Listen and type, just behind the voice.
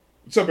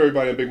What's up,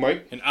 everybody? I'm Big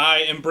Mike. And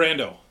I am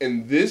Brando.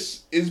 And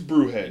this is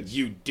Brewheads.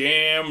 You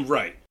damn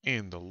right.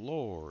 And the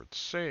Lord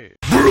said,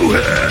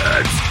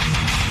 Brewheads!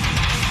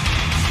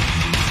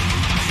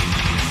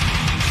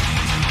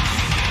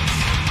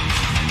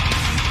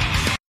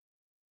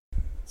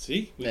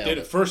 See? We Nailed did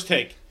it. it. First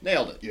take.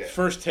 Nailed it. Yeah.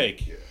 First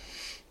take. Yeah.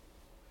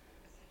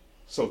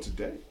 So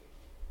today.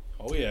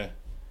 Oh, yeah.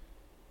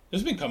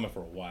 This has been coming for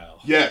a while.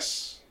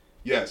 Yes.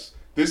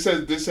 This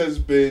has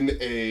been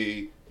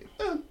a...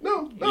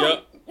 No.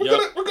 Yep.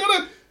 We're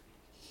gonna...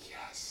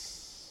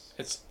 Yes.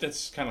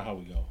 That's kind of how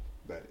we go.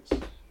 That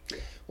is.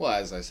 Well,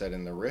 as I said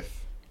in the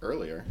riff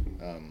earlier,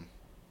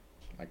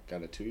 I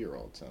got a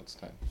 2-year-old, so it's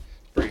time.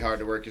 It's pretty hard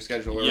to work your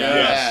schedule around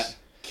Yes. that.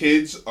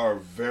 Kids are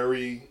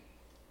very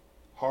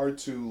hard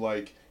to,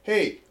 like,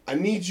 hey, I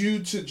need you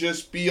to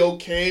just be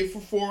okay for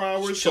 4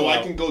 hours Just so chill I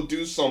out. can go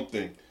do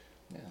something.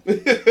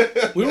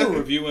 We were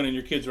reviewing and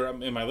your kids were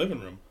in my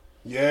living room.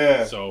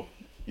 Yeah. So,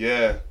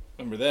 Yeah.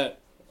 remember that?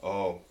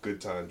 Oh,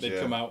 good times. They'd yeah.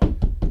 come out.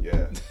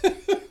 Yeah.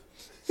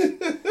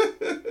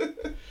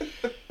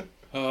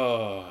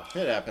 Oh.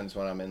 It happens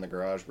when I'm in the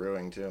garage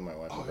brewing, too. My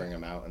wife will bring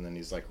him out, and then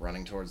he's, like,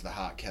 running towards the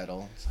hot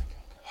kettle. It's like,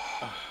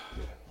 oh,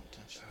 God, don't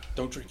touch that.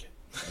 Don't drink it.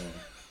 Yeah.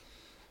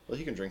 Well,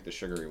 he can drink the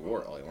sugary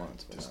wort all he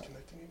wants, but not.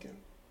 Disconnecting again.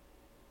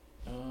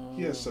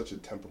 He has such a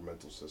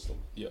temperamental system.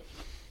 Yep.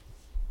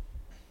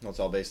 Well, it's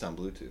all based on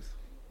Bluetooth.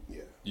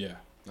 Yeah. Yeah.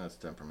 That's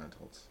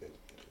temperamental.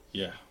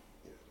 Yeah.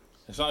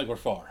 It's not like we're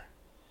far.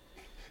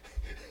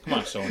 Come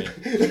on, Sony.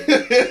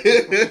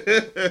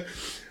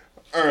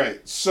 All right,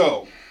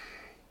 so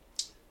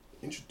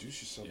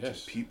introduce yourself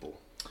Yes. to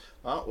people.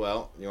 Oh,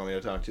 well, you want me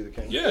to talk to the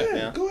king?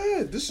 Yeah. Go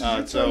ahead. This is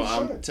your So time to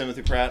I'm shine.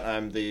 Timothy Pratt.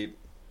 I'm the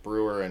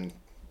brewer and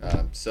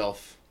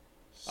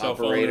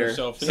self-operator.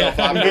 Self-owner,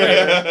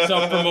 self-operator,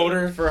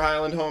 self-promoter. For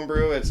Highland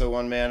Homebrew, it's a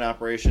one-man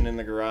operation in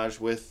the garage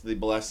with the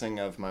blessing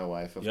of my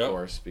wife, of Yep.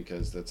 course,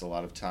 because that's a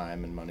lot of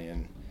time and money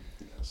and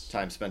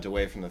time spent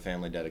away from the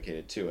family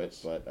dedicated to it.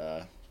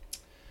 But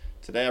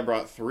today I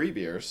brought 3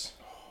 beers,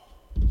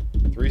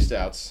 3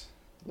 stouts,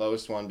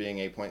 lowest one being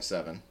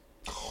 8.7.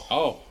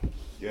 Oh.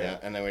 Yeah,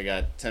 and then we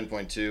got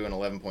 10.2 and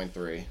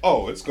 11.3.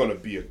 Oh, it's gonna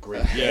be a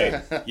great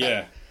day.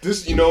 Yeah.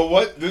 This, you know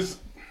what? This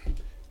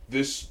I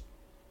was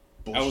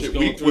bullshit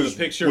going week through was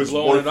the picture, was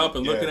blowing worth it up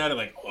and yeah. looking at it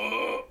like,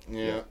 oh.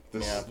 Yeah,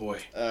 This yeah. is Boy.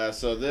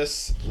 So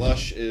this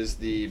Lush is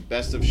the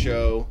best of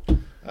show.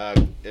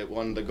 It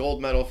won the gold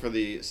medal for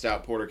the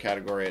stout porter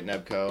category at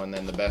NEBCO, and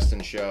then the best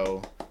in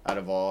show out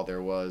of all.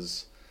 There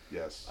was,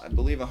 Yes. I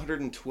believe,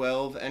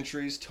 112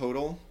 entries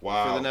total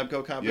Wow. for the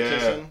NEBCO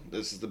competition. Yeah.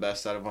 This is the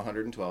best out of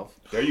 112.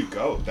 There you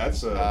go.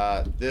 That's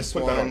This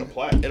put one, that on the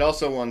plaque. it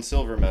also won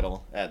silver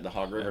medal at the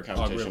Hog River At Hog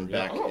competition River,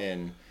 yeah. back Oh.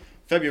 in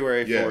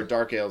February Yeah. for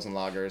dark ales and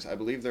lagers. I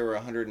believe there were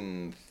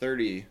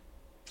 130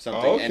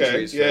 something Oh, okay.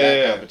 entries for Yeah, that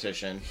yeah.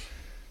 competition.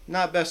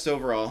 Not best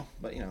overall,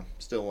 but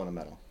still won a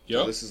medal. Yep.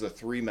 So this is a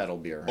 3 medal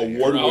beer. Right here.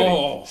 Award winning.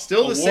 Oh.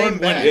 Still the same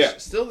Award-winning. batch. Yeah.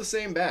 Still the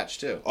same batch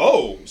too.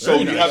 Oh, so Very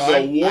you nice. have the I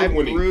award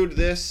winning. brewed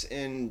this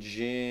in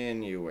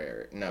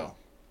January. No,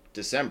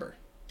 December.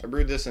 I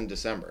brewed this in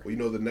December. Well, you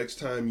know, the next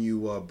time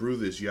you brew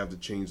this, you have to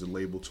change the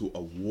label to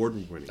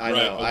award winning. I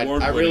Right, know. I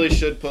award-winning. really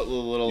should put the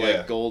little Yeah.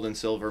 like gold and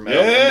silver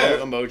medal Yeah.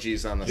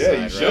 emojis on the Yeah, side.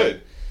 you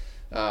right?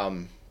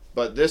 should.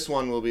 But this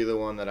one will be the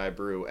one that I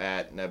brew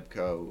at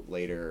NEBCO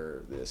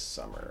later this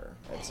summer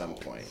at some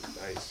point.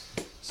 Nice.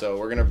 So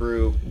we're gonna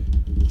brew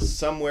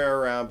somewhere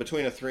around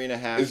between a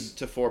 3.5 Is-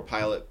 to 4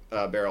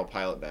 barrel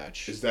pilot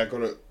batch. Is that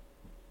gonna?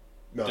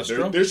 No,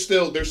 Distro?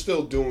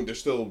 they're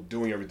still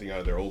doing everything out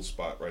of their old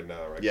spot right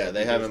now, right? Yeah,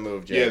 they haven't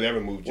moved yet. Yeah, they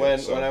haven't moved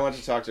yet. When I went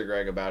to talk to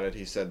Greg about it,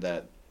 he said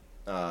that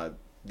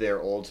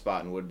their old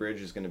spot in Woodbridge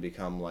is going to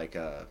become like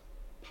a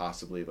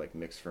possibly like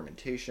mixed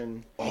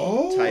fermentation type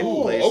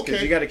place because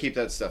okay. you got to keep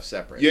that stuff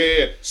separate.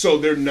 Yeah. So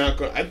they're not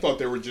gonna. I thought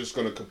they were just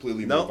gonna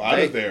completely No, move out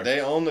of there. they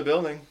own the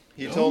building.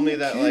 He No told me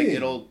that like kidding.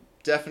 it'll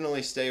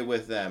definitely stay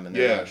with them, and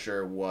they're Yeah. not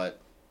sure what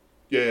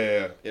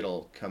Yeah.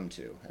 it'll come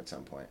to at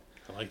some point.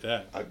 I like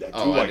that. I do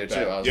Oh, like I do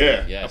that. too. I was Yeah.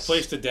 like, yes. A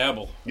place to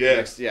dabble.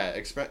 Yeah.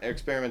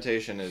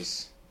 Experimentation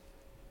is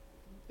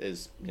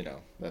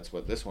that's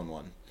what this one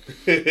won.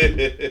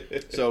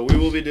 So we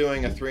will be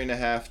doing a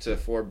 3.5 to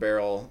 4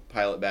 barrel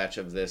pilot batch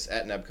of this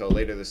at NEBCO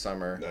later this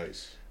summer.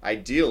 Nice.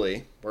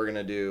 Ideally, we're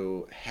gonna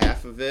do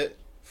half of it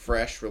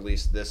fresh,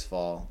 released this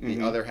fall. Mm-hmm.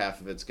 The other half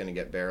of it's gonna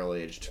get barrel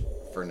aged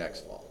for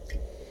next fall.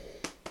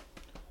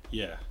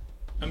 Yeah.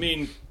 I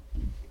mean,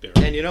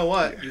 And you know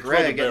what? You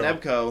Greg close the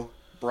at NEBCO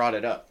brought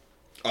it up.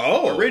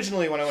 Oh.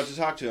 Originally, when I went to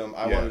talk to him,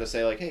 I Yeah. wanted to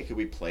say like, "Hey, could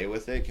we play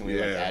with it? Can we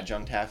like Yeah.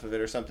 adjunct half of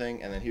it or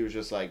something?" And then he was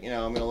just like,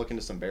 "I'm gonna look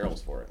into some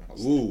barrels for it." And I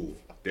was Ooh.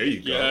 There you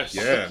go. Yes.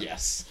 Yeah. like,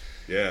 "Yes."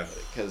 Yeah.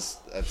 Because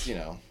that's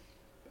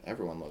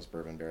everyone loves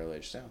bourbon barrel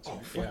aged stouts. Oh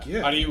Right? fuck yeah.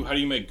 yeah. How do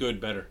you make good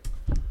better?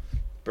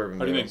 Bourbon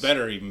How do you make barrels.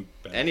 better even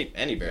better?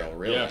 Any barrel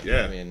really. Yeah.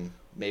 Yeah. I mean,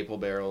 maple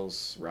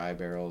barrels, rye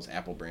barrels,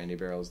 apple brandy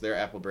barrels. Their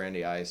apple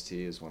brandy IST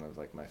is one of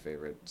like my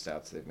favorite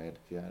stouts they've made.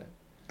 If you had it,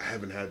 I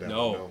haven't had that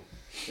No. one, no.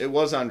 It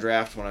was on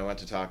draft when I went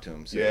to talk to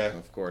him. So Yeah.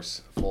 of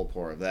course, full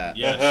pour of that.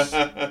 Yes.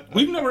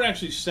 We've never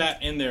actually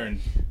sat in there and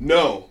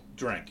No.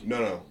 drank.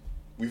 No.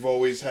 We've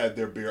always had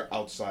their beer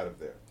outside of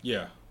there.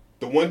 Yeah.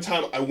 The one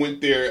time I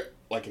went there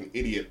like an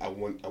idiot, I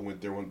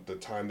went there the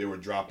time they were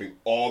dropping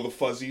all the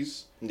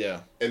fuzzies.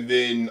 Yeah. And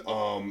then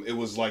it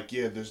was like,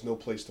 yeah, there's no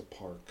place to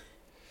park.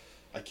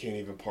 I can't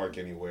even park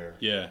anywhere.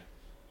 Yeah.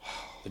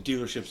 The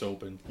dealership's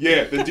open.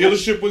 Yeah, the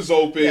dealership was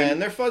open. Yeah,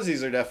 and their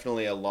fuzzies are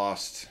definitely a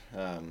lost,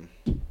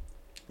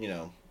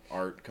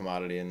 art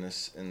commodity in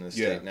this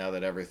state now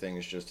that everything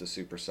is just a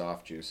super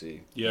soft,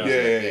 juicy. Yeah.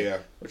 Yeah.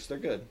 Which they're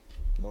good.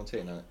 No one's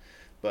hating on it.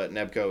 But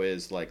Nebco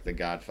is like the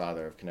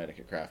godfather of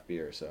Connecticut craft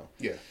beer, so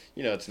Yeah.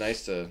 it's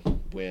nice to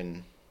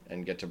win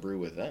and get to brew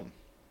with them.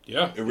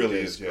 Yeah. It really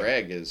Because is. Yeah.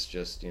 Greg is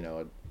just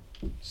a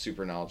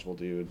super knowledgeable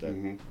dude that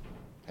Mhm.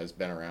 has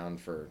been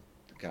around for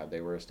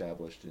they were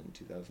established in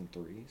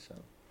 2003, so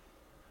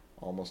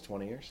almost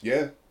 20 years.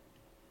 Yeah.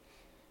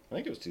 I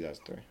think it was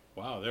 2003.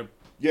 Wow.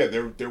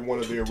 They're one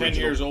of the original. 10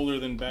 years older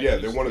than back. Yeah,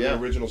 they're one of Yeah.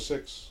 the original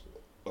 6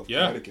 of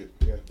Yeah. Connecticut.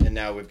 Yeah. And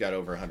now we've got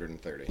over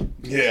 130,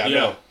 Yeah, I Yeah.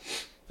 know.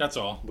 That's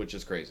all. which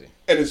is crazy.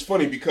 And it's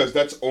funny because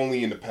that's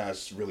only in the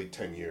past really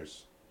 10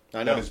 years. I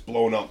know. That has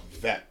blown up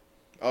that.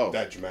 Oh,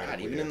 that dramatically,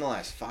 God, even yeah. in the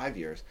last 5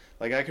 years.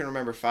 Like, I can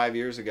remember 5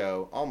 years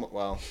ago,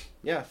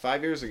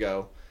 5 years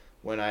ago,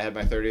 when I had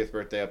my 30th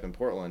birthday up in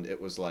Portland,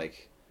 it was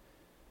like,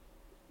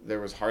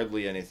 there was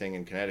hardly anything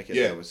in Connecticut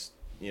Yeah. that was,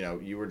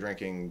 you were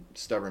drinking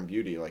Stubborn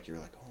Beauty, like, you're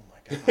like, oh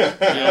my God. Yeah.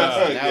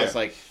 Now Yeah. it's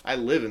like, I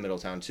live in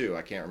Middletown, too.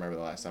 I can't remember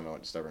the last time I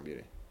went to Stubborn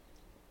Beauty.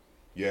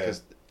 Yeah.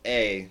 Because,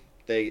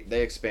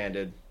 they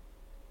expanded.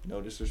 No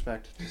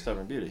disrespect to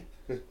Stubborn Beauty,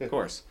 of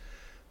course.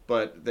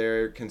 But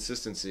their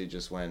consistency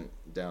just went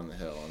down the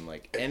hill. And,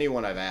 like,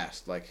 anyone I've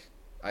asked, like,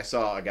 I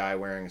saw a guy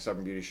wearing a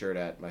Stubborn Beauty shirt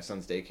at my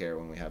son's daycare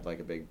when we had, like,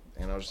 a big...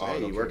 And I was just like, Oh, hey,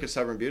 no you work kidding. at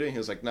Stubborn Beauty? And he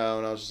was like, no.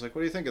 And I was just like,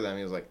 what do you think of them?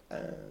 He was like,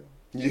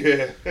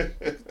 Yeah.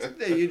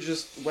 You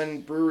just...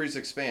 When breweries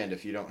expand,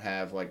 if you don't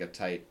have, like, a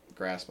tight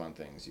grasp on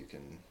things, you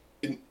can...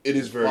 It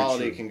is very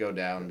quality true. can go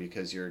down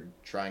because you're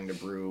trying to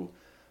brew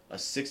a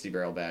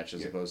 60-barrel batch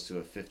as Yeah. opposed to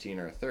a 15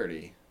 or a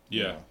 30.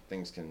 Yeah.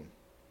 Things can...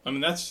 I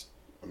mean, that's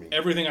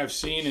everything I've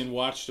seen and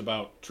watched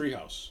about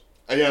Treehouse.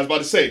 Yeah, I was about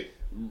to say,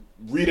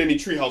 read any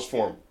Treehouse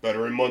forum.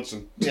 Better in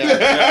Munson.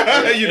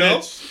 Yeah. You And know?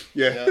 it's-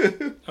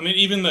 Yeah. I mean,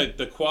 even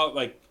the qual,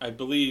 like, I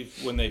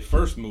believe when they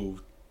first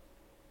moved,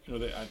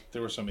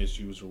 there were some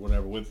issues or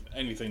whatever with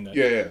anything that.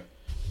 Yeah.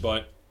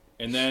 But,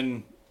 and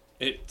then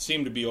it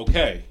seemed to be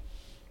okay.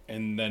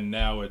 And then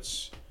now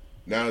it's,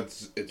 Now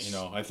it's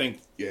I think,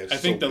 yeah, it's I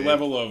think so the big.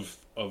 level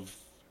of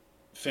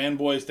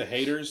fanboys to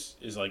haters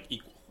is like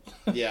equal.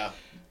 Yeah.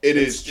 It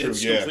is true,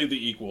 It's yeah. completely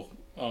equal.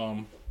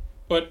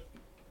 But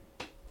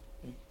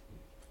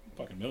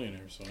fucking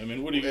millionaires. So I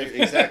mean, what do you?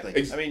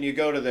 Exactly. I mean, you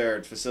go to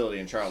their facility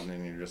in Charlton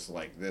and you're just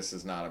like, this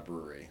is not a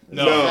brewery.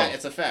 No.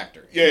 It's a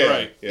factory. Yeah,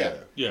 Right. yeah.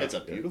 Yeah. It's a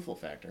beautiful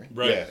factory.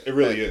 Right. Yeah, it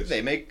really is.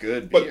 They make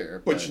good But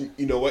beer. but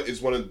you know what?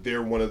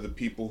 They're one of the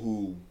people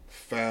who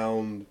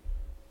found,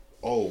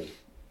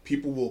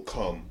 people will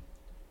come,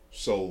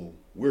 so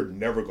we're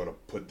never gonna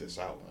put this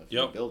out. if you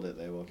Yep. build it,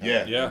 they will come.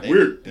 Yeah, Yeah. They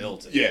we're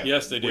built it. Yeah,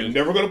 Yes, they We're did.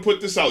 never gonna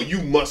put this out. You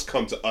must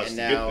come to us And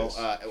to now, get this.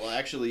 well,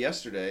 actually,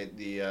 yesterday,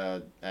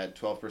 at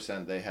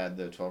 12%, they had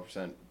the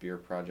 12% Beer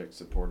Project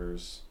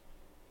supporters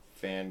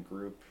fan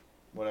group,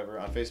 whatever,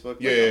 on Facebook.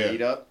 Yeah, like yeah, a yeah.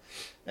 meetup,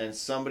 and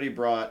somebody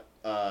brought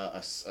a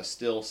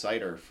still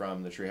cider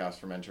from the Treehouse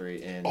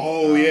Fermentory in.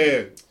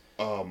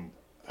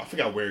 I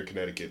forgot where in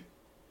Connecticut.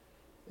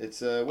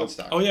 It's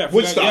Woodstock. Oh yeah, I forgot-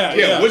 Woodstock.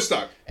 Yeah,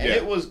 Woodstock. And yeah.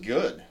 it was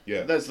good.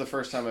 Yeah. That's the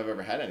first time I've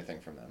ever had anything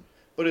from them.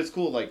 But it's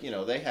cool, like,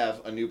 they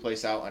have a new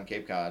place out on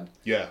Cape Cod.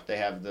 Yeah. They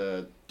have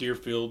the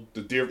Deerfield.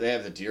 The deer. they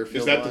have the Deerfield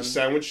Is that one. the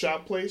sandwich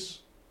shop place,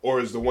 or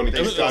is the one that They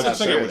just still got have a It's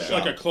like sandwich a,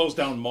 shop? like a closed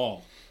down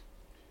mall,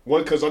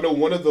 One, because I know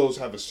one of those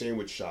have a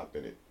sandwich shop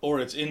in it, or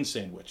it's in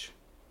Sandwich.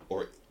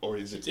 or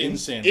is it It's in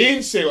Sandwich.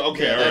 In Sandwich.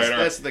 Okay, Yeah, all right, that's- all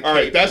right. that's the all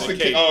right, Cape that's one. the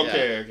Cape. Cape, Oh, yeah.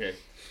 okay.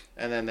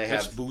 And then they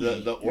That's have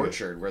bougie. the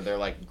orchard where they're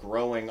like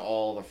growing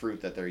all the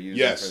fruit that they're using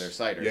Yes. for their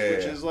ciders, Yeah,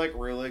 which yeah. is like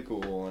really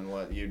cool and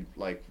what you'd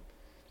like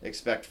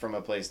expect from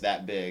a place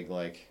that big.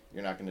 Like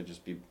you're not going to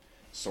just be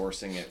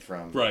sourcing it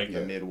from Right. the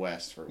Yeah.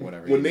 Midwest for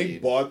whatever. When you they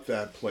need. bought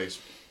that place,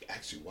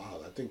 actually, wow,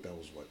 I think that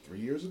was 3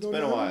 years ago. It's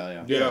been a now? while,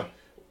 yeah. Yeah.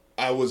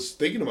 I was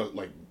thinking about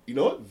you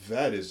know what?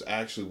 That is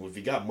actually, if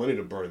you got money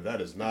to burn,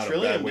 that is not a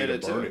Trillium bad way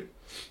did to it burn too. it.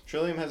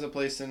 Trillium has a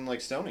place in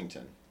like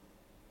Stonington,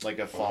 like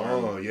a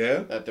farm Oh yeah,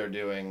 that they're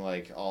doing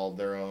like all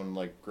their own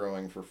like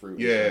growing for fruit.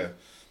 and yeah, stuff.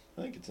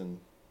 I think it's in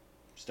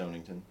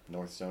Stonington,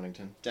 North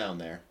Stonington, down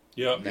there.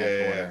 Yep. in that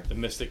Yeah. corner. The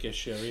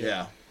Mystic-ish area.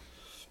 Yeah.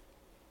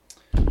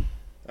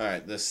 All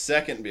right, the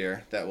second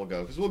beer that will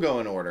go, because we'll go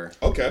in order,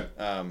 okay.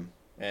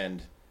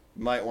 and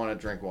you might want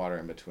to drink water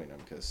in between them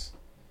because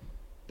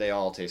they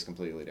all taste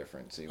completely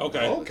different. So you Okay.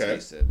 won't be able to Okay.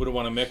 taste it. Would have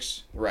want to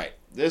mix. Right.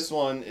 This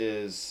one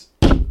is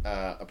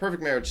a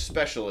Perfect Marriage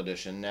Special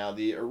Edition. Now,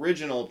 the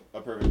original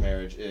A Perfect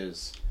Marriage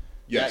is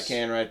Yes. that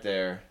can right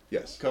there,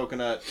 Yes.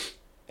 coconut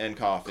and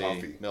coffee,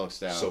 Coffee. milk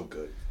stout. So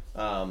good.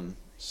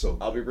 So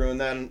I'll be brewing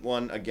that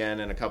one again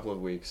in a couple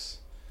of weeks.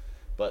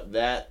 But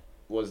that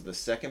was the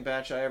second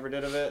batch I ever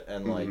did of it,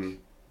 and like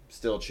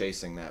still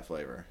chasing that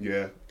flavor.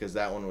 yeah, Because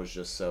that one was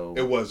just so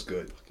it was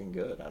good. fucking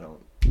good. I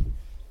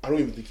I don't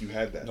even think you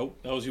had that. Nope,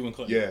 that was you and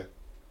Clinton. Yeah.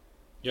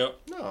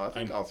 Yep.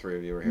 think all three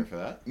of you were here for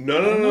that.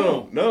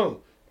 No.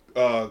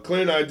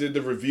 Clint and I did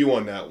the review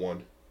on that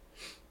one.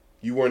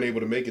 You weren't able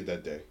to make it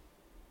that day.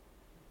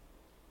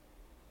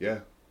 Yeah.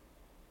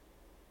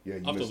 Yeah,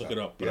 you I'll have to missed look out. it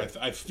up, but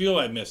Yeah. I feel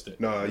I missed it.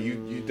 No,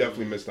 you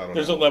definitely missed out on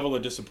There's that a one. level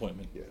of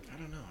disappointment. Yeah. I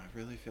don't know. I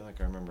really feel like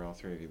I remember all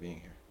three of you being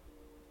here.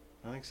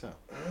 I think so.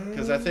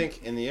 Because I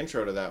think in the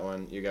intro to that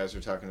one, you guys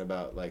were talking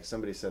about, like,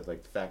 somebody said,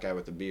 like, the fat guy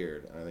with the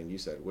beard. And I think you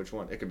said, which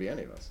one? It could be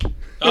any of us.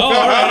 Oh,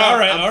 all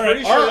right.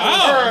 Pretty sure,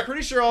 Wow. I'm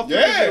pretty sure all three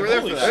Yeah, of you were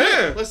there holy for that.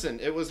 shit. Listen,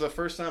 it was the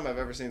first time I've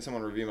ever seen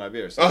someone review my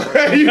beer. So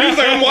He was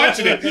like, I'm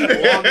watching it.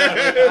 well,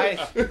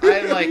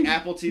 I like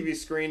Apple TV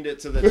screened it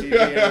to the TV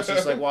and I was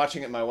just like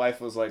watching it. My wife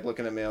was like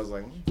looking at me. I was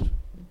like,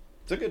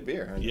 it's a good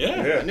beer.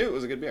 Yeah. I knew it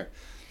was a good beer.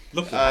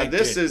 Look, what I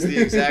This did. is the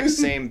exact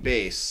same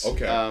base.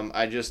 Okay.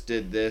 I just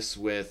did this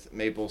with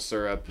maple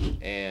syrup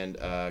and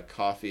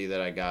coffee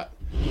that I got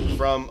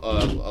from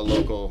a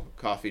local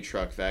coffee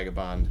truck,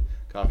 Vagabond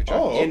coffee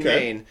truck in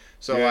Maine.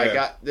 So Yeah. I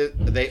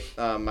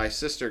got my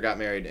sister got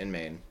married in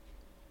Maine,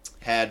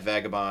 had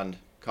Vagabond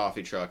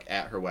coffee truck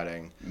at her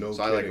wedding. No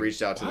so I like kidding.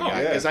 reached out to the Wow.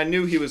 guy Yeah. because I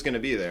knew he was going to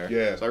be there.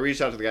 Yeah. So I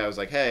reached out to the guy. I was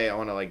like, hey, I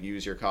want to like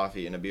use your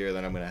coffee in a beer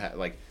that I'm going to have.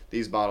 Like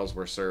these bottles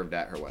were served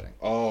at her wedding.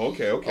 Oh,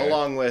 okay.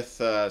 Along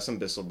with some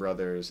Bissell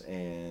Brothers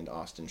and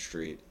Austin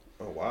Street,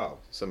 Oh, wow.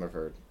 some of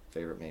her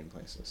favorite Maine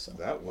places. So,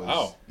 That was...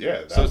 Wow.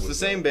 Yeah. That so it's was the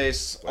same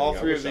base. Well, All yeah,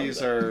 I three wish of I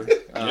these was are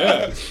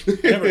Yeah.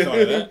 Never thought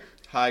of that.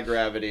 high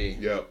gravity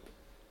Yep.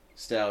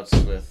 stouts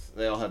with.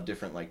 They all have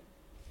different like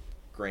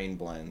grain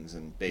blends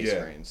and base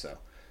Yeah. grains. So,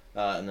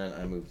 and then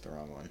I moved the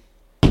wrong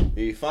one.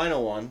 The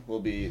final one will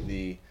be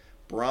the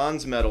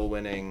bronze medal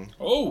winning.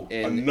 Oh.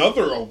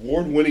 Another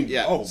award-winning...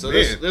 Yeah. Oh, so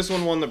man. this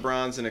one won the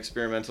bronze in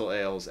experimental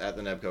ales at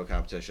the Nebco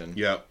competition.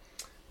 Yep.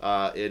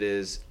 It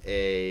is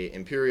a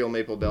Imperial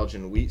Maple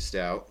Belgian wheat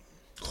stout.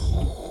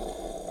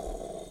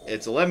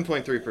 It's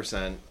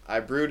 11.3%. I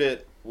brewed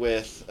it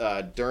with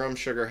Durham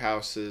Sugar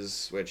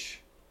Houses, which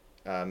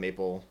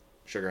Maple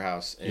Sugar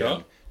House in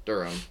Yeah.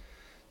 Durham.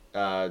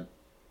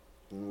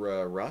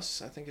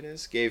 Russ, I think it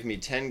is, gave me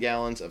 10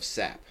 gallons of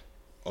sap.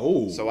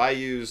 Oh. So I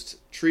used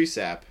tree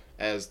sap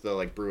as the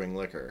like brewing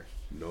liquor.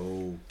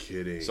 No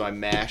kidding. So I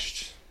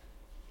mashed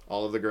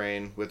all of the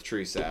grain with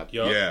tree sap.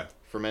 Yup. Yeah.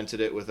 Fermented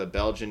it with a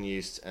Belgian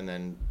yeast, and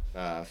then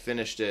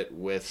finished it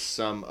with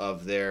some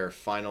of their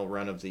final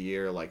run of the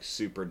year, like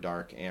super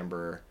dark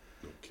amber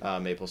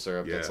maple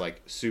syrup that's Yeah.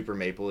 like super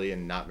mapley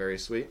and not very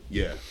sweet.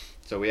 Yeah.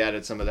 So we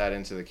added some of that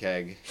into the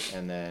keg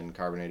and then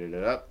carbonated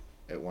it up.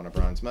 It won a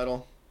bronze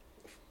medal.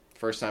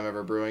 First time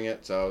ever brewing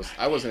it, so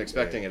I wasn't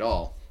expecting it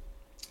all.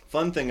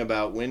 Fun thing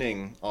about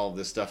winning all of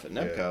this stuff at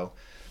Nebco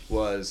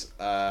was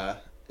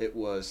it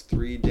was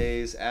 3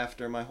 days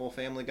after my whole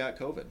family got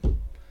COVID.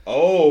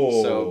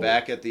 Oh. So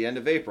back at the end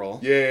of April,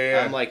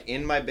 Yeah. I'm like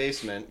in my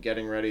basement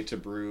getting ready to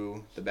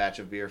brew the batch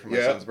of beer for my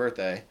Yeah. son's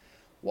birthday,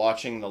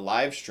 watching the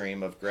live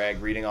stream of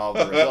Greg reading all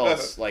of the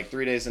results like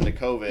 3 days into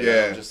COVID. And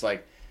Yeah. I'm just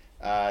like,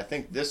 I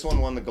think this one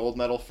won the gold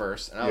medal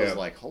first. And I was Yeah.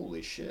 like,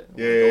 holy shit,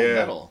 Yeah, gold yeah.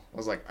 medal. I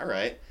was like, all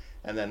right.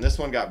 And then this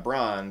one got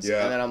bronze.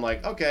 Yeah. And then I'm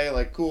like, okay,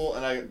 like cool.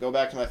 And I go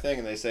back to my thing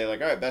and they say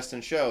like, all right, best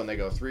in show. And they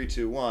go 3,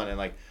 2, 1. And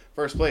like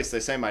first place, they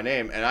say my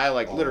name. And I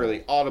like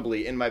literally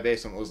audibly in my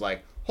basement was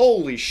like,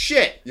 holy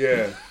shit.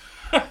 Yeah.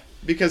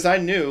 Because I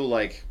knew,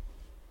 like,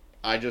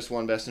 I just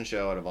won Best in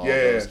Show out of all Yeah,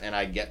 of those, yeah. and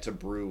I get to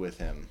brew with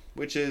him,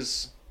 which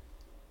is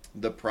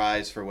the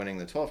prize for winning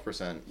the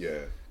 12%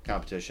 Yeah.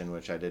 competition,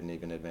 which I didn't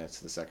even advance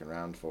to the second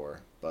round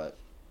for. But,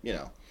 you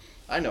know,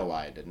 I know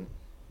why I didn't.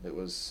 It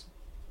was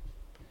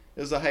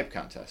a hype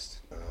contest,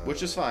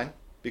 which is fine,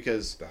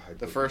 because The hype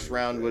the of first beer,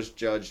 round yeah. was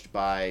judged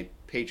by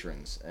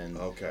patrons, and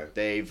Okay.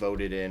 they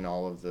voted in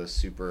all of the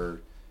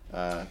super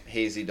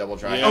hazy double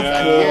dry Yeah. Of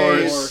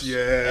IPAs, course.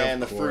 Yeah.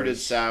 and the of fruited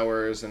course.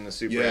 sours and the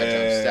super Yeah,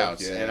 adjunct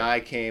stouts. yeah. And I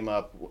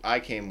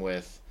came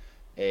with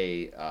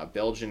a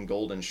Belgian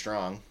Golden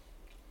Strong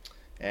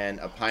and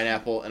a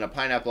pineapple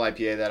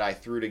IPA that I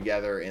threw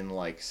together in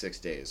like 6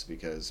 days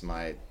because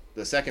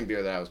the second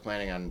beer that I was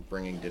planning on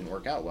bringing didn't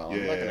work out well.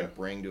 I'm not Yeah. going to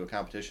bring to a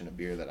competition a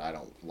beer that I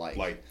don't like.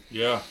 Like,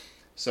 Yeah.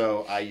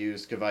 So I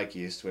used Kvike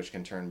yeast, which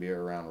can turn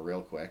beer around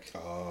real quick.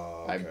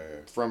 oh, okay.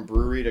 From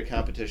brewery to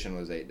competition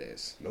was 8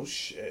 days. No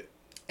shit.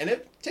 And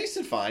it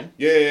tasted fine.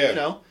 Yeah. You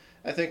know,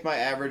 I think my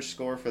average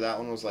score for that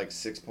one was like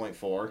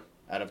 6.4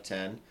 out of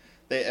 10.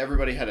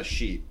 Everybody had a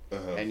sheet,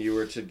 Uh-huh. and you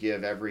were to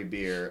give every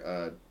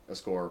beer a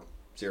score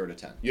 0 to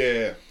 10.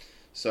 Yeah.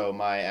 So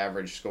my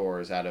average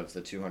scores out of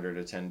the 200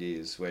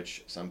 attendees,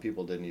 which some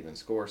people didn't even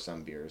score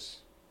some beers,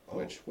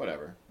 which,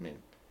 whatever. I mean,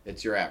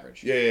 it's your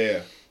average.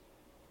 Yeah.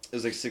 It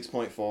was like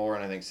 6.4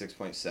 and I think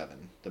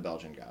 6.7 the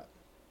Belgian got.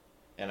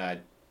 And I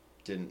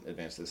didn't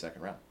advance to the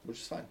second round, which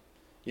is fine.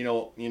 You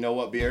know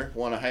what beer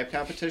won a hype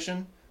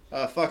competition?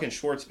 Fucking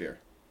Schwartz beer.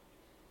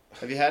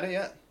 Have you had it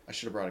yet? I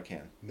should have brought a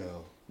can.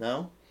 No.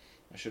 No?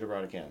 I should have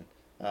brought a can.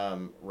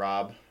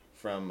 Rob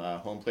from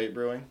Home Plate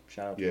Brewing.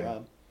 Shout out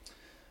to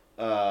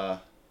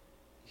Rob.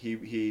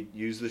 He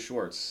used the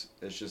Schwartz.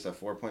 It's just a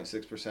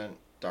 4.6%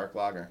 dark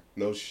lager.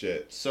 No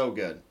shit. So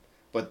good.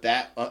 But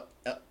that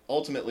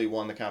ultimately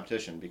won the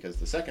competition because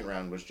the second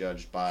round was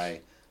judged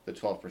by the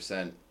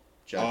 12%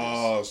 judges.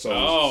 Oh, so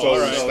all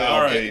right, style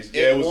all right. based.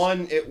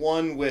 It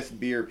won with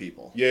beer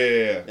people.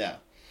 Yeah. Yeah.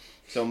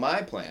 So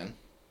my plan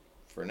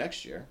for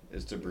next year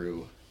is to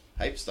brew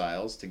hype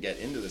styles to get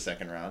into the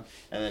second round,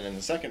 and then in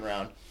the second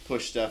round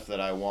push stuff that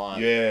I want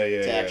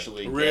to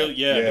actually real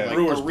get, the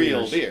brewers a real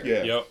beers. beer.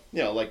 Yeah. Yep.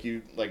 You know, like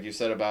you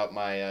said about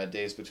my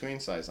Days Between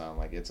Saison,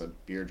 like it's a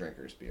beer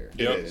drinker's beer.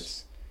 Yep.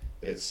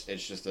 It's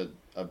just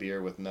a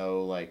beer with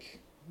no like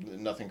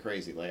nothing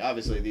crazy. Like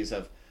obviously these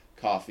have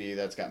coffee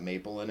that's got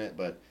maple in it,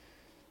 but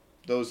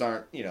those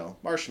aren't,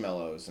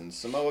 marshmallows and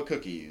Samoa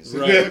cookies.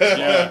 Right,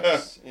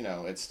 yeah.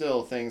 It's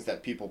still things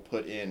that people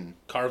put in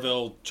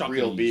Carvel chocolate.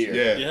 real beer.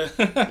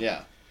 Yeah.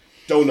 Yeah.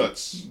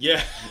 Donuts.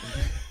 Yeah.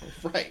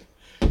 Right.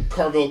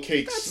 Carvel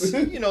cakes.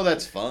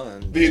 That's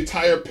fun. The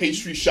entire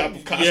pastry shop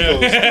of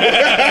Costco.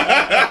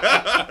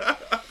 Yeah.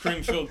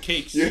 Cream-filled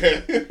cakes.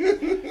 Yeah.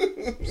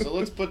 So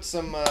let's put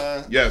some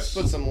Yes.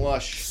 put some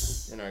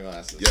Lush in our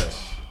glasses. Yes,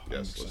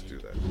 let's do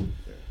that.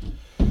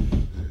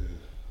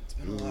 It's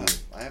been a while.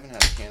 I haven't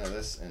had a can of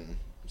this in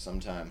some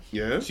time.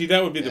 Yeah? See,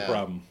 that would be the Yeah.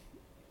 problem.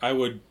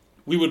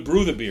 We would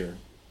brew the beer,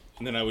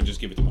 and then I would just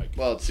give it to Mike.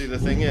 Well, see, the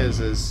thing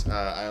is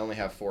I only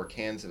have 4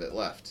 cans of it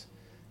left.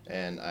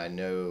 And I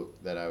know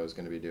that I was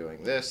going to be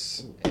doing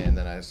this, and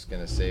then I was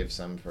going to save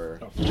some for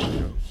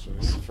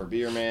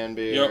Beer Man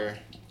beer. Yep.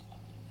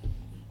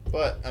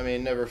 But, I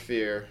mean, never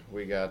fear.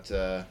 We got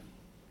a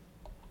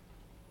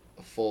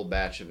full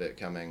batch of it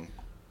coming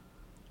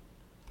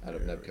out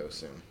of Nebco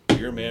soon.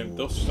 Beer Man,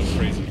 those are some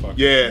crazy fuckers.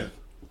 Yeah.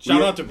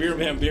 Shout out to Beer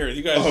Man Beer.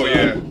 You guys. Oh,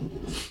 yeah.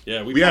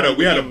 Yeah, We had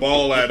a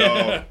ball at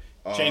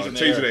Changing the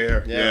Changing the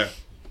Air. Yeah. Yeah. It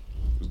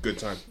was a good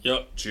time.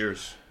 Yep.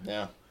 Cheers.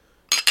 Yeah.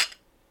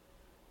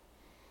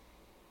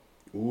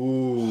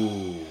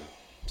 Ooh.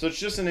 So it's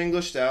just an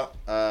English stout.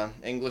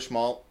 English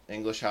malt,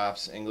 English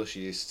hops, English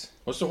yeast.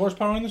 What's the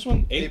horsepower on this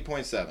one? 8?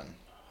 8.7.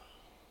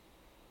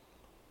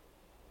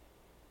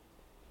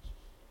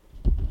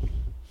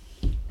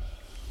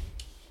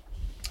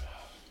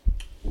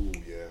 Ooh,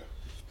 yeah.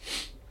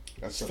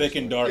 That settles Thick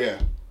and nice. dark. Yeah.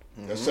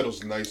 That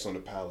settles nice on the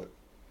palate.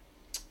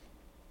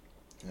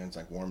 And it's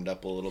like warmed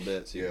up a little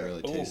bit, so you can Yeah.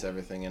 really taste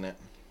everything in it.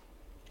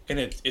 And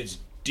it's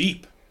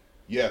deep.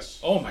 Yes.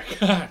 Oh my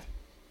god.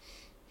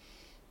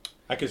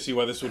 I can see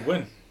why this would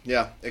win.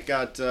 Yeah, it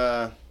got.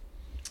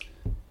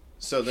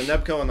 So the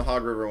Nebco and the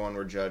Hog River one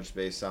were judged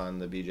based on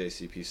the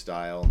BJCP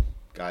style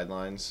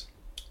guidelines.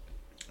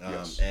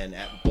 Yes. And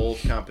at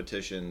both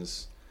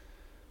competitions,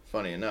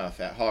 funny enough,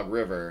 at Hog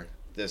River,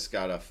 this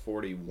got a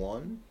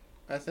 41,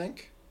 I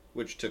think,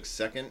 which took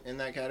second in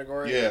that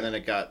category. Yeah. And then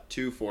it got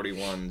 2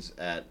 41s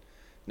at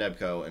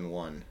Nebco and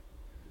won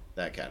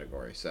that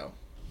category. So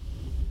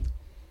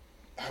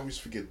I always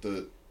forget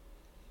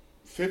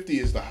 50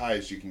 is the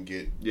highest you can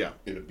get. yeah,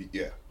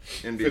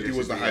 In 50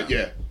 was the BJCP, high.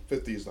 Yeah.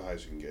 50 is the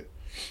highest you can get.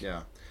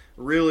 yeah.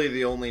 Really,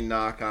 the only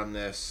knock on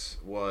this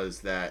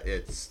was that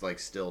it's like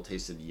still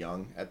tasted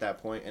young at that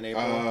point in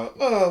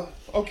April,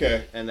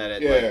 Okay. and that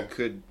it yeah. like,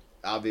 could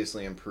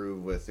obviously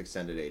improve with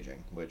extended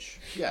aging. Which,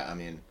 yeah, I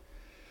mean,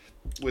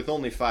 with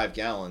only 5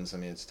 gallons, I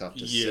mean, it's tough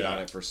to sit Yeah. on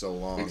it for so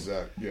long.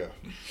 Exactly. Yeah.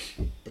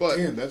 But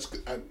Damn, that's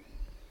good.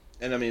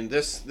 and I mean,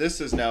 this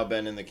has now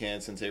been in the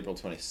can since April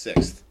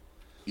 26th,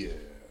 Yeah.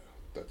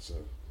 That's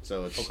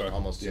so it's Okay.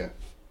 almost yeah.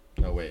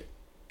 No, wait,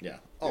 yeah,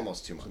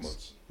 almost 2 months. 2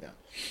 months. Yeah.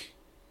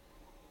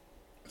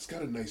 It's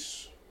got a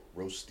nice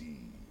roasty.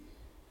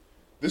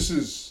 This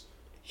is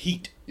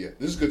Heat. this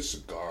is good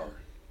cigar.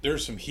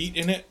 There's some heat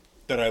in it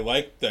that I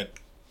like that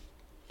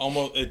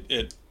almost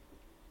it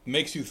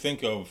makes you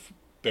think of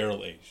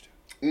barrel aged.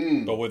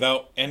 But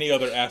without any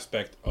other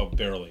aspect of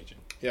barrel aging.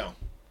 Yeah.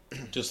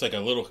 Just like a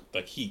little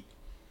like heat.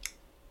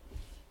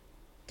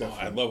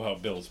 Definitely. I love how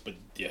it builds, but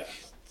yeah.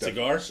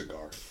 Definitely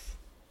Cigar,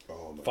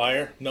 Oh my.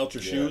 fire, melt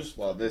your Yeah. shoes.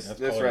 Well, this Let's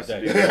call it a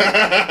recipe,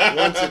 day.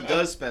 once it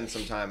does spend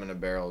some time in a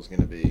barrel, is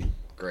going to be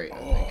great. I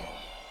think.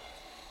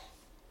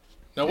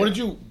 Now, what did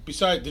you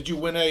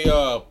win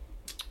a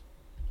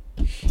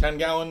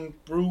 10-gallon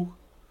brew?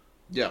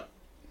 Yeah.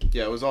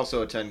 Yeah, it was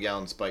also a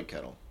 10-gallon spike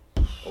kettle.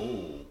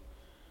 Oh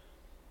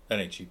That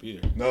ain't cheap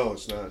either. no,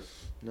 it's not.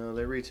 No,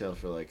 they retail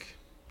for like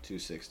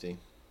 $260.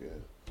 Yeah.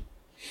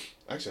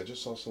 Actually, I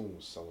just saw someone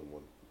was selling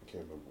one. I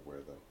can't remember where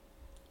though.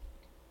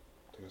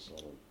 I think I saw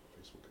it on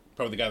Facebook.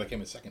 Probably the guy that came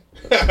in second.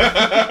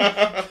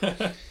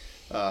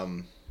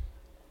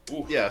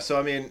 Ooh. Yeah, so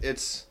I mean,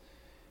 this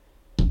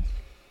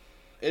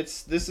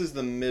is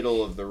the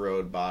middle of the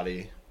road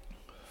body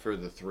for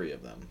the 3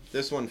 of them.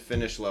 This one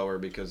finished lower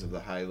because of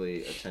the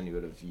highly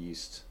attenuative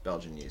yeast,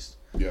 Belgian yeast.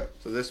 Yeah.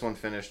 So this one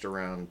finished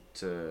around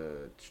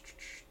to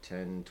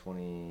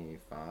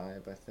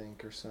 1025, I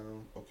think, or so.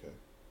 Okay.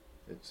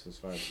 It's as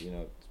far as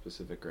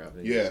specific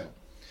gravity. Yeah.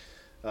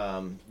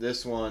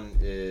 This one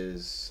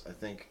is, I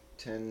think,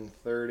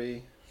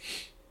 1030,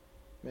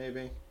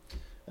 maybe.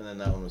 And then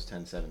that one was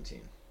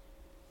 1017.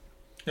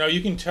 Now,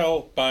 you can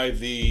tell by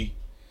the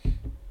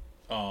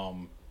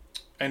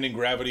ending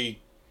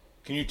gravity.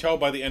 Can you tell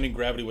by the ending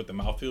gravity what the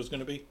mouthfeel is going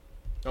to be?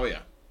 Oh, yeah.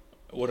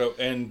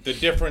 And the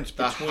difference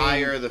between... The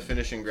higher the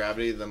finishing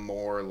gravity, the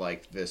more,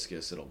 like,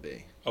 viscous it'll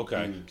be.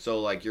 Okay.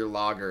 So, like, your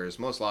lagers,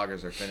 most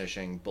lagers are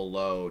finishing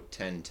below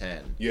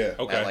 1010. Yeah.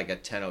 Okay. At, like, a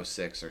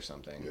 1006 or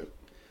something. Yep.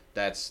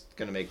 That's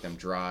going to make them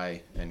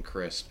dry and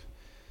crisp.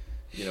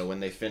 You know, when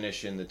they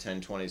finish in the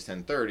 1020s,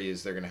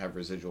 1030s, they're going to have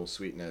residual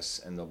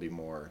sweetness and they'll be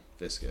more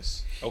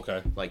viscous.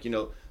 Okay. Like, you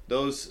know,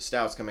 those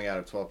stouts coming out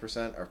of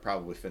 12% are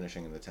probably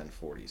finishing in the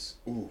 1040s.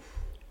 Ooh.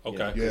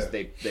 Okay. Because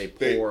Yeah. they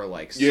pour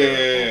like syrup Yeah,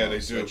 they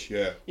almost, do. which,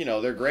 Yeah. you know,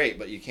 they're great,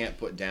 but you can't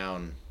put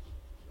down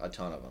a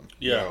ton of them.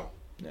 Yeah. No.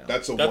 No.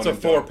 That's a That's one a and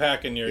 4 done.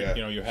 pack, and you're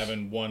Yeah. you're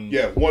having one.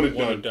 Yeah, one and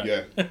one done.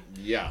 and done.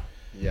 Yeah.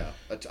 Yeah.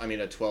 I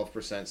mean, a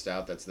 12%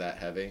 stout that's that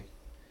heavy,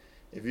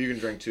 if you can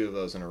drink 2 of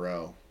those in a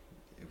row,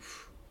 you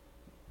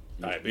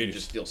Diabetes.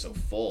 just feel so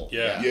full.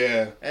 Yeah.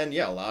 Yeah. And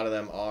yeah, a lot of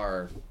them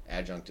are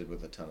adjuncted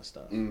with a ton of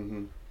stuff.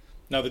 Mm-hmm.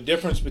 Now, the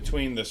difference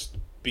between the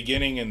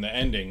beginning and the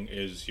ending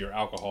is your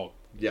alcohol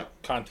Yeah.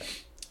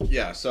 content.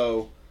 Yeah,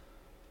 so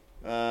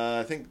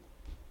I think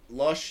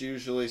Lush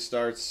usually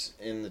starts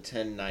in the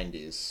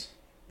 1090s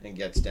and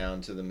gets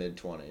down to the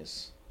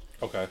mid-20s.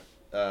 Okay.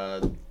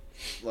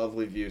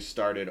 Lovely View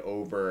started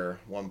over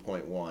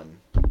 1.1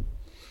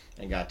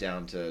 and got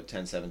down to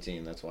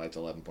 1017. That's why it's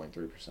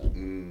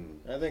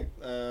 11.3%. I think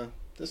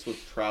this was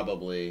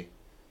probably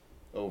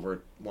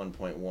over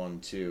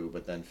 1.12,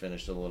 but then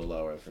finished a little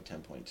lower for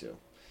 10.2.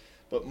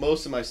 But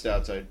most of my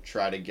stouts, I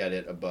try to get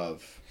it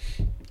above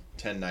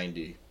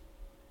 1090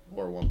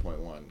 or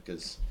 1.1,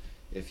 because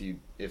if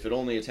it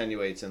only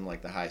attenuates in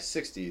like the high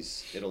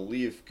 60s, it'll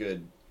leave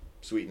good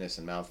sweetness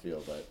and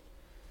mouthfeel, but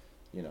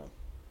you know,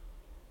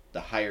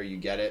 the higher you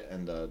get it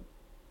and the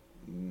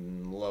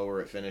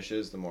lower it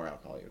finishes, the more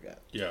alcohol you get.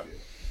 Yeah.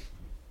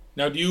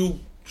 Now, do you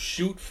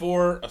shoot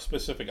for a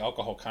specific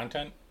alcohol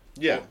content?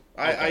 Yeah,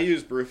 Okay. I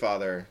use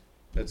Brewfather.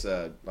 It's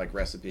a like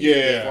recipe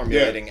Yeah,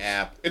 formulating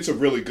app It's a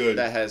really good.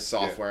 that has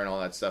software and all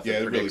that stuff Yeah, that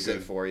it's really predicts it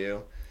good. for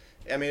you.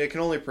 I mean, it can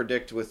only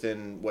predict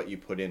within what you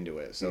put into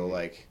it. So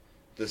like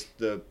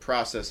the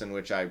process in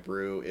which I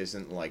brew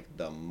isn't like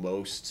the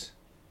most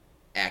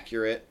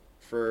accurate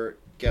for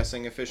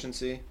guessing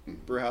efficiency,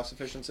 brewhouse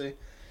efficiency,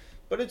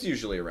 but it's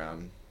usually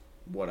around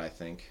what I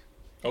think.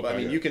 Okay. But, I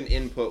mean, you can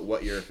input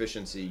what your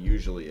efficiency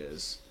usually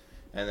is,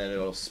 and then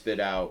it'll spit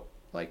out,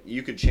 like,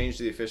 you could change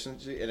the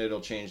efficiency, and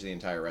it'll change the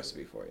entire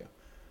recipe for you.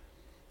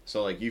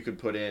 So, like, you could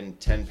put in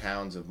 10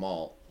 pounds of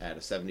malt at a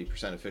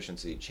 70%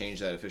 efficiency, change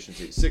that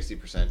efficiency to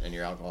 60%, and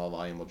your alcohol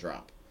volume will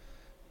drop,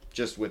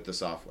 just with the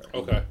software.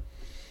 Okay.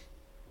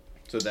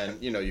 So then,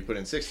 you know, you put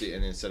in 60,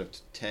 and instead of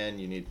 10,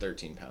 you need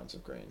 13 pounds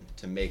of grain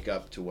to make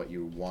up to what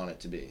you want it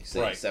to be,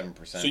 say Right. 7%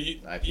 So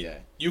IPA.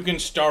 You can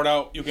start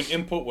out. You can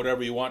input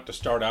whatever you want to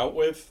start out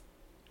with,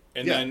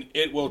 and Yeah. then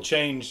it will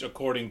change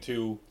according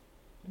to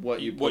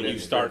What you put what in you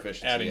for start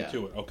efficiency, adding yeah.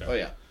 to it. Okay. Oh,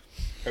 yeah.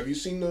 Have you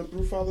seen the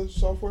Brewfather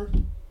software?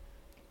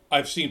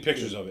 I've seen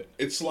pictures of it.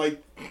 It's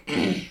like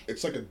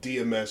it's like a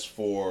DMS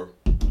for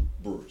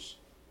brewers,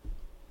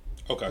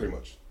 Okay. pretty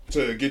much,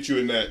 to get you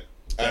in that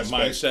That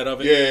aspect. mindset of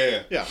it.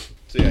 Yeah. Yeah.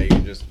 So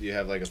yeah, you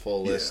have like a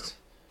full list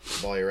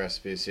of all your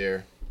recipes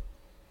here.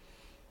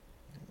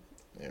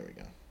 There we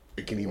go.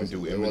 It can even do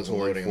It wasn't inventory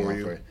loading them for all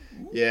you. for you.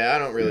 Yeah, I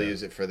don't really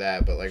use it for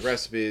that, but like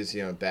recipes,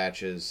 you know,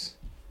 batches.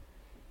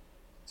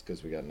 It's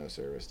because we got no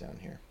service down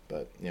here.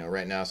 But you know,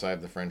 right now, so I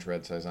have the French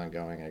red saison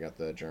going. I got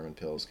the German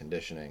pills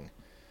conditioning,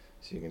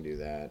 so you can do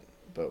that.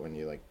 But when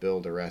you like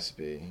build a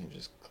recipe, you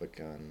just click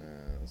on.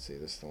 Let's see,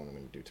 this is the one I'm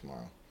going to do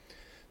tomorrow.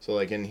 So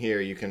like in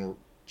here, you can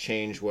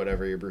change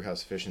whatever your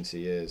brewhouse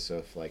efficiency is. So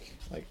if like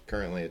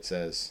currently it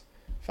says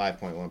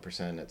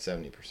 5.1% at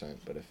 70%,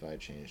 but if I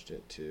changed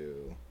it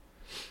to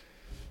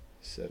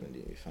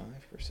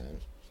 75%,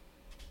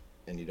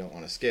 and you don't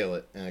want to scale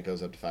it, and it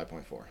goes up to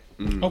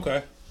 5.4.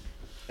 Okay.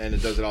 And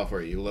it does it all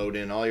for you. You load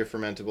in all your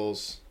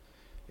fermentables,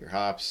 your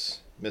hops,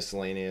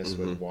 miscellaneous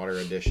with water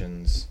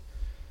additions,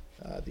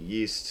 the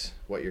yeast,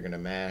 what you're going to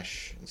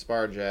mash and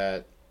sparge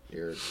at,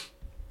 your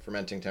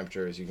fermenting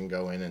temperatures. You can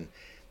go in and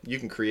you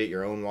can create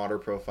your own water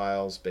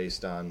profiles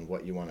based on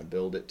what you want to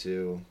build it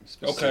to,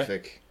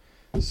 specific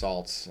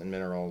salts and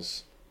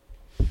minerals,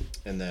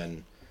 and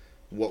then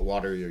what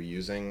water you're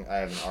using. I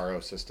have an RO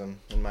system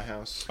in my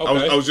house.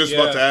 Okay. I was just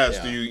about to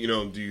ask. Yeah.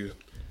 Do you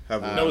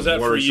have? Now, was that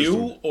water for you,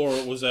 system? or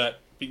was that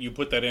you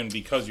put that in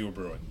because you were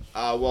brewing?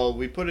 Well,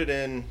 we put it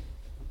in.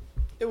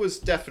 It was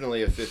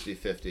definitely a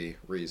 50-50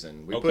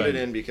 reason. We put Okay. it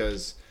in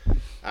because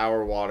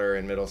our water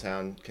in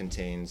Middletown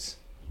contains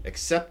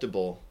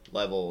acceptable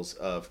levels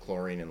of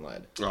chlorine and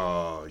lead.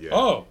 Oh yeah.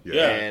 Oh,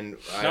 yeah. And Now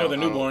with a I don't-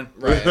 newborn.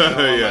 Right. I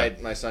don't want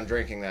Yeah. my son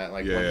drinking that.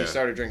 Like when Yeah. he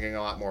started drinking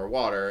a lot more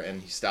water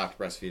and he stopped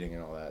breastfeeding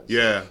and all that. So,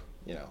 Yeah.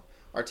 you know,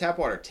 our tap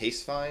water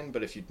tastes fine,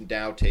 but if you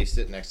now taste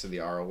it next to the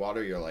RO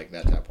water, you're like,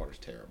 that tap water's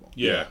terrible.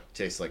 Yeah. It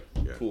tastes like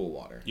pool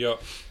water.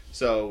 Yep.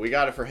 So we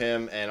got it for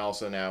him, and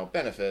also now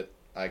benefit.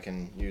 I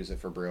can use it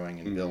for brewing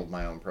and build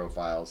my own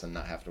profiles and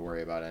not have to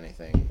worry about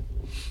anything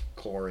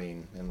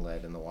chlorine and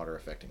lead in the water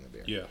affecting the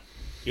beer. Yeah.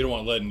 You don't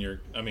want lead in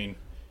your. I mean,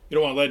 you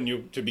don't want lead in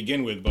you to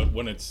begin with, but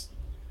when it's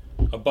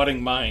a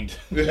budding mind,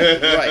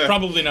 Right.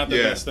 probably not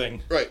the best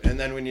thing. Right, and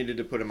then we needed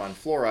to put him on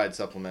fluoride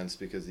supplements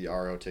because the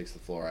RO takes the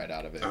fluoride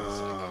out of it.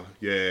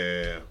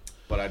 Yeah.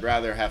 But I'd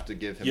rather have to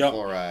give him Yep.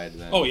 fluoride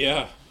than Oh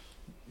yeah.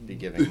 be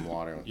giving him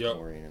water with Yep.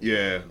 chlorine. And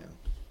Yeah. you know.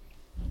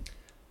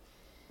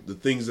 The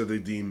things that they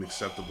deem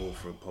acceptable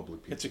for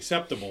public people. It's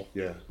acceptable.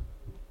 Yeah.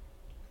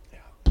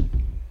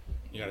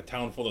 You got a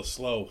town full of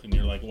slow, and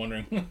you're like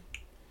wondering,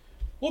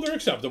 well, they're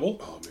acceptable.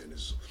 Oh man,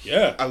 it's.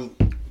 Yeah. I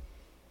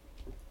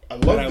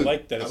love. I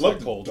like that it's I love that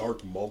the cold.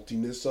 dark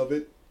maltiness of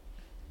it,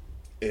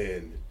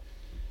 and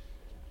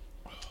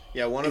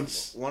Yeah, one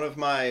of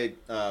my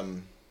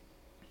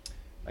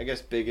I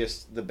guess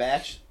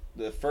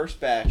the first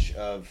batch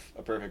of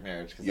A Perfect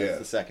Marriage, because that's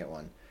the second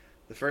one.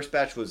 The first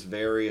batch was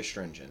very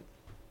astringent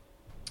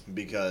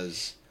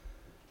because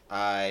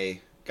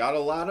I got a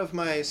lot of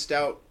my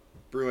stout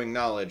brewing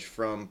knowledge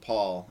from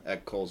Paul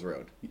at Coles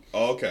Road.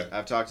 oh, okay.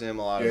 I've talked to him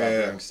a lot about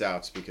brewing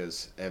stouts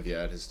because have you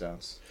had his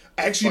stouts?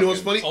 Actually, you know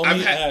what's funny?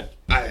 Only I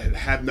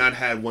have not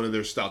had one of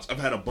their stouts. I've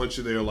had a bunch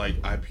of their like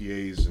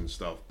IPAs and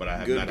stuff, but I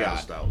have Good not God. had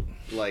a stout.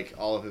 Like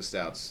all of his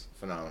stouts,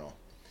 phenomenal.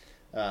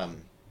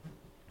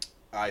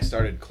 I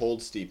started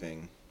cold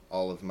steeping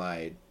all of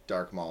my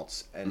dark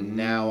malts, and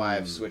now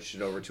I've switched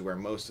it over to where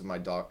most of my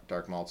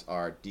dark malts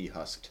are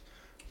dehusked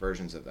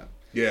versions of them.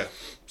 Yeah.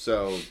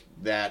 So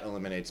that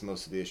eliminates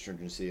most of the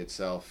astringency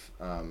itself.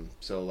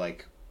 So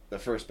like the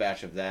first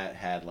batch of that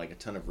had like a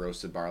ton of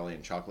roasted barley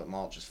and chocolate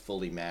malt just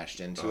fully mashed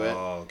into it.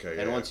 Oh, okay.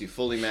 And yeah. once you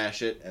fully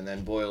mash it and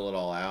then boil it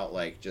all out,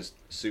 like just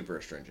super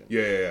astringent.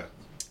 Yeah.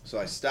 So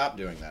I stopped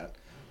doing that.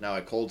 Now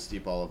I cold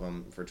steep all of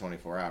them for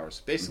 24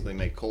 hours. Basically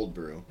make cold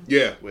brew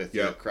Yeah. with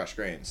yeah. crushed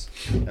grains.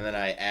 And then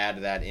I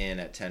add that in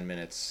at 10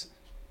 minutes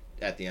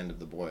at the end of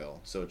the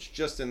boil. So it's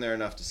just in there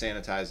enough to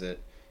sanitize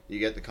it. You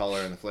get the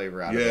color and the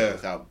flavor out of Yeah. it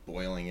without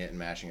boiling it and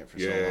mashing it for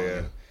so Yeah, long.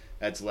 yeah.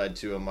 That's led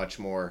to a much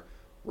more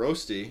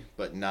roasty,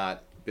 but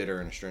not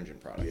bitter and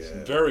astringent product.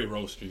 Yeah. Very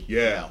roasty.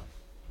 Yeah.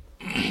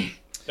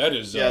 That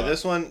is. Yeah,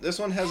 this one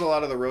has a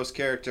lot of the roast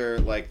character,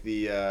 like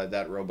the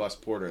that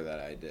robust porter that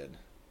I did.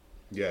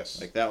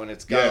 Yes. Like that one,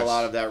 it's got Yes. a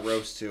lot of that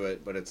roast to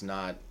it, but it's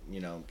not,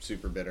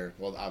 super bitter.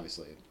 Well,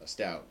 obviously a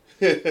stout.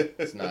 that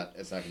It's not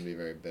going to be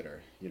very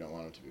bitter. You don't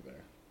want it to be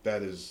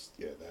bitter. is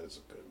a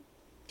good.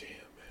 Damn, man.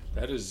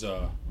 That is.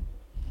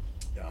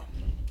 Yeah.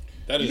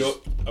 That is You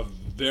know- a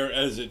very.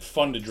 Is it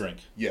fun to drink?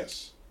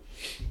 Yes.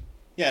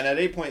 Yeah, and at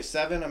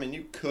 8.7, I mean,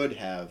 you could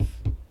have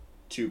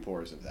 2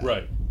 pours of that.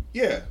 Right.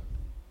 Yeah.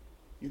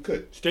 You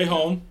could Stay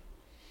home.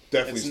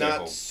 definitely. It's stay not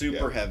home.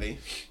 super Yeah. heavy,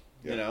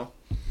 Yeah.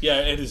 Yeah,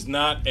 it is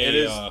not a. It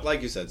is,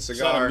 like you said, not a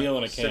cigar, meal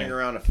in a sitting can.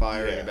 around a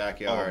fire in Yeah. your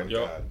backyard. Oh my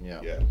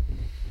Yep. God.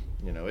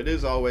 Yeah. It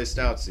is always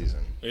stout season.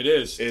 It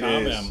is. It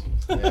Tom is.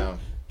 M.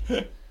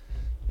 Yeah.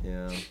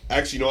 Yeah.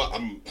 Actually, you know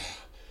what?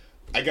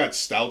 I got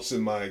stouts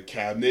in my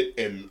cabinet,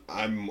 and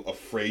I'm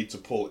afraid to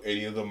pull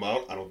any of them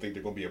out. I don't think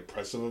they're gonna be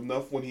impressive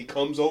enough when he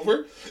comes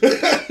over.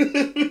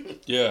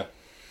 Yeah.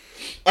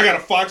 I got a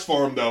Fox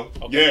Farm though.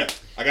 Okay. Yeah,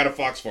 I got a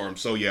Fox Farm,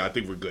 so yeah, I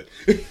think we're good.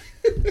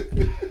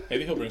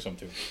 Maybe he'll bring some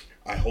too.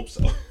 I hope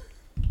so.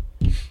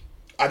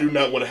 I do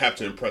not want to have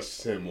to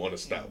impress him on a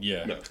stout.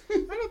 Yeah. No.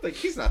 I don't think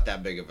he's not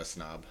that big of a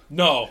snob.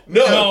 No.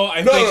 No.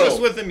 I No, think. no.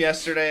 Just with him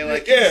yesterday,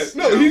 like Yeah. he's,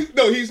 No. you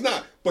know, He's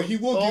not. But he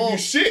will give Oh. you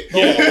shit.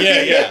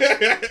 Yeah.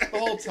 the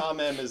whole Tom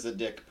M is a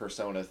dick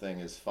persona thing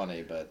is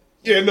funny, but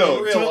Yeah. No.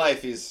 in real Tom,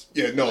 life he's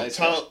Yeah. No. nice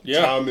Tom. guy.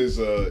 Yeah. Tom is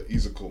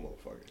he's a cool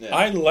motherfucker. Yeah.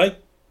 I like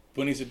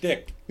when he's a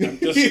dick. I'm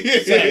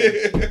just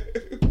saying.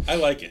 I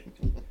like it.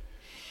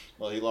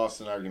 Well, he lost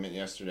an argument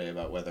yesterday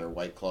about whether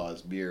White Claw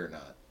is beer or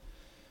not.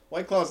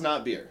 White Claw's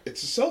not beer,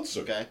 It's a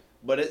seltzer. okay?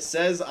 But it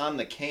says on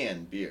the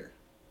can beer.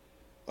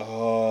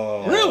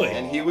 Oh. Really?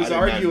 And he I was did not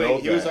know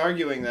arguing. He was that.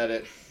 arguing that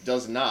it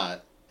does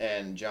not.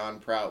 And John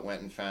Prout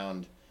went and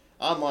found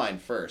online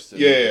first.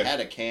 And Yeah, he yeah. had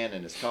a can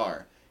in his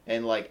car,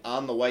 and like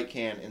on the white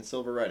can in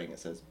silver writing, it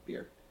says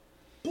beer.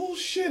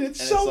 Bullshit. It's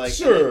And seltzer. it's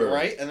like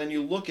right. And then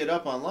you look it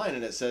up online,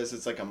 and it says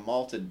it's like a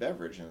malted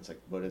beverage, and it's like,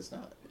 but it's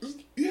not.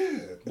 Yeah.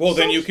 Well,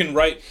 then you seltzer. can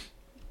write.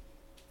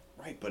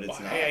 Right, but it's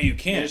Well, not. yeah, you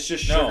can't. It's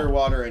just No. sugar,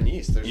 water, and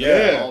yeast. There's Yeah.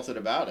 nothing malted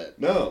about it.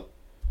 No.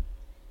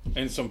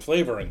 And some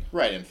flavoring.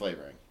 Right, and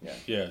flavoring. Yeah.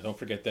 Yeah, don't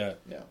forget that.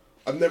 Yeah.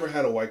 I've never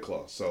had a White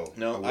Claw, so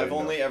No, I'll let I've you know.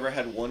 only ever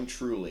had one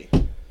Truly.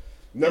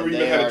 never And even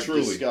they had are a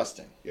Truly.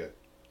 disgusting. Yeah.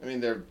 I mean,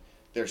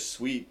 they're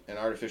sweet and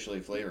artificially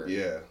flavored.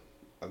 Yeah,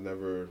 I've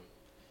never.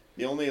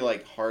 The only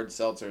like hard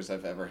seltzers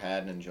I've ever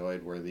had and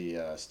enjoyed were the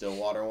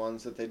Stillwater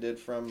ones that they did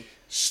from.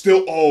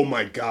 Still, oh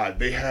my god,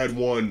 they had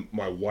one.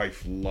 My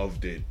wife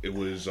loved it. It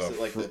was Is it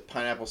like the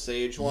pineapple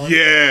sage one?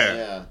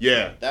 yeah,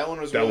 That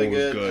one was That really one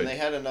was good. good. And they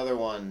had another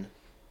one.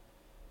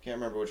 Can't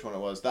remember which one it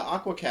was. The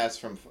Aqua Cats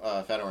from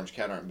Fat Orange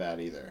Cat aren't bad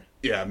either.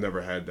 Yeah, I've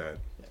never had that.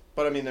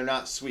 But I mean, they're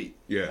not sweet.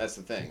 Yeah. That's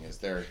the thing. Is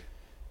they're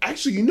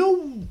Actually, you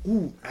know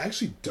who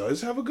actually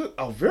does have a good...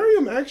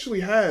 Alvarium actually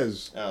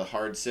has...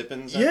 hard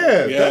sippins.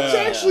 Yeah, Yeah. that's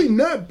actually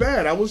not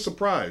bad. I was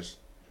surprised.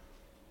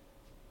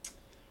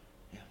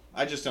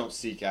 I just don't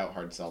seek out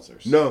hard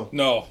seltzers. No.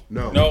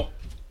 No.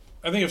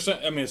 I think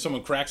if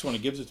someone cracks one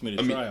and gives it to me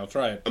to try, I'll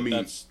try it.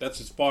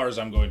 That's as far as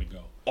I'm going to go.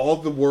 All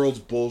the world's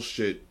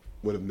bullshit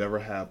would have never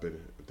happened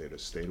if they'd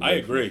have stayed away I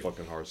agree. from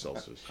fucking hard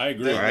seltzers. I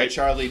agree. The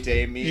Charlie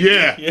Day meme.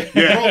 Yeah.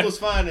 The world was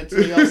fine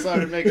until y'all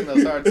started making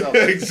those hard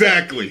seltzers.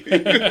 Exactly.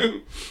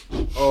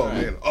 Oh,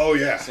 man. Oh,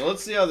 yeah. So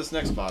let's see how this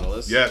next bottle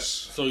is. Yes.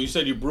 So you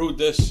said you brewed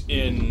this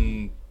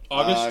in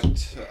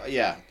August?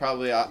 Yeah,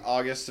 probably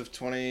August of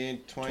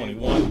 2020.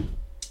 21.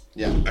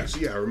 Yeah.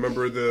 Actually, yeah, I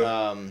remember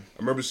I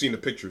remember seeing the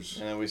pictures.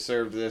 And then we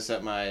served this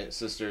at my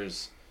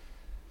sister's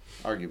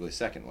arguably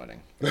second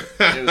wedding.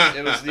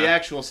 It was the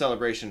actual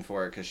celebration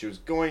for it because she was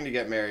going to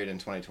get married in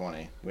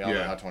 2020. We all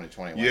know how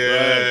 2020 went.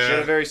 Yeah. She had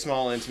a very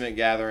small, intimate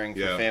gathering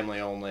for Yeah. family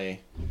only,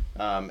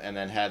 and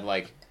then had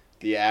like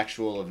the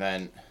actual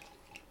event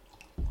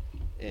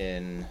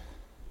in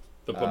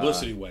The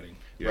publicity wedding.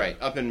 Yeah. right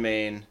up in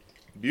Maine.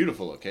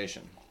 Beautiful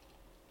location.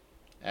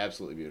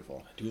 Absolutely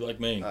beautiful. I do like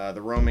Maine. The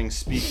Roaming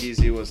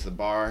Speakeasy was the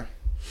bar,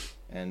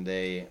 and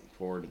they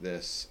poured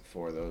this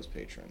for those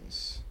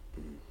patrons.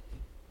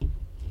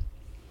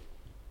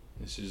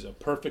 This is a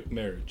perfect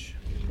marriage.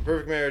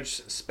 Perfect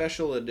Marriage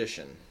Special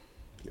Edition.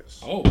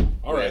 Yes. Oh,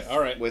 all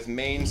right. With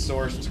Maine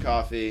sourced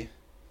coffee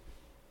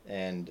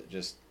and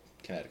just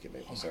Connecticut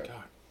maple Oh my syrup.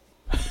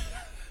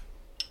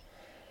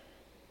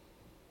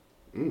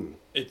 god.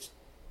 It's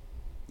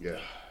Yeah.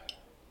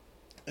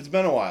 It's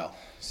been a while,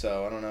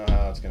 so I don't know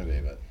how it's gonna be,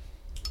 but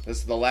this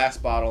is the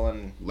last bottle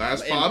in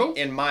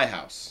my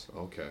house.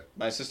 Okay.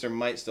 My sister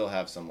might still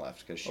have some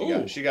left because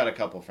Ooh. she got a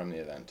couple from the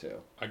event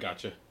too. I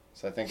gotcha.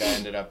 So I think I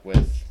ended up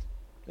with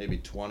maybe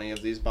 20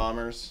 of these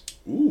bombers,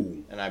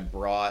 Ooh. and I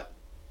brought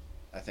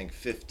I think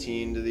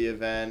 15 to the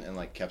event and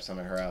like kept some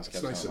at her house. It's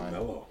Kept nice some and at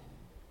mine. mellow.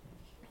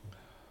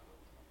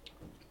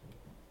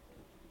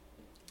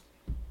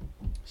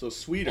 So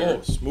sweeter,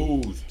 Oh,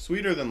 smooth.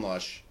 sweeter than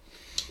Lush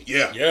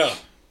Yeah. Yeah.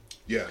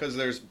 Yeah. because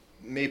there's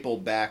maple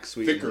back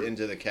sweetened Thicker.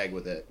 into the keg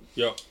with it.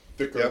 Yep.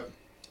 Thicker. Yep.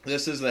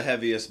 This is the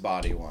heaviest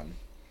body one.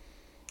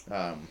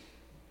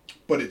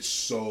 But it's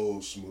so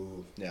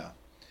smooth. Yeah.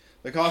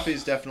 The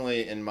coffee's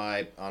definitely on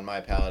my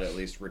palate at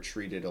least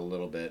retreated a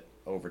little bit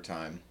over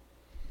time.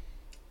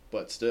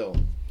 But still,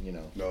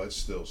 No, it's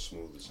still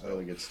smooth as hell.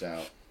 really good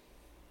stout.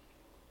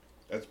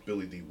 That's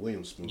Billy D.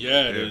 Williams smooth.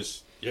 Yeah, right it there.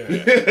 is.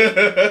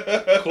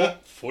 Yeah.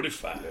 Colt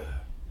 45.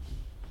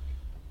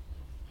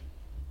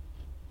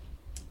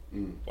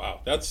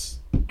 Wow, that's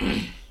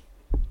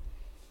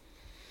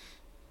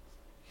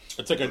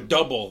it's like a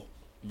double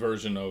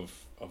version of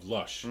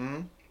Lush.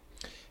 Mm-hmm.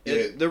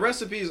 Yeah. The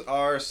recipes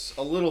are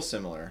a little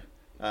similar.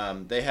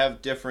 They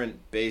have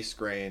different base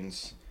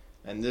grains,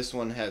 and this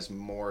one has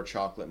more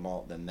chocolate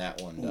malt than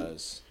that one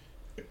does.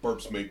 It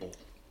burps maple.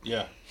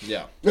 Yeah.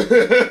 Yeah.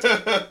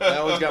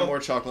 That one's got more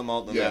chocolate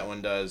malt than Yeah. that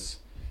one does.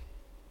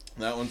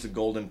 That one's a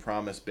Golden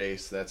Promise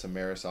base. That's a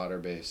Maris Otter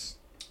base.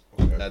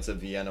 Okay. That's a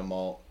Vienna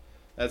malt.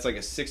 That's like a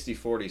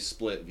 60-40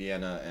 split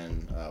Vienna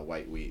and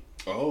white wheat.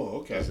 Oh,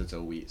 okay. Because it's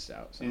a wheat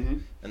stout. So.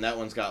 Mhm. And that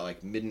one's got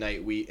like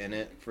midnight wheat in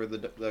it for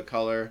the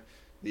color.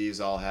 These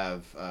all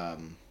have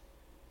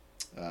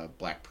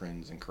Black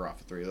Prince and Carafa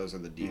 3. Those are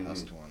the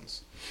dehusked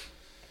ones.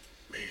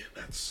 Man,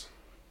 that's...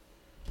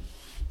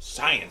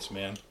 Science,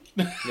 man.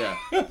 Yeah.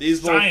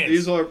 These Science.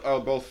 these are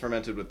both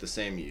fermented with the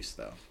same yeast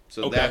though.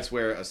 So Okay. that's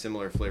where a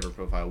similar flavor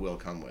profile will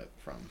come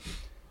from.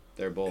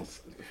 They're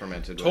both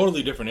fermented with...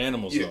 Totally different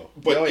animals, Yeah, though.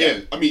 but Oh, yeah. yeah.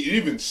 I mean, it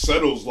even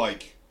settles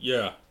like...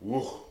 Yeah.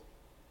 Woo.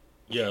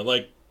 Yeah,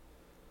 like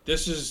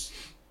this is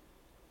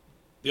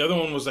the other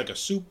one was like a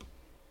soup.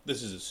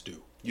 This is a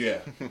stew. Yeah.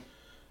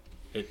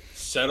 It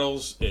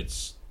settles.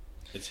 It's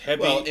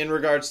heavy. Well, in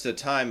regards to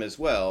time as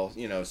well,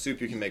 soup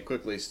you can make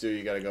quickly, stew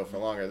you got to go for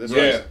longer.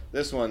 Yeah.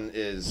 This one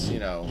is,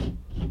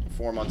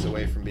 4 months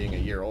away from being a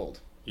year old.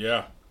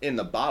 yeah. In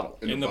the bottle.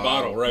 In the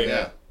bottle, right?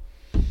 Yeah.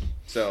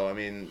 So, I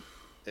mean,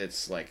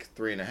 it's like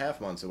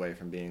 3.5 months away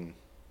from being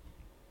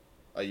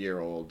a year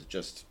old,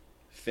 just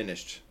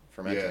finished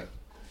fermenting. Yeah.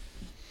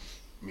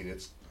 I mean,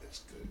 it's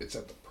good. It's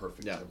at the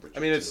perfect Yeah. temperature. I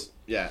mean,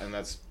 too. and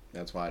that's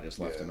why I just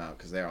left Yeah. them out,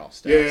 because they're all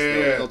stouts.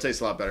 Yeah. They'll taste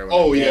a lot better when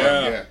Oh, they're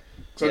yeah, warm. yeah.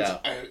 So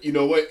you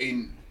know what?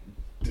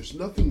 There's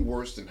nothing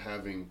worse than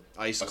having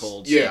Ice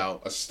cold yeah,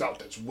 stout. a stout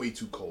that's way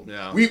too cold.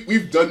 Yeah.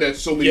 We've done that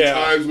so many Yeah.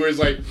 times where it's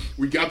like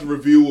we got the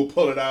review, we'll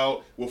pull it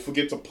out, we'll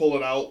forget to pull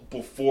it out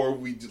before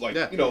we like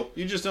Yeah. you know.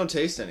 You just don't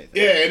taste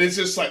anything. Yeah, and it's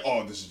just like,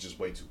 oh, this is just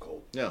way too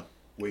cold. Yeah.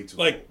 Way too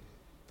Like cold.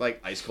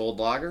 Like ice cold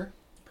lager,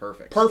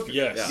 perfect. Perfect.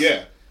 Yes.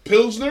 Yeah.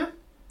 Pilsner,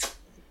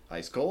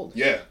 Ice cold.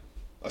 yeah.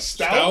 A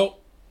stout, stout.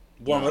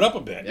 Warm it up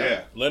a bit.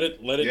 Yeah. Let it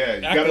Yeah,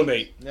 you gotta-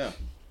 acclimate. Yeah.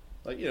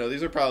 Like,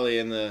 these are probably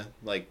in the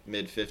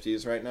mid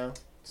 50s right now.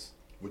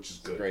 which is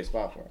It's a good. great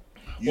spot for it.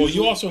 Well, you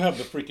Usually- also have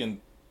the freaking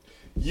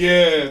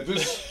Yeah,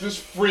 this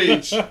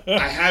fridge,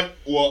 I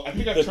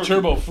think I The turned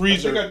turbo it,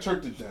 freezer. I think I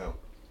turned it down.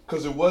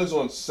 Because it was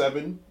on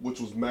 7, which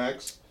was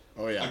max.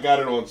 Oh yeah. I got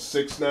it on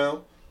 6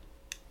 now.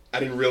 I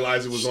didn't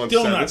realize it was on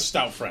Still 7. not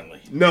stout friendly.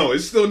 No,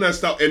 it's still not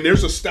stout. And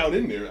there's a stout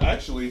in there.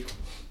 Actually,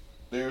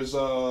 there's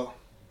Oh,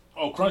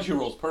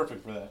 Crunchyroll's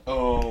perfect for that.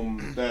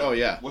 that. Oh,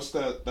 yeah. What's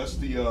that? That's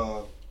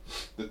the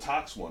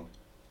Tox one.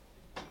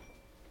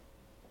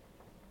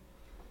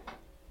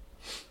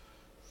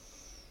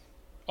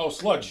 Oh,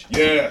 Sludge.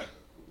 Yeah.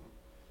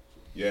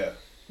 Yeah.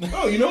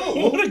 Oh, you know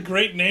what? What a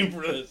great name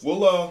for this.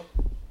 We'll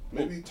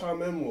maybe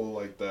Tom M will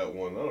like that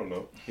one. I don't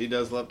know. He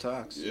does love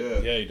Tox. Yeah.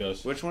 Yeah, he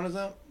does. Which one is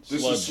that?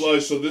 This Sludge. is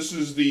Sludge. So this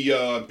is the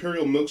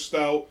Imperial Milk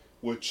Stout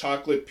with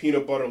chocolate,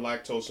 peanut butter,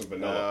 lactose, and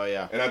vanilla. Oh,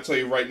 yeah. And I tell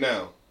you right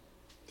now,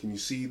 can you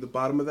see the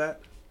bottom of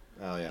that?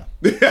 Oh yeah.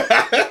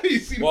 You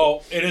see the-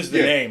 Well, it is the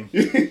Yeah. name.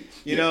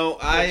 You know,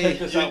 Check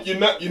this out. you're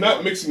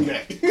not mixing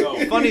that.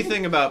 No. funny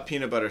thing about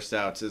peanut butter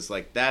stouts is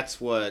like that's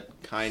what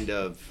kind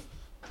of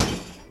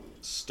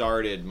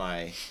started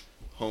my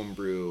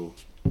homebrew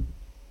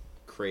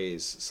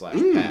craze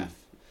 / path.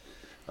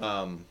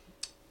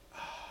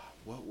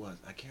 What was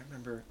I can't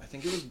remember. I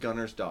think it was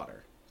Gunner's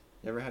Daughter.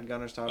 You ever had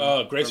Gunner's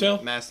Daughter? Grey From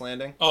Sail? Mass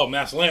Landing. Oh,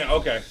 Mass Land.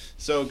 Okay.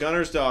 So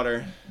Gunner's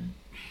Daughter.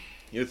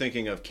 You're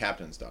thinking of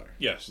Captain's Daughter.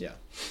 Yes. Yeah.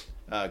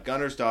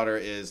 Gunner's Daughter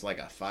is like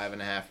a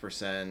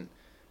 5.5%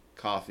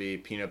 coffee,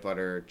 peanut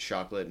butter,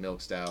 chocolate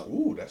milk stout.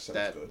 Ooh, that sounds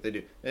that good. they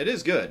do. It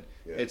is good.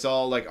 Yeah. It's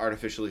all like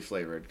artificially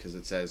flavored because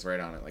it says right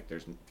on it like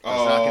there's does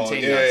Oh, not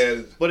contain yeah,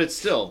 nuts. yeah. But it's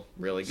still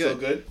really good.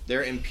 Still good?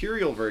 Their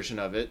imperial version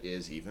of it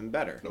is even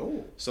better.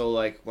 No. So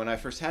like when I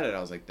first had it, I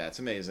was like, "That's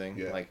amazing!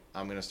 Yeah. Like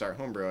I'm gonna start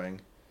homebrewing."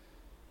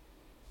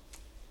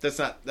 That's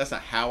not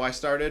how I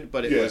started,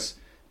 but it Yeah. was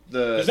the.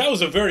 Because that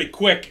was a very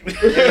quick.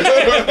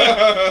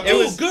 It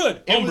was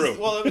good. It Homebrew.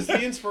 it was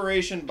the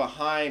inspiration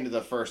behind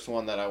the first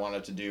one that I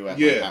wanted to do at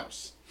Yeah. my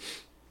house.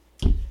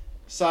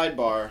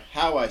 Sidebar: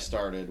 how I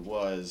started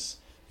was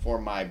for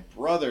my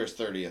brother's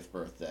 30th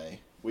birthday.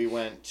 We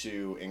went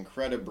to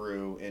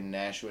Incredibrew in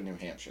Nashua, New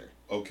Hampshire,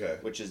 Okay.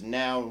 which is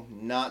now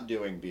not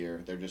doing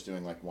beer. They're just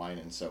doing like wine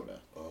and soda.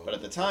 Oh. But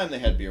at the time, they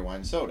had beer,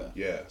 wine, soda.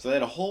 Yeah. So they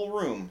had a whole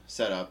room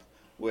set up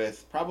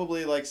with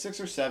probably like 6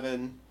 or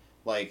 7,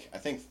 like I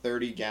think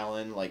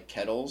 30-gallon like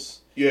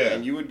kettles. Yeah.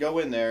 And you would go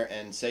in there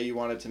and say you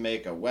wanted to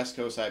make a West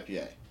Coast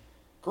IPA.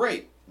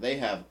 Great. They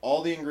have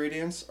all the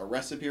ingredients, a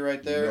recipe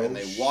right there, No and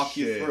they walk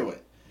you shit. through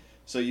it.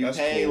 So you That's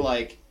pay cool.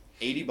 like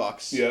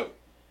 $80. Yep.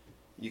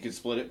 You can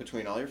split it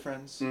between all your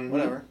friends, Mhm.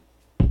 whatever.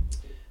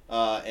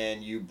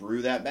 And you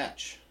brew that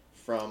batch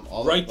from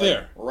all Right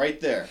there. right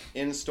there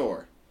in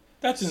store.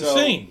 That's So-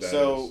 insane. That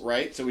So is.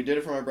 right, so we did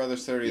it for my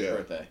brother's 30th Yeah.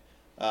 birthday.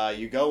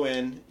 You go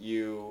in,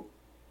 you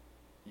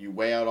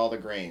weigh out all the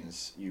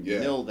grains, you Yeah.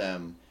 mill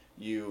them,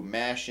 you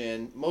mash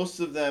in. Most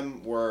of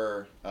them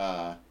were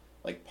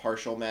like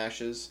partial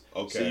mashes.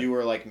 Okay. So you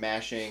were like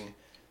mashing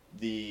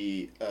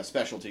the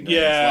specialty grains.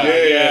 Yeah,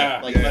 like, yeah.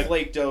 like Yeah.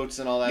 Lake Dotes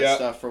and all that Yeah.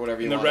 stuff for whatever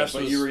you And the wanted. rest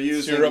But was you were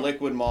using syrup.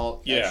 liquid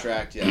malt Yeah.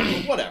 extract, yeah.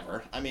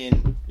 Whatever. I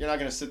mean, you're not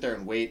going to sit there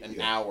and wait an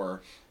Yeah.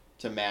 hour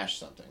to mash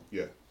something.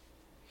 Yeah.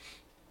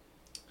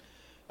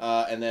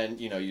 And then,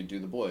 you do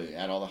the boil. You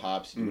add all the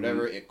hops, you do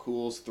whatever. It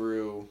cools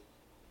through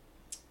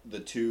the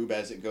tube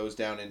as it goes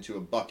down into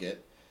a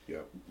bucket.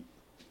 Yep.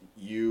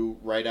 You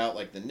write out,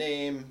 like, the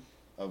name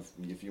of,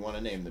 if you want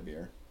to name the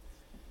beer,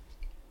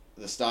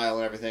 the style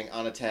and everything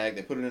on a tag.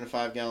 They put it in a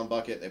 5-gallon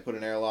bucket. They put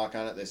an airlock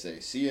on it. They say,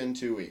 see you in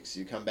 2 weeks.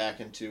 You come back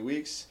in 2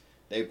 weeks.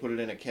 They put it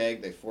in a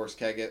keg. They force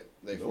keg it.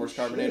 They No force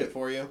carbonate shit. it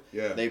for you.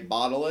 Yeah. They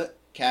bottle it,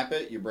 cap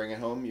it. You bring it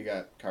home. You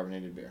got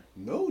carbonated beer.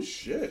 No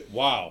shit.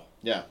 Wow.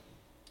 Yeah.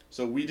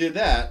 So we did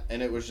that,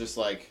 and it was just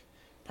like,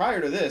 prior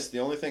to this, the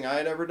only thing I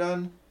had ever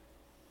done,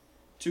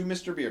 2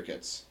 Mr. Beer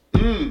kits.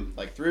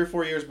 Like 3 or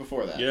 4 years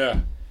before that.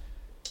 Yeah.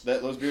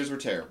 Those beers were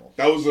terrible.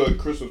 That was a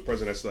Christmas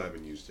present I still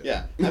haven't used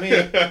yet. Yeah. I mean,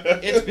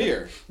 it's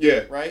beer,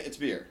 Yeah. right? It's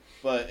beer.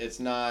 But it's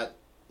not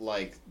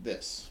like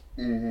this.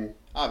 Mm-hmm.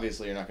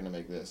 Obviously, you're not going to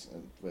make this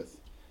with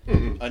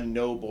Mm-mm. a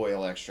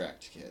no-boil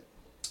extract kit.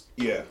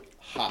 Yeah.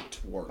 Hot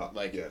work.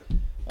 Like, yeah.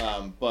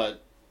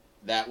 But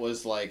that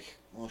was like,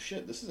 well,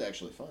 shit, this is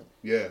actually fun.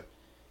 Yeah.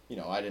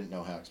 I didn't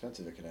know how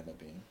expensive it could end up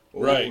being.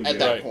 Right. At yeah.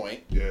 that Right.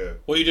 point. Yeah.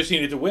 Well, you just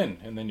needed to win,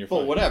 and then you're But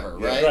fine. whatever,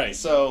 Yeah. right? Right.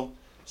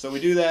 So we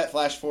do that.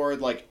 Flash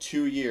forward like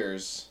 2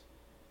 years.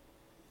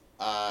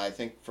 I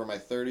think for my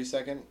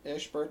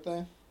 32nd-ish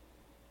birthday.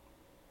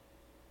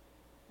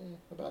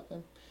 About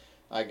then.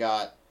 I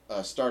got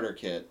a starter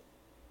kit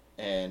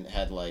and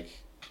had like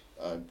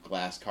a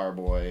glass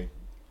carboy.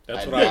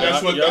 That's I what I had got.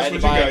 that's what- Yep. I that's had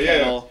what to you buy got, a yeah.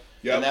 kettle,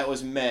 Yep. and that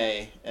was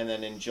May. And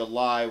then in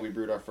July we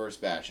brewed our first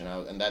batch,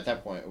 and at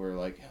that point we were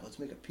like, yeah, let's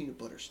make a peanut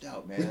butter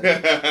stout, man.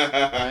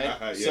 Right?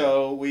 Yeah.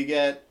 So we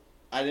did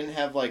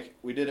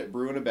it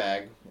brew in a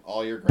bag,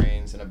 all your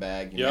grains in a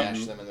bag, you Yep.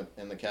 mash them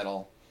in the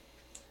kettle.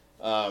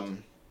 I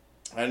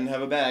didn't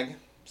have a bag,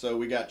 so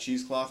we got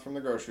cheesecloth from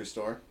the grocery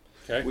store.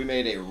 Okay. We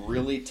made a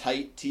really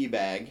tight tea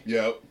bag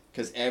Yep.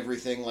 because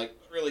everything like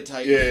really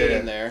tight Yeah, fit yeah.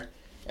 in there,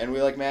 and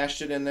we like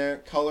mashed it in there.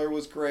 Color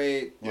was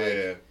great.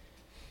 Yeah.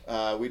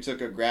 We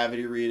took a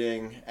gravity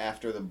reading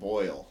after the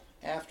boil.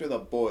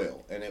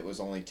 And it was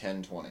only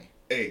 1020.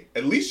 Hey,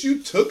 at least you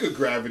took a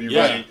gravity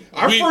Yeah. reading.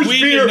 Our We first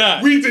did beer,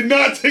 not. we did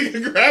not take a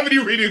gravity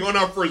reading on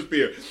our first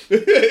beer.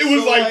 It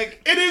was So, like,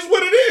 it is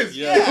what it is.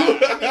 Yeah.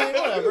 Yeah, I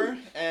mean, whatever.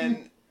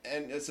 And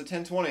it's a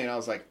 1020, and I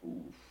was like,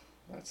 ooh,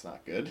 that's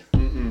not good.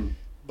 Mm-mm.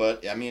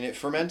 But, I mean, it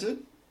fermented.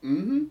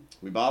 Mm-hmm.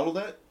 We bottled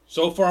it.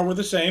 So far, we're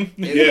the same.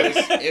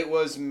 It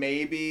was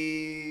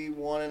maybe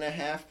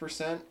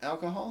 1.5%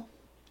 alcohol.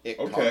 It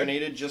Okay.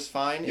 carbonated just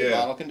fine. Yeah. In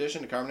bottle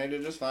condition, it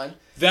carbonated just fine.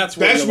 That's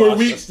That's you where lost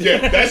we, us.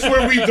 that's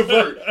where we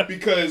divert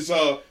because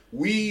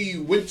we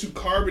went to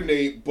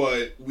carbonate,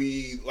 but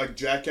we like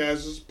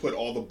jackasses put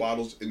all the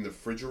bottles in the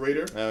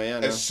refrigerator. Oh, yeah,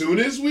 no. As soon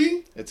as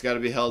we, It's got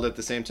to be held at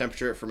the same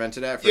temperature it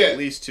fermented at for Yeah. at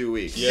least 2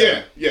 weeks. we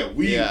didn't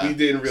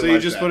realize. So you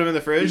just that. put them in the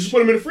fridge? You just put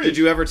them in the fridge. Did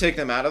you ever take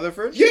them out of the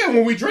fridge? Yeah,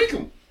 when we drank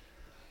them.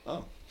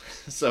 Oh.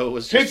 So it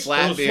was just Hence-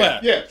 flat it was beer.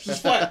 flat. Yeah,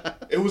 just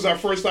flat. It was our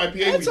first IPA.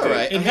 That's we all did.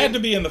 right. It had to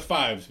be in the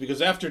 5s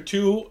because after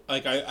 2,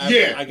 like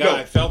Yeah,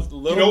 I felt a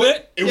little You know what?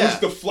 bit. It Yeah. was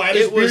the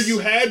flattest It was- beer you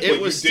had, but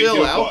it was you did still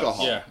your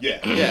alcohol. buzz. Yeah.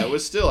 Yeah. Yeah, it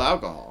was still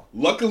alcohol.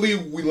 Luckily,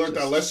 we learned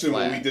our Just lesson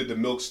when flat. we did the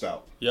milk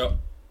stout, Yep.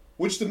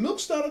 which the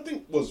milk stout I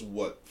think was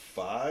what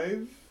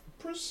 5%.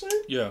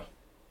 Yeah.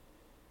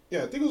 Yeah,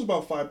 I think it was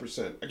about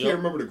 5%. I can't Yep.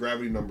 remember the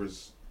gravity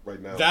numbers right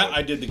now. That but-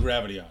 I did the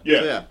gravity on.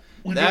 Yeah. Yeah.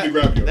 We That, did the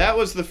gravity. that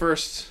was the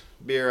first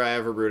beer I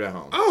ever brewed at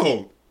home.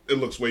 Oh, it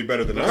looks way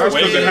better than It's ours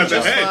way because it better. has a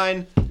just head.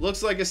 fine.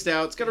 Looks like a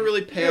stout. It's got a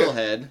really pale Yeah.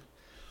 head,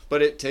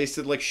 but it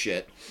tasted like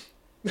shit.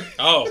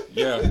 Oh,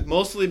 yeah.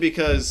 Mostly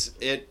because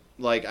I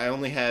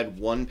only had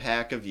 1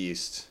 pack of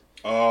yeast,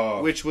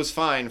 Oh, which was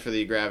fine for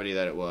the gravity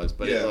that it was,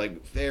 but Yeah.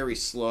 it very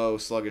slow,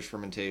 sluggish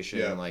fermentation.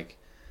 Yeah.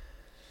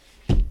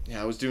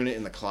 I was doing it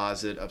in the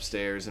closet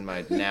upstairs in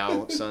my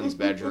now son's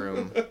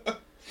bedroom.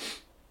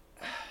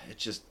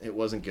 It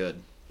wasn't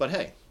good. But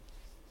hey,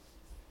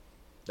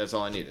 that's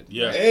all I needed.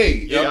 Yeah. hey,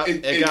 Yeah,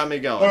 it got me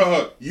going. Hold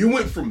on. You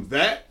went from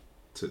that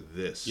to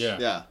this. Yeah.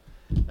 Yeah.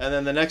 And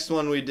then the next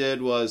one we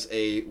did was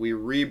we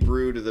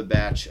rebrewed the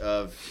batch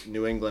of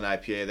New England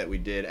IPA that we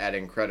did at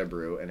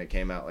Incredibrew, and it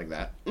came out like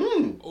that,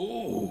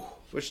 Ooh.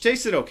 which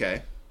tasted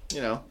okay.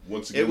 You know,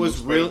 Once again, it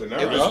was looks better real. than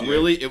It ours. was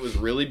Yeah.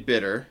 really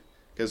bitter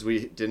because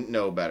we didn't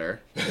know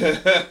better.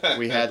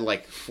 We had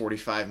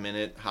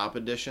 45-minute hop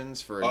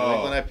additions for a New Oh.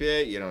 England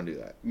IPA. You don't do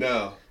that.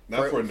 No,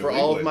 not for, New For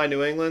all of England. my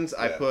New Englands,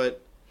 I Yeah.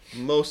 put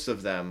most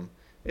of them.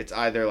 It's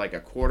either a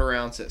 1/4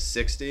 ounce at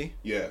 60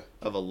 Yeah.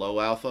 of a low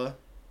alpha.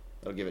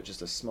 That'll give it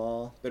just a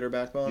small bitter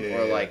backbone,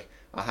 Yeah, or yeah.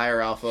 a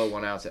higher alpha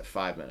 1 ounce at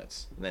 5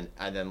 minutes, and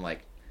then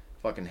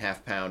fucking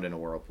half pound in a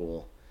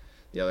whirlpool,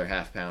 the other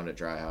half pound at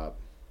dry hop.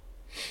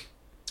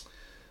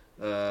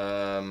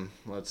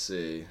 Let's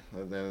see.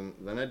 Then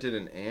I did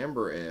an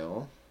amber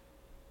ale,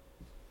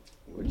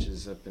 which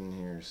is up in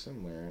here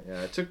somewhere.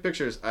 Yeah, I took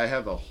pictures. I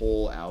have a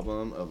whole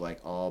album of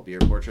all beer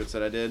portraits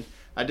that I did.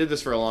 I did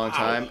this for a long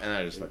time, and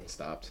I just fucking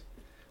stopped.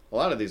 A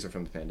lot of these are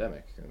from the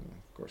pandemic, and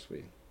of course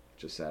we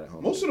just sat at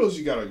home. Most of those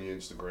you got on your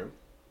Instagram,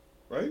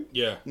 right?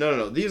 Yeah.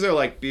 No. These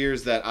are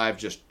beers that I've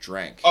just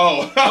drank.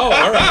 Oh. Oh,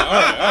 all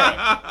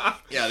right.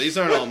 Yeah, these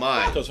aren't all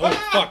mine. Because holy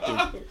fuck,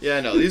 dude.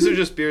 Yeah, no, these are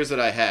just beers that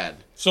I had.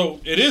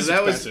 So it is So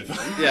that was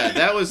expensive. yeah,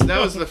 that was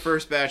the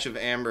first batch of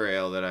amber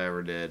ale that I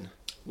ever did.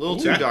 A little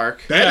too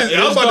dark. That is. Yeah,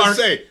 it I was is about dark.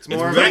 to say It's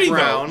more of very a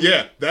brown.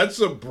 Yeah, that's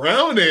a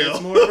brown ale.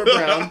 It's more of a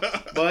brown,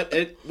 but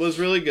it was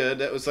really good.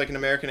 That was an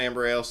American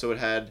amber ale, so it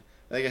had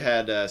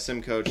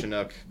Simcoe,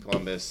 Chinook,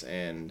 Columbus,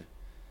 and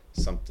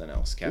something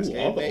else. Cascade.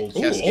 all the maybe? old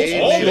school.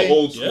 Cascade, all maybe? the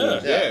old school.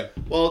 Yeah. Yeah.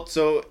 Well,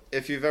 so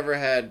if you've ever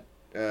had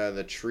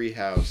the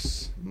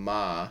Treehouse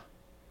Ma.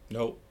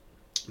 Nope.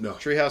 No.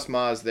 Treehouse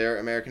Ma is their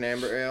American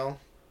Amber Ale,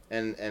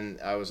 and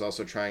I was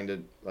also trying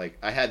to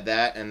I had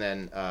that and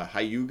then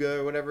Hyuga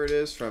or whatever it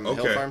is from Hill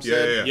Okay.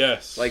 Farmstead. Yeah.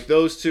 Yes.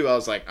 Those two, I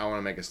was I want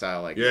to make a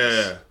style like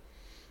this. Yeah.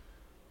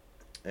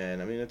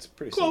 And I mean it's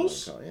pretty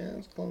Close. similar. Yeah,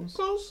 it's close.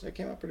 Close. It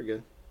came out pretty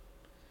good.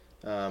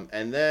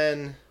 And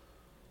then,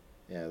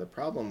 yeah, the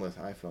problem with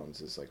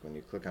iPhones is when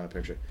you click on a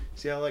picture,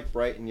 see how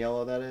bright and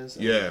yellow that is?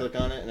 And Yeah. you click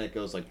on it and it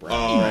goes brown.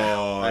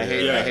 Oh, I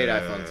hate yeah.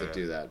 iPhones that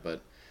do that.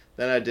 But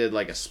then I did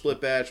a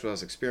split batch where I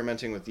was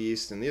experimenting with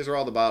yeast, and these are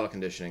all the bottle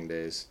conditioning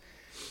days.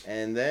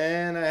 And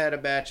then I had a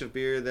batch of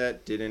beer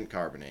that didn't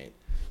carbonate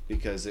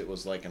because it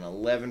was an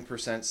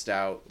 11%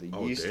 stout. The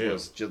Oh, yeast damn.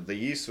 was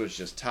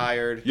just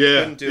tired. Yeah,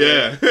 Couldn't do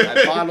yeah. it.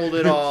 I bottled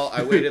it all.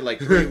 I waited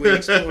 3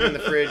 weeks, put it in the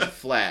fridge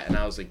flat, and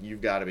I was like,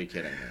 "You've got to be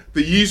kidding me."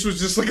 The yeast was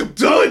just I'm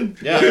done.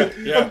 Yeah.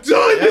 Yeah. I'm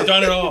done. I've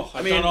done it all.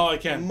 I've done all I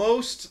can.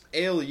 Most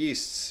ale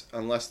yeasts,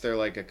 unless they're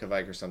a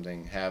Kvike or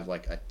something, have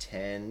a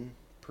 10%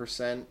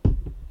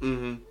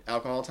 Mm-hmm.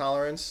 alcohol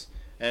tolerance,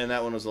 and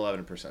that one was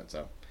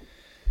 11%.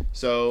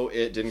 So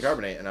it didn't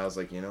carbonate, and I was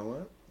like, you know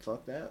what?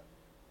 Fuck that.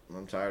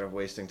 I'm tired of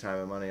wasting time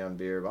and money on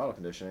beer bottle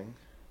conditioning.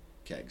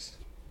 Kegs.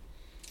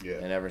 Yeah.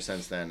 And ever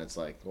since then, it's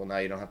well, now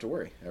you don't have to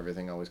worry.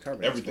 Everything always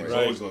carbonates. Everything's for you.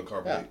 Right. always gonna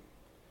carbonate. Yeah.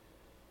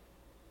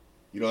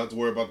 You don't have to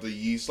worry about the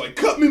yeast.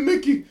 Cut me,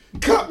 Mickey.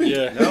 Cut me.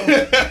 Yeah.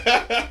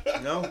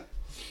 No. No.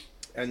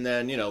 And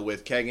then,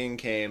 with kegging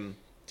came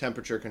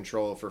temperature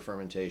control for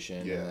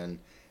fermentation, Yeah. and then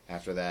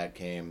after that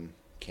came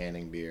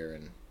canning beer,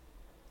 and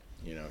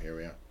here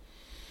we are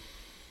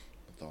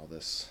with all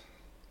this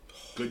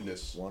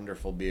Goodness.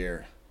 wonderful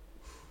beer.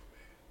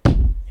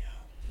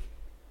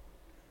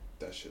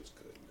 That shit's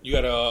good. You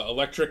got a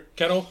electric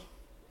kettle?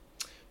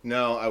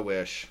 No, I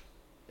wish.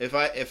 If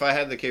I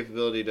had the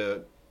capability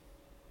to,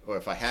 or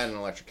if I had an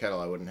electric kettle,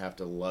 I wouldn't have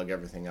to lug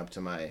everything up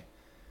to my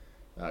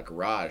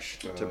garage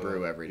to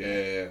brew every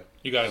day. Yeah.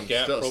 You got a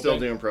gas? Still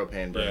doing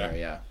propane burner,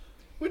 yeah.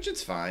 Which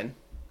it's fine.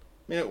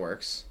 I mean, it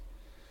works.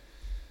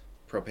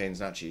 Propane's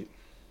not cheap,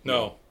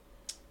 No,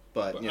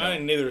 but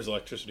neither is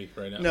electricity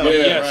right now. No, But yeah,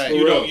 yes, right.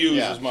 you For don't real. use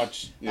Yeah. as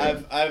much. Yeah.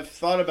 I've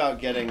thought about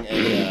getting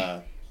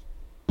a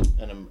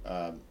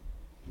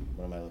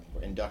what am I looking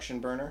for? Induction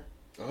burner,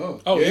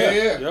 Oh, yeah.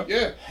 yeah. Yeah.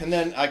 Yep. and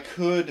then I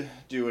could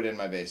do it in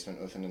my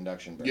basement with an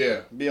induction burner. Yeah.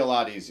 It'd be a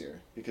lot easier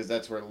because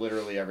that's where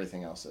literally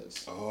everything else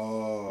is.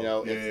 Oh.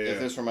 If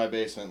this were my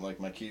basement, like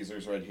my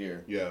keezer's right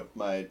here, Yeah.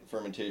 my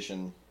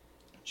fermentation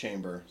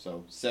chamber,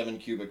 so 7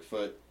 cubic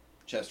foot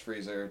chest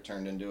freezer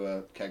turned into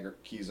a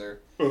keezer.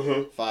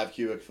 Uh-huh. 5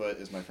 cubic foot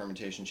is my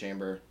fermentation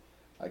chamber.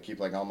 I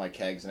keep like all my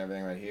kegs and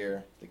everything right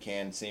here. The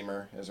can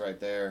seamer is right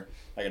there.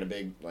 I got a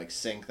big like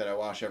sink that I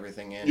wash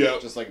everything in.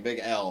 Yep. Just like a big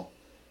L.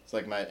 It's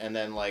like and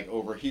then like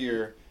over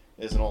here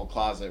is an old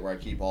closet where I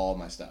keep all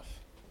my stuff.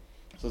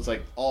 So it's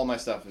like all my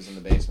stuff is in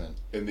the basement.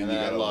 And then you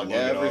I gotta lug lug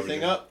it over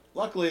everything here. up.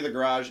 Luckily the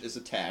garage is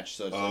attached,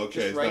 so it's like Okay.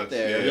 just it's right not-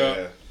 there.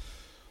 Yeah.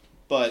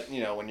 But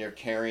when you're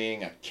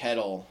carrying a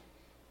kettle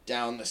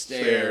down the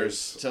Stairs.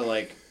 stairs to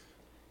like,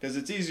 because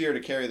it's easier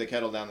to carry the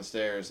kettle down the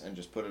stairs and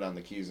just put it on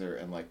the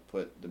keezer and like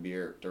put the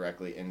beer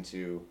directly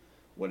into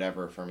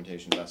whatever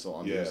fermentation vessel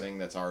I'm Yeah. using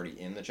that's already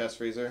in the chest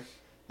freezer,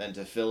 than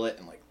to fill it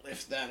and like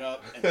lift that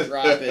up and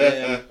drop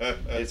it in.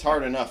 It's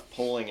hard enough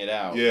pulling it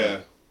out.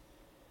 Yeah. but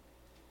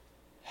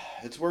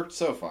it's worked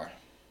so far.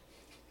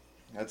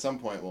 At some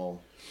point we'll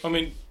I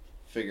mean,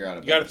 figure out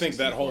a you got to better think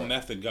system that whole for it.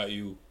 method got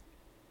you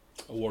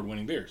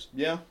award-winning beers.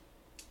 Yeah.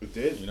 It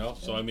did. You know,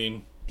 so I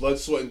mean, Blood,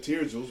 sweat, and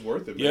tears. It was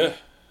worth it, man. yeah,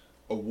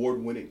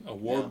 Award winning.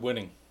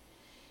 award-winning,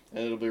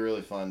 And it'll be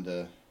really fun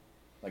to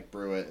like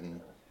brew it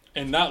and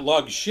and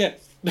not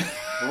shit.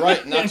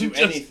 right, not do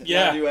Just- anything.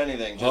 yeah. Not do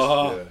anything. Just,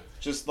 Uh-huh.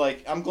 just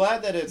like I'm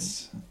glad that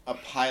it's a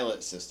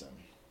pilot system.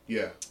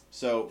 Yeah.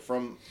 So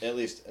from at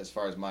least as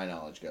far as my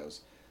knowledge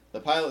goes, the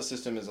pilot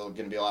system is going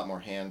to be a lot more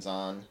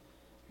hands-on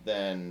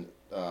than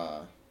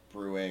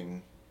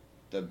brewing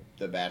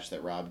the batch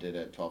that Rob did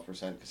at 12%.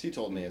 Because he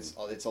told me it's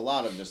a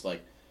lot of just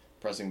like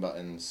pressing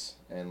buttons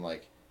and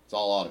like it's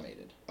all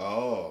automated.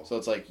 Oh. So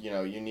it's like you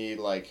need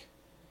like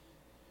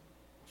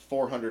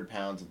 400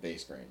 pounds of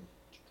base grain.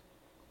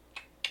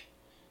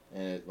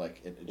 And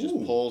it just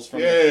Ooh. pulls from.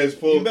 Yeah, it's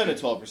pulled. You've been at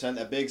 12%.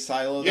 That big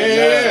silo Yeah, that's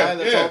yeah, outside,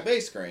 that's yeah. all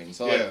base grain.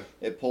 So Yeah.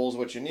 it pulls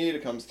what you need.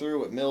 It comes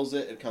through. It mills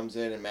it. It comes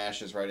in and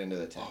mashes right into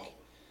the tank. Oh.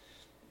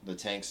 The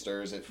tank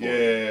stirs it for you,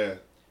 Yeah.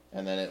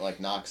 and then it like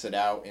knocks it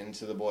out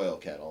into the boil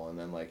kettle. And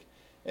then like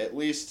at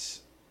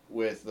least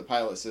with the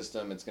pilot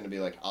system, it's going to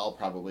be like I'll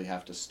probably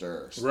have to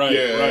stir. Right,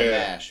 Yeah, right. yeah.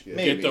 Mash. Yeah.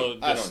 Maybe. Get those-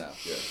 I don't know.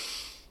 Yeah.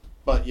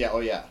 But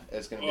yeah,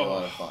 it's going to be a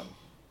lot of Oh. fun.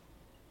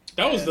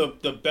 That was And-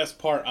 the best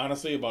part,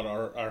 honestly, about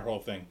our whole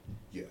thing.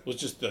 Yeah. Was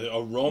just the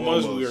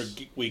aromas Aromas.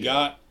 we Yeah.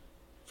 got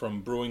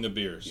from brewing the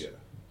beers. Yeah. It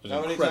was How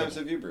many incredible. times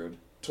have you brewed? We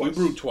Twice.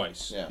 brewed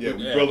twice. Yeah. Yeah,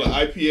 we Yeah. built an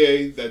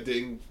IPA that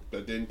didn't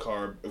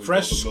carb. and we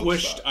Fresh built a milk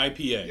squished stout.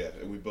 IPA. Yeah,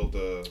 and we built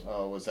a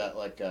Oh, was that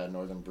like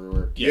Northern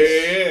Brewer?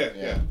 Yes.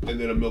 yeah, and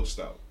then a milk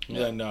stout. And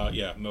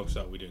then milk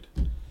stout we did.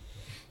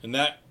 And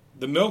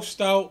the milk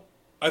stout,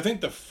 I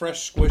think the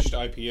fresh squished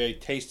IPA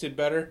tasted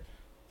better.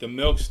 The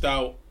milk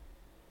stout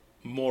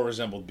more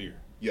resembled beer.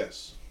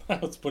 Yes.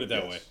 Let's put it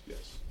that way.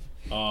 Yes.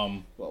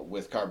 Well,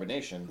 with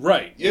carbonation.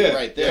 Right. Yeah.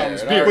 Right there.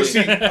 Comes It beer. already,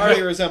 But see-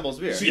 already resembles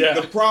beer. See, Yeah.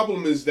 the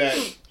problem is that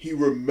he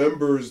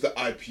remembers the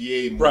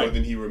IPA more Right.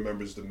 than he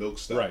remembers the milk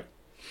stout. Right.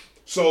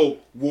 So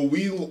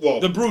well,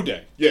 The brew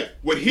day. yeah,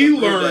 what he The brew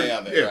learned, day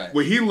of it, right.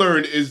 what he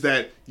learned is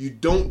that you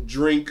don't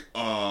drink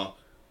a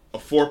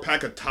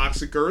 4-pack of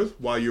Toxic Earth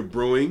while you're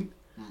brewing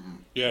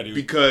Yeah, dude.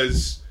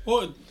 because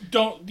Well,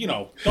 don't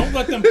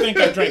let them think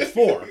I drank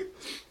 4.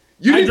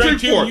 you I didn't drank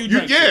drink 2, 4. you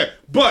drank 2.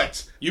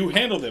 But You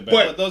handled it better.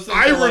 But- But those things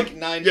I are rem- like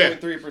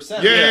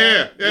 9.3%.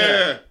 yeah.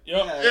 Yep.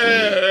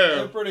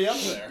 They're pretty up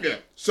there. Yeah.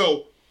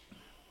 So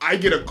I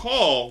get a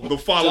call the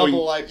following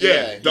Double IPA.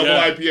 Yeah, double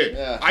Yeah. IPA.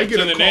 Yeah. I get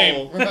It's in a the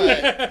name. call.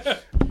 Right.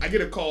 I get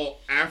a call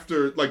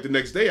after like the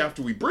next day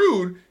after we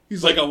brewed. He's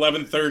It's like like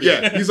 11:30.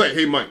 yeah, he's like,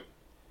 "Hey Mike,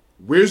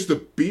 where's the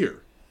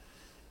beer?"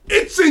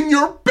 It's in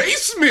your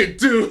basement,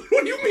 dude.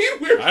 What do you mean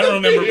where's I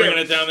don't the remember beer? bringing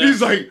it down there.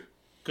 He's like,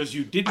 Because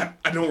you didn't.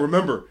 I don't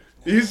remember.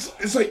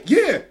 It's like,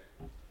 yeah,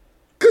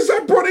 because I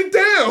brought it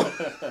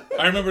down.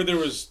 I remember there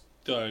was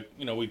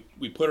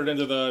we put it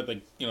into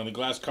the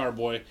glass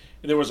carboy,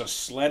 and there was a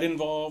sled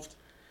involved.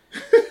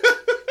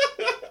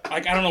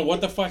 Like I don't know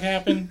what the fuck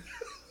happened,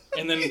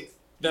 and then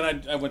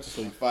then I went to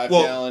sleep.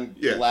 5-gallon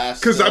glass.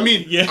 Because I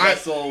mean, Yeah.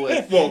 vessel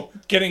with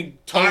Getting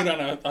towed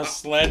on a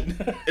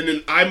sled. and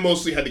then I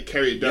mostly had to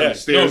carry it down the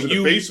stairs in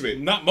the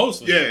basement. Not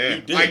mostly. Yeah,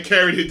 You did. I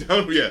carried it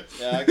down. Yeah,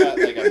 Yeah, I got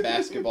like a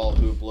basketball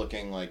hoop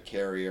looking like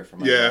carrier for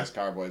my Yeah. glass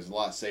carboys. A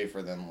lot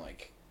safer than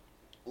like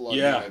lugging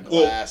Yeah. a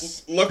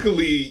glass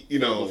luckily, you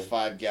know, with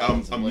 5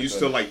 gallons. I'm of used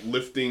to liquid. like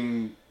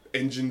lifting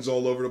engines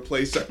all over the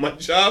place at my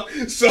job,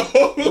 so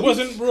It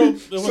wasn't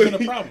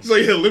a problem. So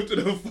yeah, lifted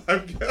a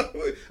 5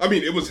 gallon. I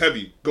mean, it was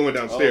heavy going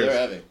downstairs. they're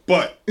heavy.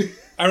 But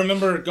I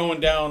remember going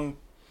down.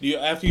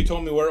 After you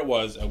told me where it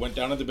was, I went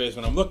down to the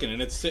basement. I'm looking,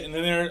 and it's sitting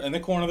in there in the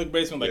corner of the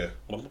basement, like,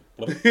 blah, blah,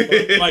 blah.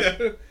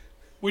 Like,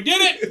 we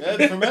did it. Yeah,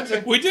 it's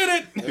fermenting. We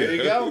did it. There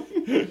you go.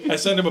 I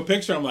sent him a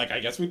picture. I'm like, I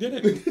guess we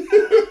did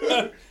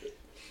it.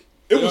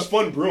 it was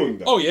fun brewing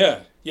though. Oh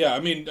yeah, yeah. I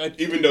mean,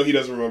 Even though he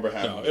doesn't remember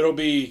having no, it. it'll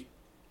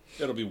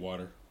be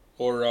water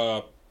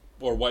or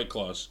White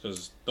Claws,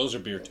 because those are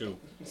beer too.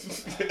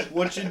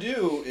 What you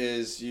do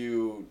is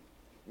you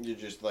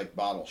just like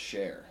bottle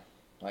share.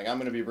 Like I'm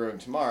gonna be brewing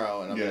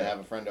tomorrow, and I'm gonna have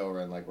a friend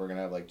over, and like we're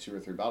gonna have like 2 or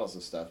 3 bottles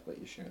of stuff, but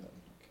you share them.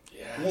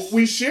 Well,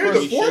 we shared the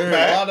We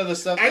 4-pack. A lot of the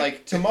stuff,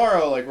 like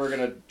tomorrow, like we're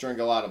gonna drink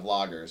a lot of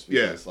lagers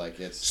because like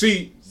it's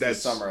See, it's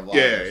that's the summer of yeah,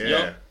 lagers.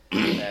 yeah.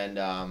 Yep.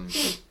 And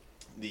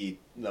the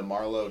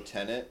Marlowe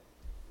Tenet.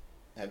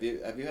 Have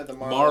you had the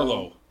Marlowe.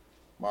 Marlowe?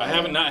 I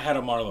haven't not had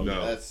a Marlowe.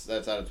 No. Yet.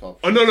 That's out of 12.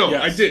 Oh no,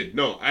 Yes. I did.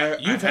 No, I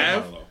You've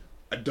have. had Marlowe.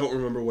 I don't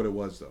remember what it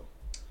was though.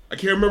 I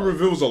can't remember if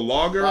it was a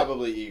lager.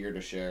 Probably Eager to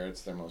Share.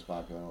 It's their most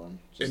popular one.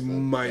 It Just the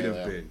might pale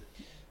have ale.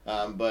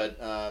 been. But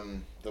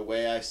the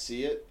way I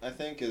see it, I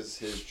think, is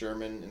his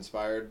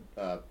German-inspired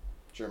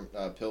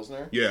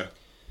Pilsner. Yeah.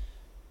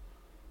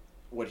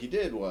 What he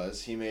did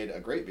was he made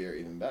a great beer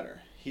even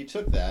better. He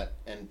took that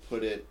and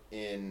put it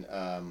in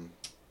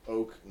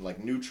oak,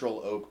 like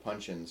neutral oak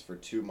puncheons for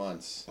 2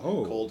 months.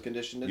 Oh. Cold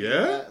conditioned it. Yeah?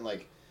 like that, and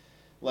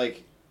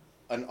like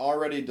an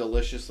already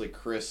deliciously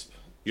crisp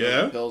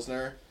Yeah?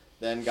 Pilsner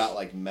then got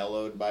like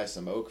mellowed by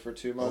some oak for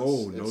 2 months.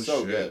 Oh, no it's so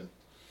shit. good.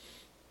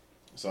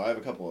 So I have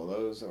a couple of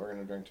those that we're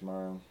gonna drink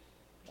tomorrow.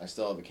 I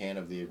still have a can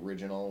of the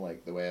original,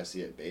 like the way I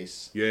see it,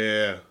 base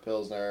Yeah.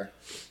 Pilsner.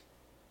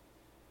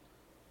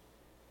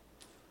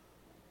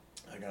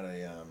 I got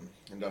a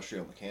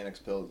Industrial Mechanics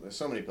Pilsner. There's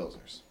so many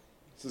Pilsners.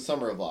 It's the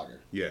summer of lager.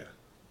 Yeah.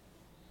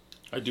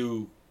 I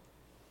do.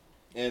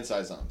 And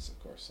Saisons, of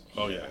course.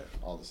 Oh yeah.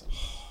 All the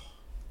Saisons.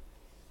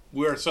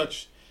 We're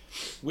such.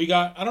 We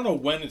got. I don't know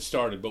when it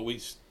started, but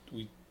we.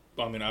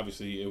 I mean,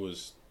 obviously, it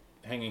was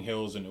Hanging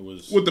Hills, and it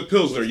was With the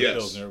Pilsner, with the yes.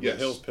 Pilsner, with Yes.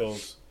 Hills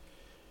Pills.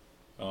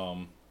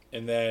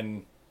 And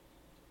then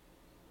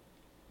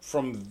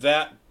from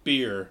that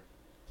beer,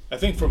 I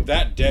think from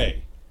that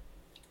day,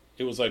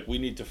 it was like we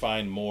need to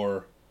find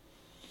more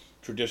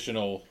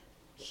traditional.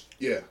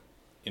 Yeah.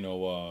 You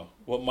know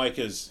what Mike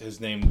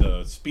has named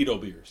the Speedo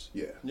beers,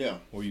 Yeah. Yeah,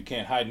 where you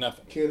can't hide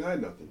nothing. Can't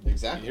hide nothing.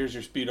 exactly. Here's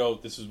your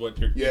Speedo. This is what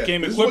you Yeah,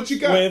 came this is equipped what you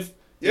got. with.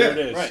 Yeah, There it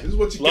is. right. This is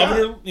what you love got.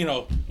 it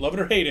or love it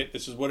or hate it.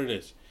 This is what it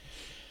is.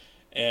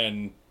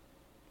 And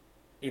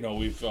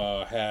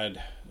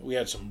we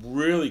had some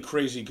really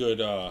crazy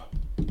good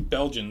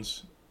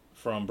Belgians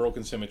from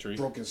Broken Symmetry.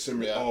 Broken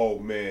Symmetry. Yeah. Oh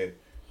man.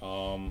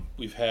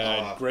 We've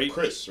had great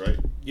Chris, right?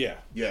 yeah,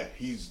 Yeah,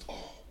 he's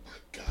oh my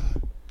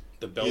god.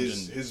 the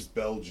Belgian His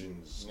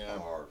Belgians Yeah.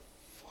 are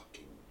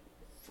fucking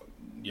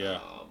Yeah.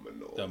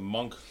 phenomenal.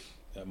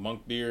 that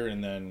monk beer,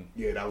 and then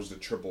Yeah, that was the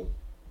triple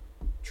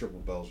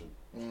Belgian.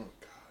 Oh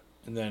god.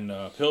 and then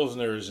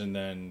Pilsners, and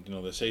then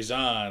the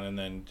Saison, and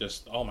then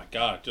just oh my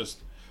god, just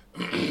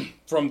and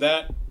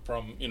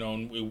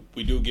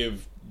we do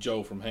give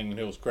Joe from Hanging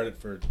Hills credit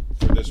for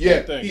this Yeah,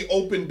 whole thing. he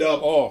opened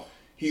up. Oh,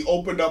 He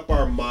opened up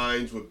our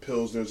minds with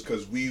Pilsners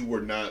because we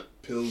were not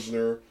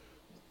Pilsner.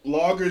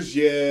 Lagers,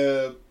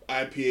 yeah.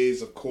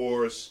 IPAs, of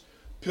course.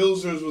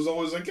 Pilsners was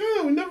always like,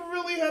 we never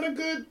really had a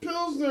good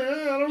Pilsner.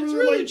 I don't It's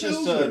really really like just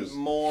Pilsners. a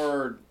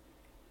more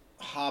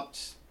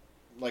hopped,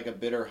 like a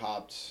bitter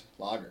hopped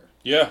lager.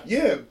 yeah.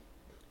 Yeah.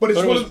 But it's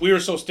But one of we were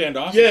so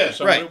standoffish. Yeah, for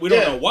some right, reason. We don't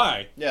yeah. know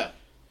why, Yeah.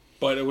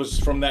 but it was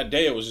from that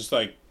day. It was just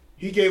like,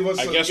 he gave us.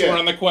 I guess we're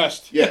on the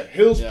quest. Yeah,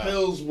 Hills Yeah.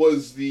 Pills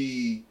was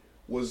the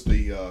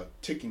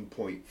ticking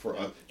point for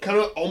us. Kind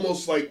of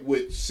almost like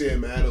what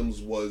Sam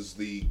Adams was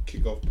the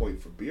kickoff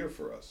point for beer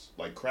for us,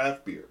 like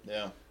craft beer.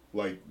 Yeah.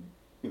 Like,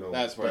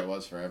 That's where it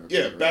was for everybody.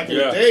 Yeah, back in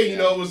Yeah. the day,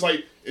 it was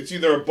like it's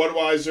either a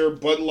Budweiser,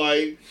 Bud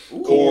Light,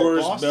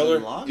 Coors, Boston Miller.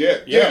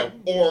 Lager. yeah,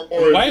 or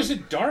Why is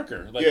it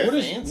darker? Like, Yeah. what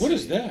is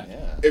Fancy. that?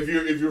 Yeah. if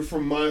you're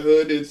from my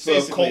hood, it's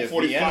Basically Colt a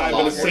 45 Vienna and a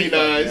lager. St.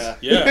 Ives.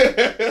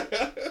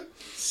 Yeah.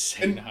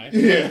 St. Ives.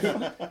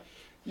 Yeah.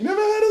 You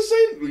never had a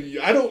St.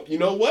 I don't. You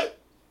know what?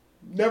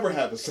 Never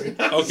had a St.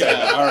 Ives. Okay,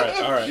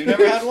 all right. You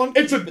never had one?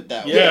 It's a- Keep it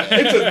that Yeah.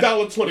 way. It's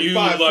 $1.25 You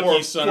lucky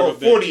for son a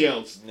of a bitch. 40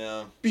 ounce.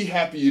 No. Be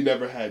happy you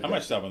never had I that.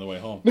 might stop on the way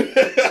home.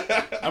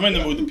 I'm in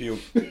the mood to puke.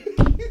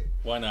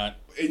 Why not?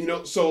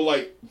 And so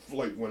like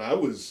when I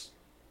was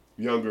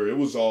younger, it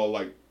was all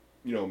like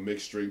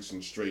mixed drinks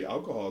and straight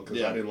alcohol because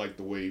Yeah. I didn't like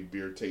the way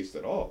beer tastes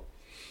at all.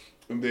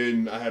 And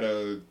then I had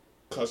a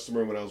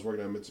customer when I was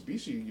working at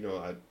Mitsubishi. You know,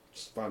 I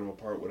found him a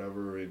part,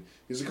 whatever, and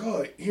he's like,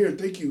 "Oh, here,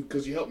 thank you,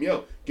 because you helped me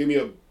out. Give me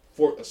a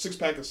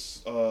 6-pack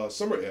of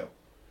summer ale."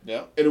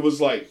 Yeah. And it was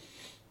like,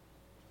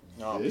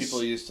 No, This-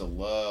 people used to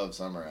love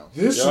summer ale.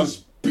 this Yeah.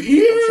 is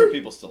beer. I'm sure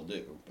people still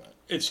do, but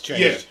It's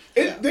Yeah,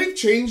 changed. they've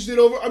changed it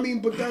over. I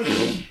mean, but that's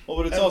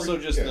but it's Every- also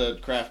just yeah. the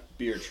craft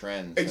beer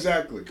trend.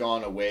 Exactly.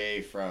 Gone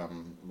away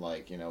from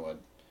like a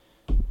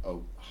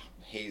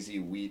hazy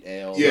wheat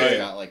ale. Yeah. It's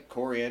got like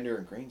coriander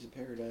and grains of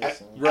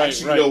paradise. Right,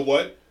 actually, right. you know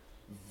what?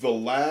 The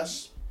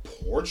last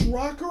porch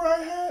rocker I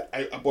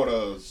had, I bought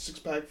a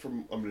 6-pack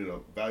a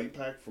value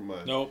pack from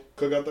my Nope.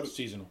 cookout. That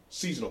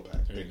Seasonal.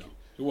 pack. There you go.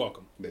 You're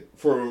welcome.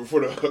 For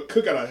the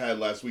cookout I had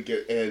last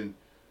weekend, and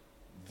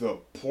the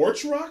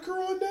porch rocker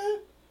on that,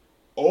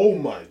 oh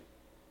my,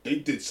 they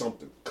did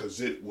something because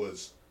it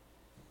was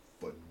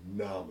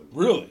phenomenal.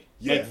 Really?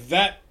 Yeah. Like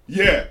that?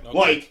 Yeah, Okay.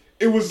 like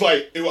it was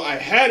like it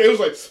was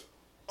like,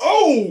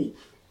 oh,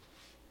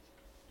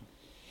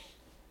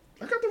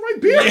 I got the right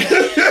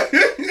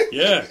beer.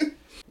 Yeah.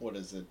 What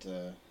is it?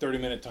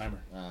 30-minute timer.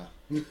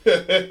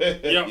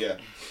 Yeah.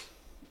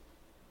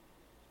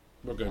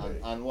 We're good.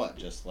 On what?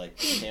 Just like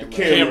camera?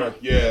 Camera.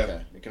 Yeah.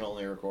 Okay. You can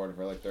only record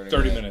for like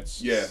 30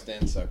 minutes. Yeah.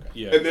 Stints? Okay.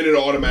 Yeah. And then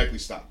it'll automatically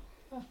stop.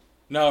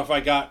 Now, if I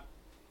got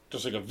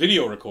just like a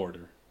video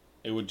recorder,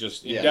 it would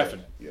just Yeah.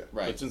 indefinite. Yeah.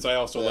 Right. But since I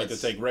also like to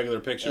That's- take regular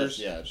pictures,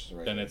 Yeah, just a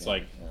regular then it's camera,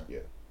 like, yeah.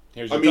 Yeah.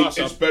 here's I your mean, toss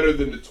it's up better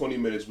than the 20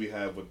 minutes we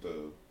have with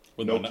the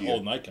with Nokia. my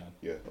old Nikon.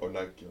 Yeah, or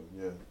Nike.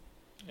 Yeah.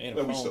 And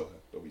No, a we phone. still have.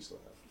 No, we still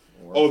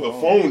have. Or Oh, a the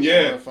phone.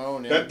 Yeah. Or a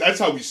phone, yeah. That's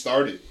how we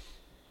started.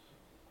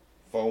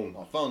 Phone.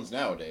 Well, phones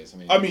nowadays.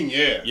 I mean,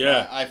 yeah.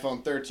 Yeah.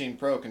 iPhone 13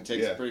 Pro can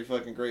take Yeah. some pretty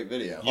fucking great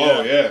video.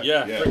 Oh, yeah.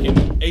 Yeah. Yeah.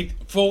 Freaking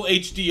full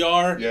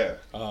HDR. Yeah.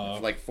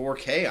 Like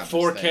 4K on this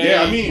 4K. thing.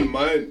 Yeah, I mean,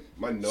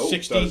 my Note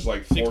 60, does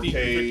like 60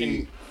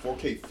 4K,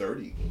 4K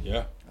 30.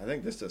 Yeah. I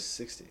think this does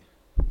 60.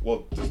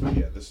 Well, this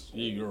is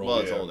You're Well,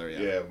 old. it's older, yeah.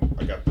 Yeah,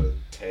 I got the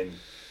 10.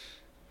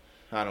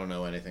 I don't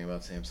know anything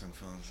about Samsung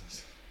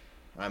phones.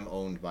 I'm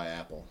owned by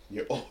Apple.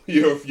 You're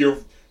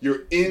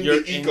in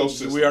the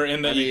ecosystem. We are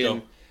in the I eco.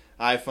 mean,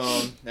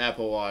 iPhone,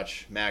 Apple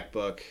Watch,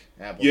 MacBook,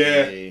 Apple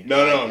Yeah. TV,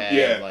 No, iPad,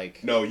 yeah.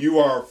 like No, you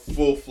are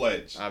full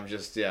fledged. I'm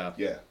just yeah.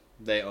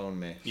 They own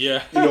me.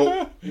 Yeah. You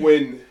know,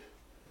 when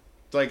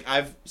Like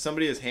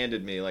somebody has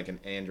handed me like an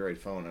Android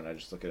phone and I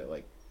just look at it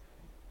like,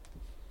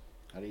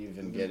 how do you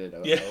even get it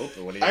Yeah.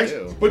 open? What do you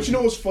do? But you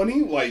know what's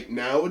funny? Like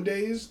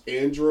nowadays,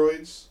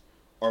 Androids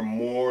are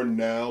more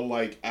now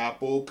like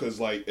Apple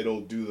because like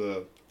it'll do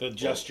the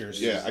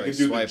gestures. yeah, Just, I like, can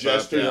do the swipe up,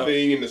 gesture yeah.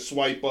 thing and the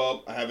swipe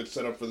up. I have it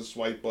set up for the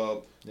swipe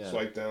up, Yeah.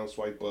 swipe down,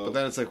 swipe up. But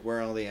then it's like, where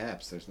are all the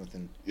apps? There's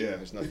nothing. Yeah.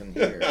 There's nothing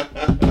here. I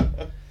don't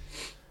know.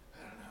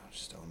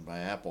 Just owned by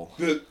Apple.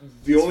 the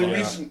only fine.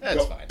 reason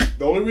That's the, fine.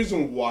 the only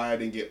reason why I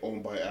didn't get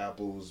owned by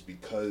Apple is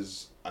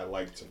because I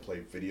like to play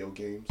video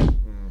games,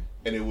 Mm.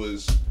 and it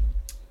was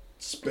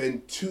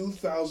spend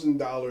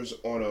 $2,000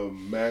 on a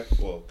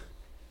MacBook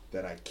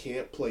that I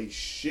can't play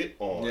shit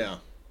on. Yeah.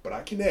 But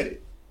I can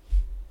edit.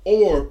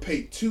 Or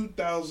pay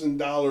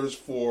 $2,000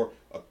 for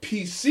a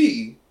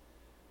PC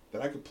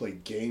that I could play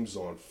games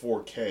on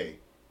 4K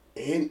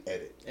and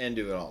edit. And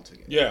do it all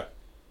together. Yeah.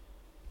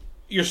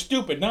 You're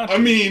stupid, not to. I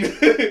mean,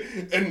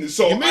 and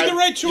so You made the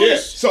right choice. Yeah,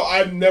 so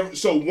I've never.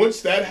 So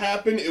once that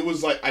happened, it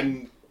was like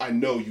I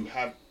know you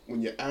have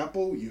when you're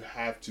Apple, you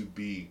have to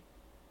be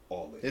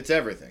all in. It's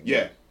everything.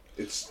 Yeah,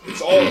 it's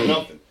all or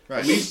nothing.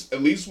 Right.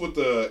 At least with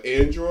the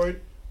Android,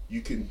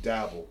 you can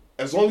dabble.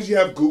 As long as you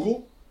have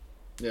Google,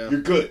 Yeah. you're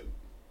good.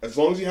 As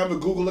long as you have a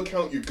Google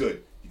account, you're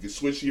good. You can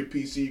switch to your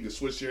PC, you can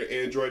switch to your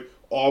Android.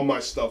 All my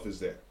stuff is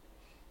there.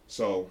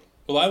 So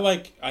Well,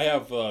 I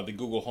have the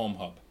Google Home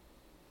Hub.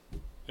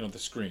 You know, the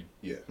screen.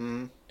 yeah,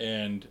 Mm-hmm.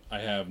 And I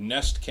have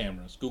Nest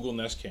cameras, Google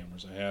Nest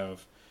cameras. I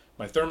have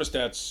my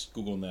thermostat's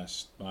Google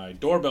Nest. My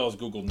doorbell's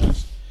Google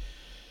Nest.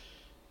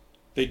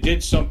 They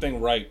did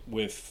something right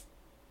with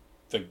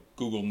the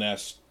Google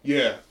Nest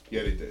yeah,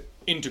 they did.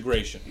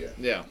 integration. Yeah.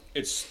 Yeah.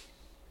 It's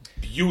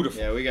beautiful.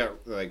 Yeah, we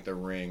got like the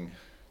Ring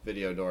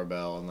video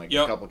doorbell and like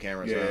Yep. a couple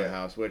cameras Yeah. around the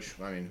house, which,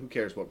 I mean, who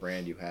cares what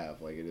brand you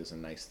have? Like, it is a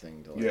nice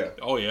thing to like Yeah.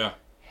 Oh, yeah.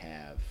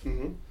 have.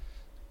 Mm-hmm.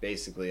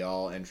 Basically,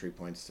 all entry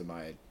points to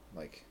my,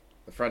 like,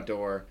 the front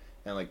door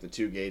and like the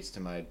two gates to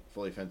my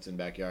fully fenced in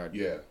backyard.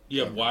 Yeah. You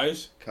have Covered.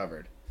 Wise?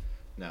 Covered.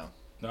 No.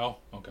 No?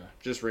 Okay.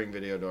 Just Ring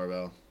video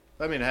doorbell.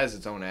 I mean, it has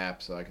its own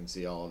app, so I can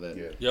see all of it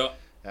Yeah. Yeah.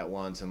 at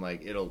once, and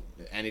like it'll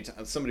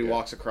anytime somebody Yeah.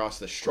 walks across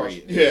the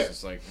street, Yeah. it's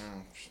just like,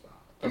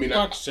 I mean, For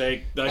fuck's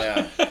sake.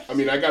 yeah. I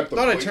mean, I got the I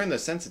thought I blink, turned the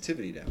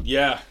sensitivity down.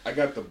 Yeah. I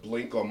got the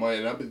blink on mine,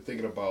 and I've been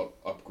thinking about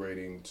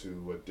upgrading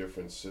to a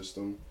different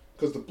system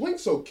because the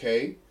blink's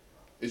okay.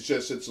 It's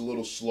just it's a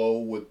little slow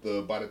with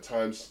the by the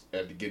time I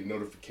have to get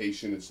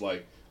notification, it's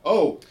like,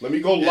 oh, let me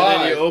go And live.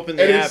 then you open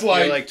the and app, it's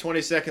like, you're like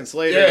 20 seconds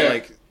later, Yeah.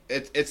 like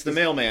it's the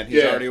mailman.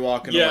 He's Yeah. already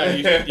walking Yeah.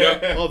 away.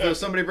 Yeah. Well, if there's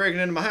somebody breaking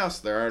into my house,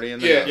 they're already in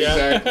yeah, there.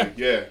 Yeah.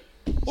 exactly, yeah.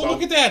 Well, So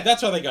look at that.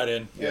 That's how they got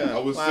in. Yeah, Yeah. I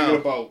was Wow. thinking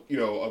about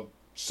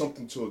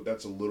something to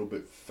that's a little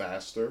bit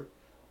faster.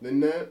 than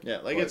that. Yeah,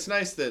 like But- it's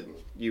nice that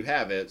you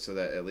have it so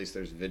that at least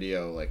there's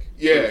video, like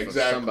Yeah, proof of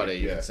exactly, somebody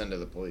you yeah. can send to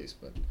the police.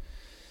 But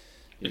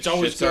It's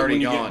always shit's good already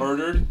when you gone. get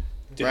murdered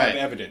to Right. have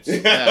evidence.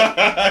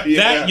 Yeah.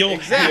 That you'll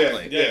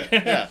Exactly. Yeah.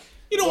 yeah,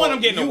 You don't want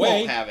them getting you away.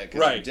 won't have it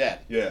because Right. you're dead.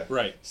 Yeah.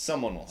 Right.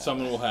 Someone will. Have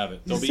Someone it. will have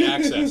it. There'll be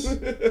access.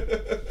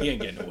 He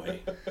ain't getting away.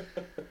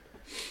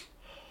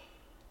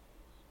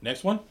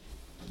 Next one.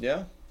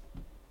 Yeah.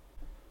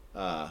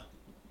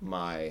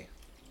 My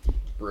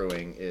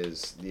brewing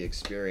is the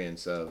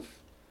experience of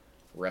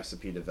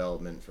recipe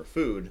development for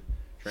food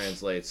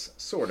translates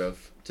sort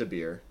of to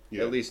beer.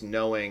 Yeah. At least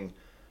knowing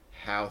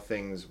how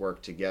things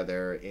work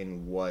together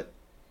in what,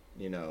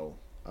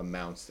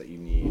 amounts that you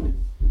need.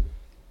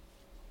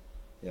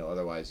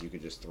 Otherwise you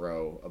could just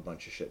throw a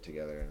bunch of shit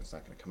together and it's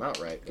not going to come out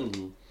right. But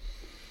Mhm.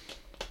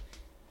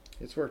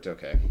 it's worked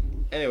okay.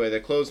 Anyway, they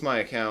closed my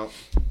account.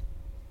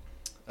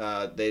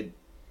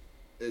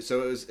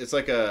 It's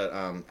like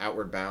a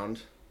Outward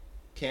Bound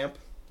camp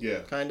Yeah.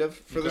 kind of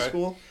for the Okay.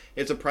 school.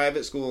 It's a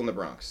private school in the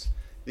Bronx.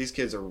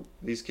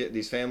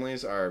 These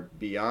families are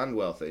beyond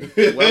wealthy.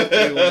 Wealth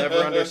you will never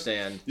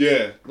understand.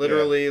 Yeah.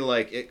 Literally,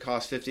 like it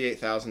costs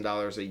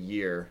 $58,000 a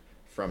year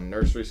from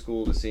nursery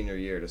school to senior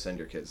year to send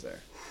your kids there.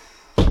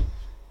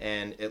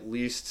 And at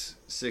least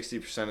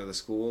 60% of the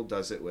school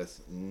does it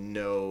with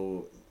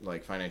no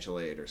financial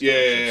aid or Yeah.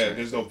 scholarships Yeah. or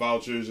There's no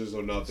vouchers. There's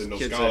no nothing. No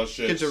kids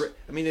scholarships.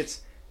 I mean,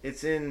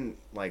 it's in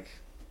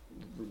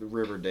the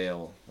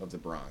Riverdale of the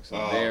Bronx, a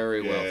Oh,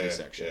 very yeah, wealthy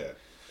section. Yeah.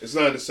 It's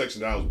not in the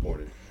section that I was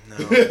born in. No,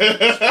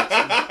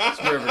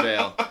 it's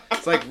Riverdale.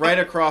 It's like right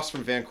across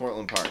from Van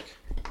Cortlandt Park.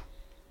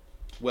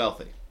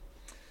 Wealthy.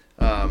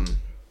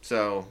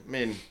 So I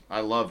mean,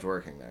 I loved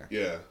working there.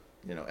 Yeah.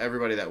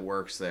 Everybody that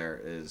works there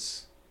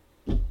is.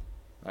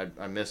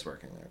 I miss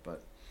working there,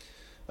 but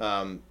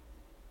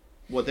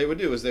what they would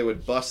do is they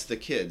would bus the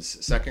kids,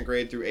 2nd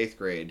grade through 8th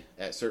grade,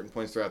 at certain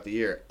points throughout the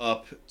year,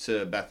 up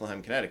to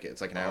Bethlehem, Connecticut.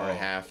 It's like an hour and a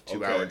half,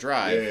 2-hour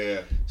drive.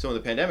 Yeah. So when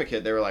the pandemic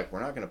hit, they were like,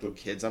 we're not going to put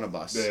kids on a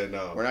bus. Yeah,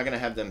 no. We're not going to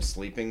have them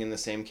sleeping in the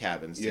same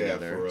cabins Yeah,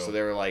 together. for real. So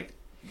they were like,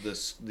 the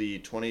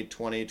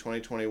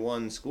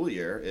 2020-2021 school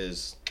year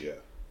is Yeah.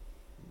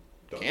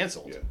 Done.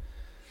 canceled. Yeah.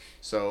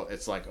 So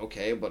it's like,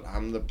 okay, but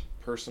I'm the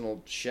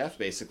personal chef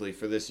basically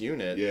for this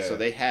unit. Yeah. So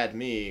they had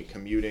me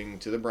commuting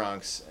to the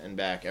Bronx and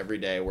back every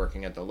day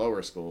working at the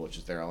lower school, which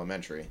is their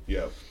elementary.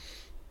 Yeah.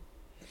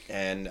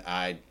 And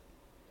I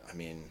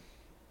mean,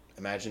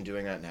 imagine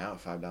doing that now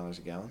at $5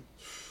 a gallon.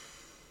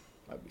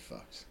 I'd be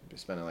fucked. I'd be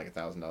spending like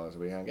 $1,000 a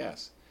week on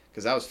gas.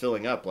 Because I was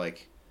filling up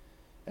like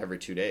every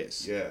 2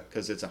 days. Yeah.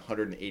 Because it's a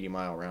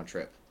 180-mile round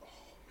trip. Oh,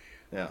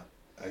 man.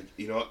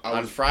 Yeah.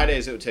 On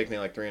Fridays, it would take me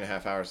like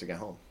 3.5 hours to get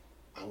home.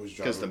 I was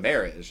driving. Because the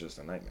Barrett is just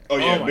a nightmare. Oh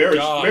yeah, Oh, my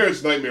God.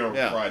 marriage nightmare on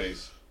Yeah.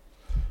 Fridays.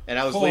 And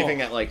I was Oh.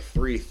 leaving at like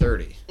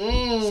 3:30.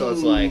 So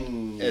it's like,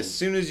 as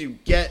soon as you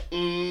get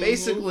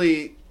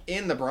basically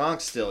in the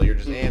Bronx still, you're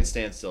just in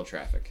standstill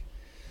traffic.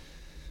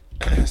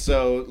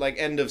 So like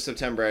end of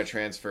September, I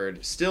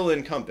transferred, still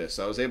in Compass.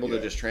 So I was able to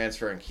Yeah. just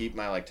transfer and keep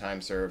my like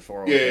time served,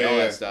 401k, all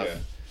that stuff,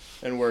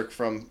 and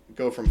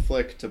go from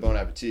Flick to Bon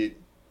Appetit.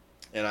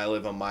 And I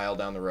live a mile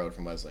down the road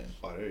from Wesleyan.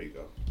 Oh, there you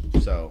go.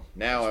 So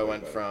now That's I way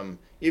went better. from,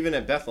 even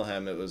at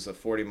Bethlehem, it was a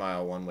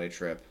 40-mile one-way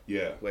trip,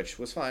 Yeah. which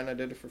was fine. I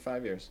did it for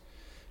 5 years.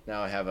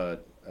 Now I have a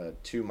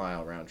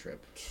 2-mile round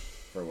trip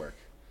for work.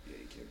 Yeah,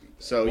 you can't beat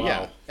that. So Wow.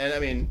 yeah, and I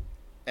mean,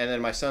 and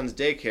then my son's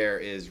daycare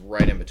is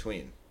right in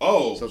between.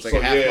 Oh, So it's like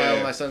a half mile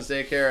to my son's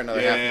daycare,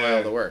 another half Yeah.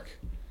 mile to work.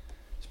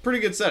 It's a pretty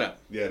good setup.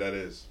 Yeah, that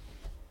is.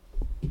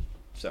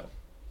 So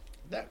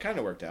that kind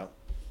of worked out.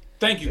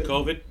 Thank you,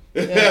 COVID.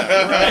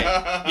 Yeah,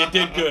 right. You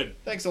did good.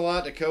 Thanks a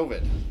lot to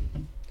COVID.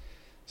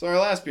 So our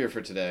last beer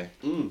for today,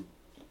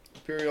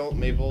 Imperial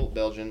Maple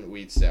Belgian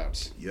Wheat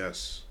Stout,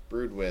 Yes.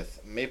 brewed with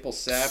maple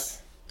sap,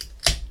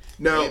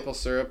 Now, maple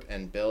syrup,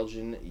 and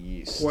Belgian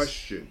yeast.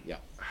 question. Yeah.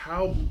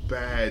 How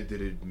bad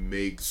did it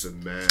make the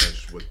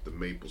mash with the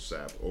maple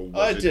sap? Or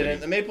was It didn't.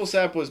 The maple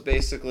sap was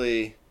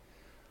basically,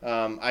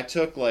 I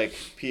took like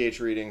pH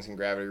readings and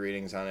gravity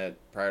readings on it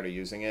prior to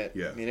using it.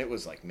 Yeah. I mean, it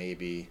was like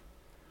maybe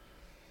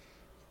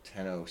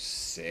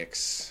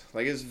 10.06.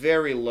 Like it's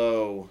very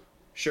low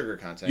sugar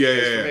content. Yeah,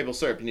 Because yeah, for yeah. maple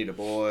syrup, you need to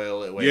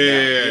boil it way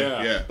Yeah,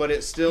 down. yeah. But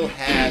it still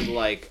had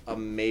like a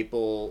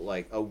maple,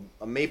 like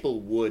a maple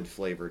wood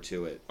flavor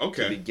to it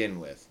Okay. to begin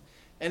with,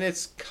 and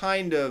it's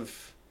kind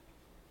of.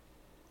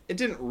 It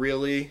didn't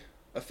really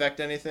affect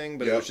anything,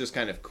 but it Yep. was just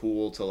kind of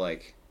cool to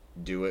like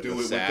do it Do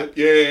with it sap. with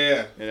the,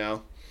 yeah. You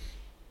know,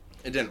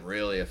 it didn't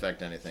really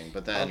affect anything.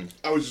 But then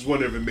I was just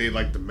wondering if it made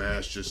like the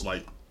mash just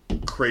like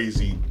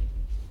crazy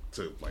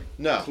to like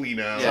No. clean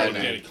out. Yeah, Trying to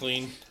no. get it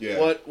clean.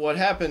 Yeah. what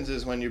happens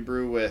is when you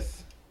brew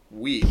with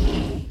wheat,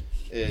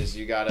 is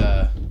you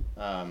gotta.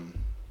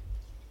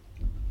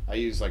 I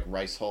use like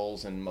rice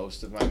hulls in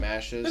most of my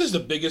mashes. That is the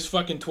biggest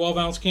fucking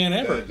 12-ounce can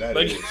ever. That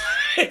like, is.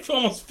 it's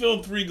almost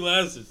filled 3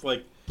 glasses.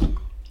 Like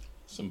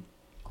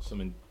some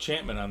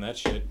enchantment on that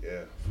shit.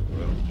 Yeah.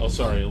 Oh,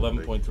 sorry,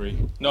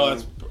 11.3. No,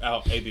 that's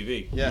out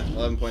ABV. Yeah,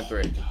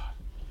 11.3.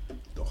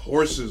 The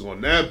horses on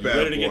that You bad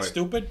ready to boy. get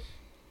stupid?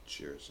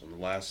 Cheers. On the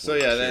last So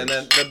one. yeah, cheers. and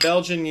then the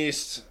Belgian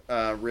yeast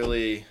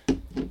really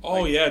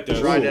Oh yeah, it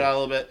does. dried it out a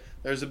little bit.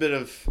 There's a bit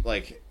of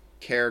like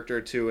character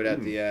to it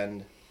at the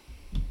end.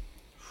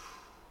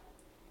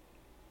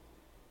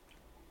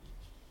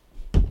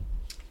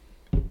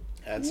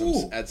 Add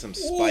some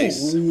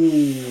spice.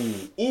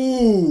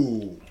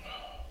 Ooh.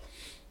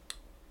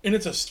 And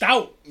it's a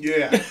stout.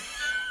 Yeah.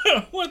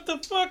 What the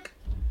fuck?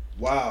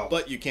 Wow.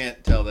 But you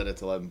can't tell that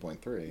it's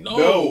 11.3.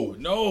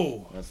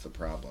 No. That's the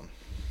problem.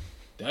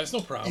 That's no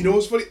problem. You know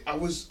what's funny? I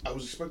was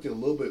expecting a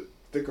little bit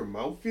thicker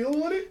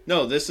mouthfeel on it.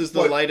 No, this is the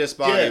But- lightest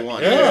body yeah,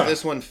 one. yeah.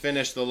 This one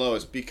finished the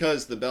lowest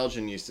because the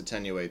Belgian yeast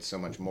attenuates so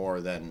much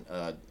more than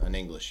an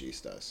English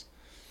yeast does.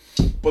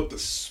 But the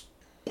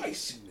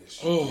spiciness.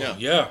 Oh Yeah.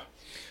 yeah.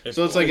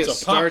 So it's like it a pop.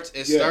 starts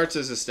Yeah. starts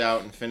as a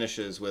stout and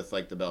finishes with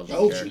like the Belgian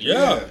Belgian,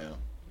 character. yeah.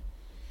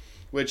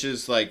 Which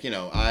is like,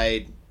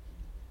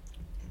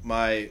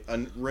 my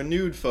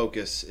renewed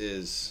focus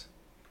is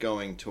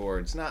going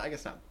towards not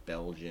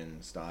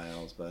Belgian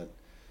styles, but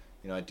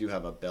I do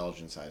have a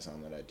Belgian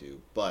saison that I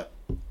do, but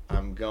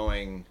I'm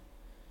gonna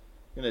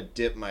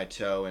dip my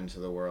toe into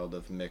the world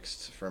of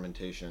mixed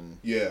fermentation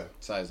Yeah.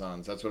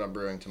 saisons. That's what I'm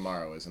brewing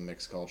tomorrow, is a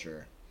mixed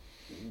culture.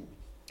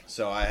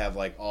 So I have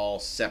like all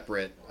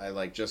separate. I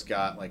like just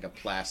got like a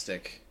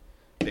plastic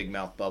big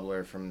mouth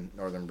bubbler from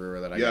Northern Brewer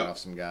that I got off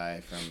some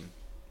guy from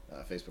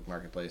Facebook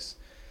Marketplace.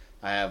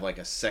 I have like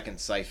a second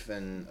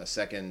siphon, a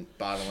second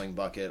bottling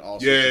bucket,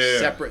 all sorts of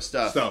separate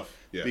stuff.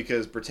 Yeah.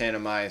 Because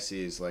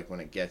Brettanomyces, like when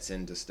it gets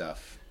into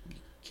stuff, you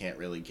can't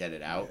really get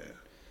it out.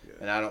 Yeah.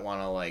 And I don't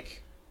want to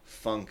like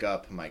funk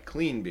up my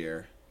clean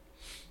beer,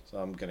 so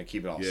I'm gonna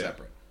keep it all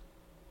separate.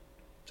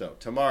 So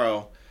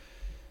tomorrow,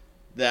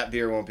 that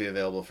beer won't be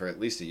available for at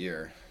least a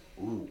year.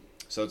 Ooh.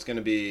 So it's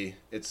gonna be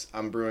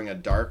I'm brewing a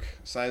dark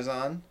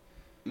saison.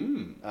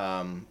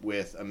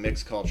 With a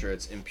mixed culture.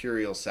 It's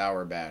Imperial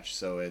Sour Batch,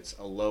 so it's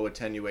a low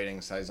attenuating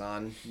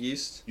saison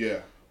yeast, Yeah.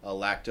 a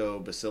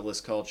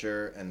lactobacillus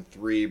culture, and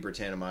 3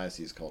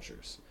 Brettanomyces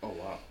cultures. Oh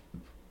wow.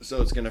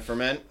 So it's going to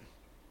ferment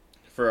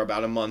for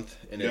about a month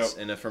in Yep.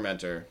 a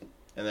fermenter,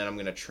 and then I'm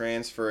going to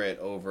transfer it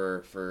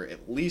over for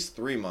at least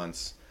 3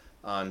 months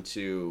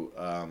onto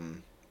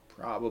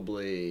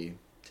probably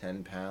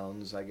 10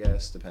 pounds, I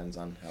guess, depends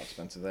on how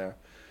expensive they are.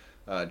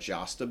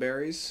 Josta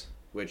berries,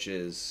 which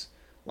is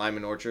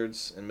Lyman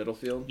Orchards in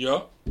Middlefield.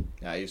 Yeah.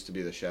 Yeah, I used to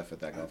be the chef at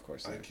that golf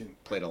course. I There. can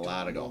Played a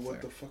lot of golf What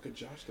there. the fuck a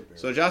Josh the Bear?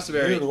 So Josta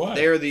Berry, Neither do I.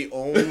 they're the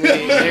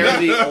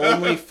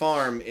only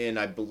farm in,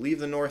 I believe,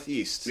 the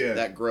Northeast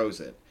that grows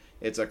it.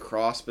 It's a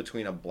cross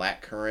between a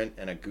blackcurrant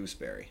and a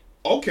gooseberry.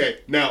 Okay,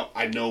 now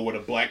I know what a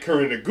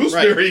blackcurrant and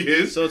gooseberry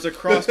is. So it's a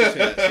cross between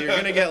that. So you're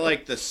gonna get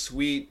like the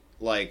sweet,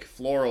 like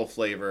floral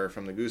flavor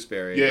from the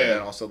gooseberry, but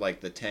then also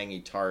like the tangy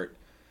tart,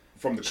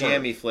 from the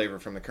jammy flavor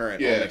from the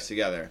currant, all Yeah. mixed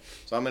together.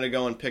 So I'm gonna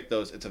go and pick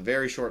those. It's a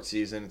very short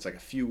season. It's like a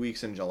few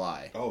weeks in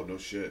July. Oh no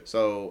shit.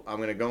 So I'm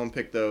gonna go and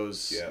pick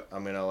those. Yeah.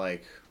 I'm gonna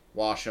like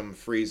wash them,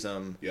 freeze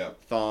them, Yeah.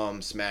 thaw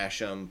them, smash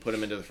them, put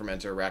them into the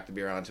fermenter, rack the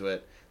beer onto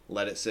it,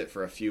 let it sit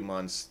for a few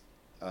months.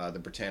 The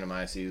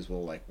Brettanomyces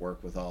will like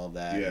work with all of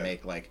that and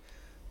make like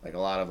a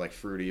lot of like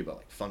fruity but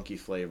like funky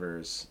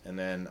flavors. And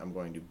then I'm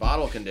going to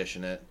bottle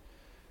condition it,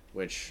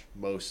 which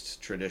most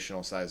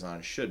traditional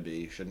saison should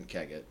be. Shouldn't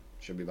keg it.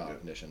 Should be bottle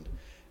conditioned.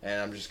 And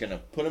I'm just gonna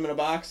put them in a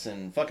box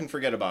and fucking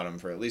forget about them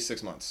for at least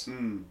 6 months.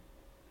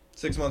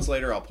 6 months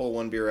later, I'll pull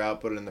one beer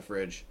out, put it in the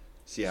fridge,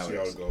 see how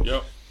it goes.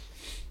 Yep.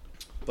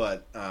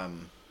 But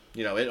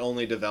it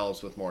only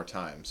develops with more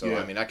time. So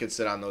I mean, I could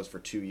sit on those for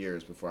 2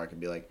 years before I could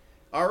be like,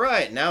 all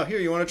right, now here,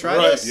 you want to try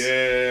this?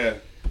 Yeah.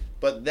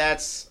 But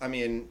that's, I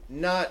mean,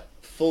 not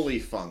fully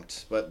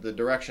funked, but the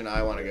direction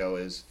I want to go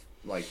is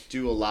like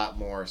do a lot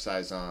more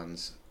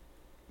saisons,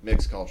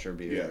 mixed culture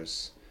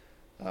beers,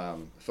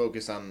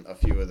 focus on a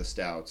few of the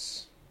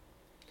stouts.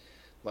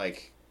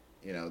 Like,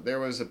 there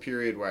was a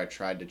period where I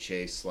tried to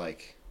chase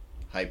like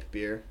hype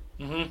beer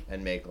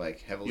and make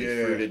like heavily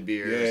fruited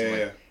beers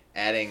and like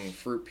adding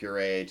fruit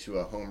puree to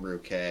a homebrew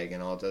keg,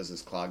 and all it does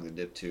is clog the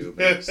dip tube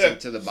and sink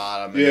to the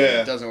bottom, and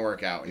it doesn't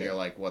work out, and you're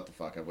like, what the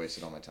fuck, I've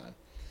wasted all my time.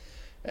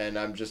 And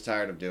I'm just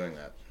tired of doing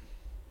that.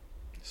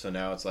 So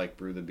now it's like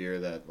brew the beer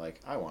that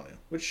like I want to,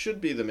 which should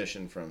be the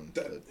mission from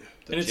the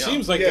And it jump.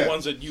 seems like the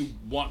ones that you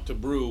want to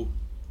brew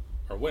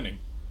are winning.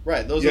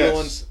 Right, those are the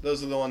ones.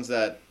 Those are the ones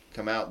that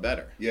come out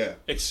better. Yeah.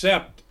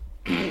 Except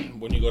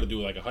when you go to do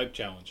like a hype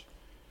challenge.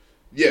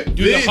 Yeah.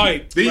 Do the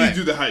hype. Then Right. you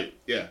do the hype.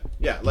 Yeah.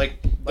 Yeah, like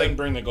Then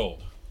bring the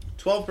gold.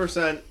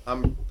 12%.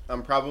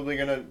 I'm probably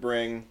gonna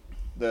bring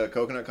the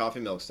coconut coffee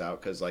milk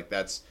stout because like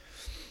that's,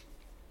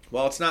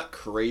 while it's not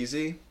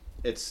crazy,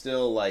 it's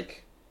still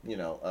like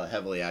a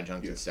heavily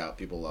adjuncted stout.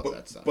 People love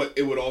that stuff. But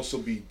it would also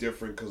be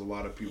different because a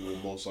lot of people will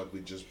most likely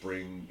just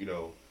bring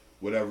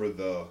whatever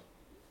the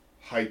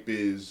hype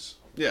is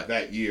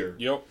that year.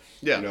 Yep.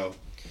 Yeah.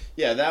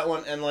 Yeah, that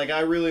one, and like I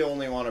really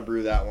only want to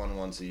brew that one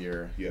once a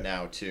year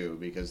now too,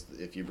 because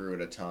if you brew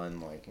it a ton,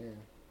 like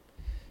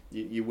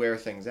you wear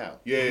things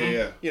out.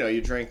 Yeah.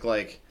 You drink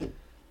like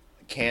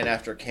can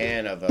after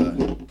can of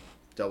a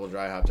double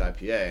dry hopped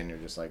IPA, and you're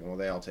just like, well,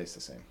 they all taste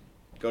the same.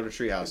 go to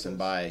Treehouse and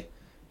buy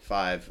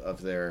 5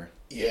 of their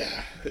Yeah,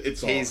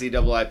 it's hazy all,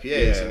 double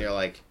IPAs, Yeah. and you're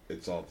like,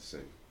 it's all the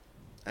same.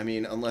 I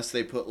mean, unless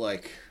they put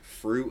like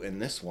fruit in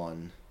this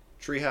one,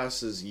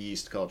 Treehouse's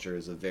yeast culture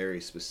is a very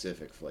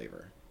specific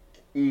flavor.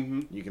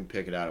 Mm-hmm. You can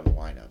pick it out of a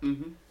lineup.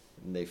 Mm-hmm.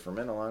 And they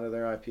ferment a lot of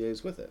their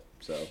IPAs with it.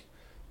 So,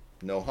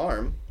 no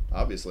harm.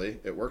 Obviously,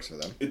 it works for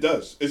them. It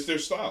does. It's their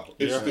style.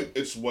 It's Yeah.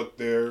 it's what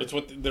their It's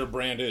what their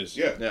brand is.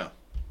 yeah. Yeah.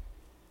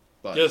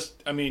 But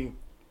Just, I mean,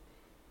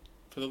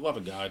 for the love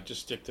of God,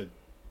 just stick to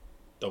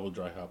double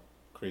dry hop,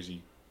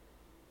 crazy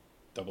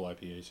double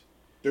IPAs.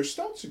 Their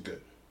stouts are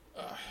good.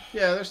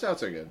 yeah, their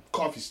stouts are good.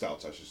 Coffee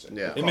stouts, I should say.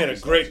 Yeah. They made a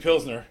Coffee great stouts.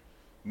 Pilsner.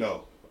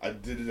 No,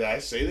 did I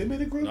say they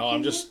made a great?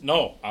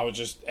 No, I was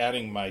just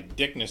adding my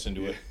dickness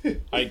into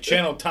it. I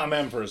channeled Tom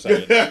M for a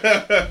second.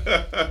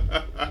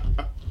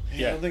 I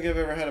Yeah, don't think I've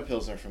ever had a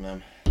Pilsner from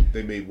them.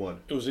 They made one.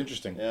 it was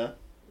interesting. Yeah?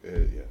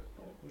 Yeah.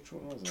 Which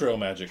one was it? Trail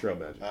Magic. Trail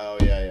Magic. Oh,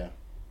 yeah.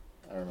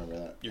 I remember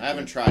that. You're I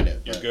haven't good. tried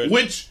it. You're but- good.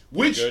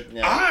 Which Good.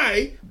 Yeah.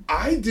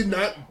 I did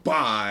not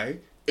buy.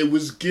 It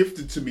was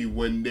gifted to me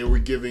when they were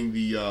giving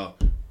the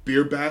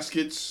beer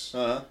baskets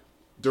Uh-huh.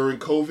 during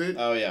COVID.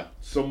 Oh, yeah.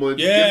 Someone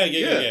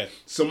Yeah.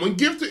 Someone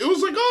gifted. It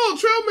was like, oh,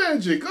 Trail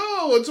Magic.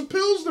 Oh, it's a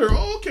Pilsner.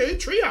 Oh, okay,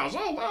 Treehouse.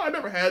 Oh, wow, I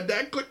never had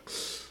that. Click.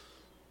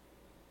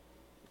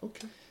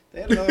 Okay.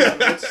 They had another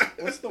one.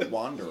 What's the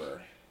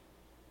Wanderer?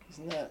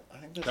 Isn't that... I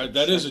think that's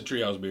That is a Czech-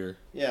 treehouse beer.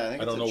 Yeah, I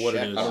think I it's don't a know what it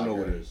Czech is. I don't know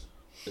lager. what it is.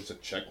 It's a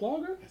Czech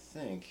lager? I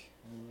think.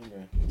 I don't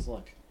remember. Let's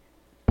look.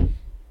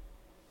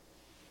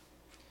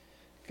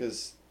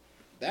 Because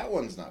that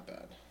one's not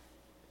bad.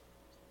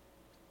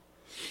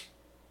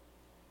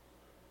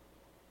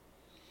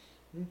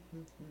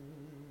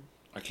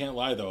 I can't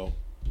lie though.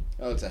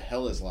 Oh, it's a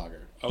Helles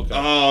lager. Okay,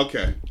 Oh,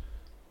 okay.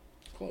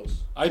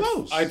 Close.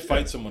 close, I'd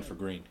fight yeah. someone for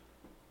green.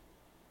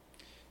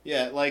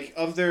 Yeah, like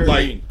of their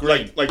Like,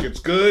 Green. like it's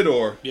good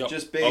or Yep.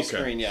 just base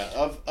Okay. green. Yeah,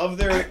 of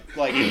their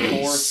like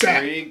core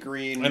Sap. 3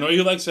 green. I know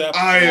you like sap.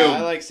 I Yeah, am.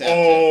 I like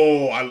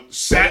Sap,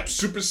 Sap,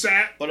 super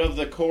sap. But of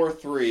the core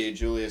 3,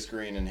 Julius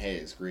Green and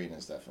Hayes, Green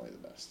is definitely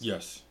the best.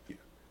 Yes.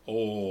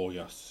 Oh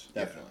yes.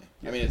 Definitely.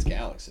 I mean, it's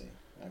Galaxy.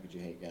 How could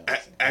you hate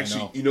Galaxy?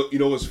 Actually, know. you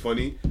know what's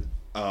funny?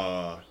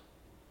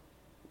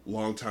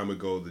 Long time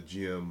ago, the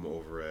GM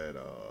over at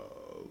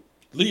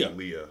Leah.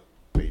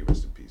 may he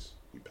rest in peace.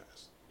 He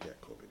passed. Yeah,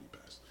 COVID. He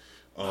passed.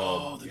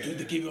 Oh, the dude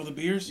that gave you all the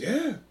beers?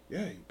 Yeah,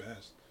 he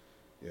passed.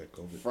 Yeah,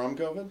 COVID. From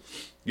COVID?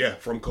 Yeah,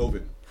 from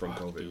COVID. From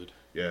Fuck, COVID. dude.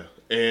 Yeah,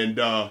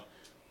 and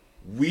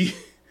we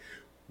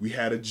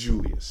had a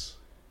Julius,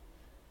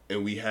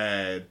 and we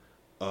had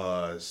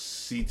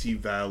CT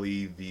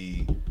Valley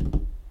the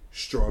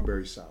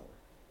strawberry sour,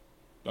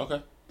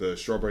 Okay. the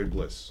strawberry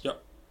bliss.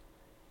 Yep.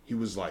 He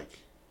was like,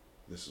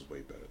 "This is way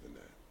better than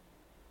that."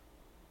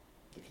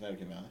 The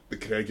Connecticut Valley. The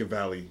Connecticut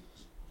Valley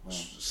Wow.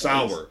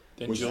 sour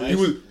Then was,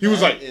 Julius- he was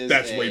that like, is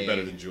 "That's way a-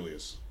 better than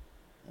Julius."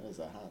 That is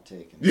a hot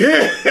take.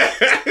 Yeah,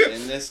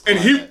 In this and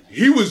climate.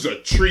 he was a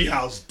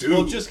treehouse dude.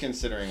 Well, just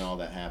considering all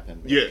that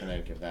happened with Yeah.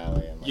 Connecticut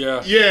Valley and like,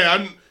 Yeah.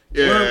 yeah,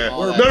 We're-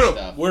 all no, that no,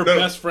 stuff. We're No, no.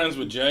 best friends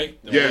with Jay.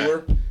 The Yeah.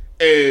 brewer.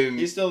 and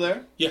He's still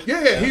there?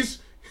 yeah, he's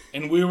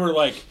And we were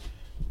like,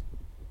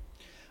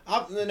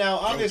 Now,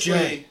 obviously,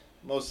 Jay.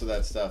 most of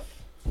that stuff,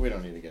 we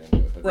don't need to get into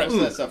it, but Right. most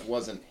of that stuff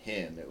wasn't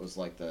him. It was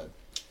like the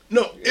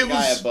no, guy it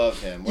was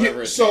above him,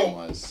 whatever his so- name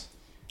was.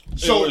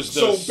 so it was the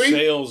so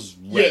sales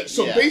yeah, rep.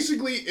 so Yeah.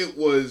 basically it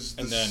was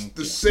And then,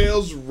 the yeah.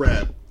 sales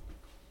rep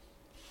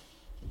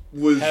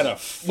was Had a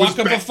was fuck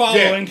of a back-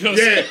 following. 'cause-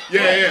 Yeah, Oh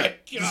my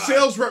The God.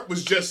 sales rep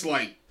was just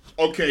like,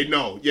 okay,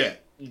 no, yeah,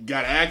 you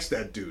gotta ask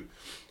that dude.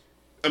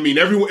 I mean,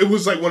 everyone. It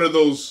was like one of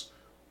those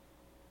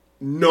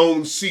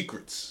known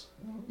secrets,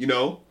 you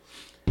know.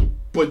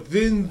 But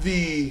then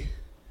the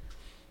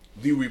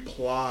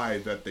reply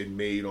that they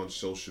made on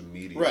social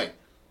media, Right.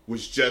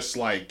 was just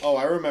like, Oh,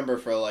 I remember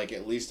for like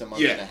at least a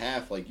month Yeah. Mm-hmm. and a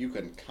half, like you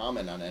couldn't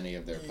comment on any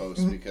of their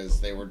posts because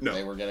they were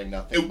getting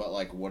nothing It- but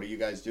like, what are you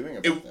guys doing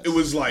about it this?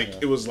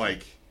 was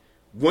like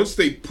once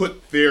they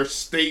put their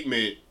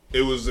statement,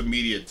 it was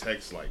immediate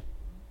text like,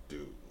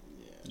 dude,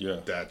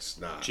 Yeah. that's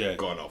not Jay.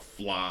 gonna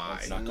fly.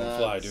 That's Not gonna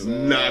fly, dude.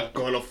 Not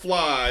gonna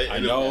fly. I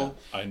And it- know.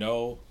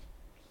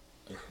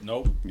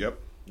 Nope. Yep.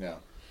 Yeah.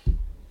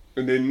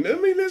 And then, I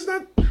mean, there's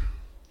not.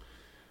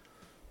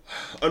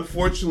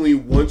 Unfortunately,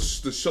 once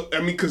the show. I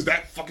mean, because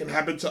that fucking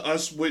happened to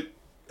us with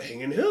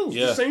Hanging Hills.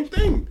 Yeah. The same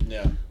thing.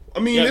 Yeah. I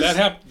mean, Yeah, it's, that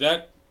happened.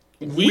 That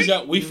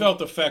we felt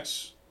the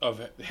effects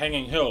of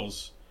Hanging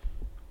Hills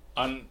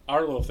on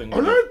our little thing.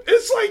 on our,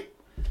 it's like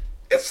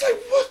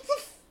what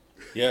the.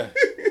 Yeah.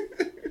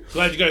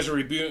 Glad you guys are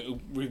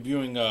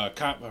reviewing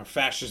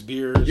fascist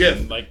beers. Yeah,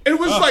 and like it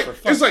was oh, like for it's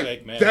fuck's like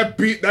sake, man.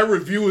 that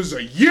review is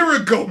a year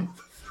ago.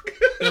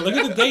 Yeah, look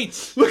at the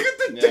dates. Look at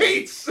the Yeah.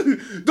 dates.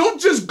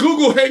 Don't just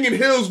Google Hanging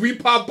Hills. We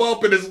pop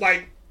up and it's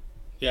like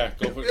Yeah,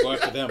 go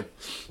after them.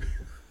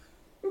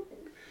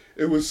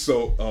 it was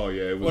so. Oh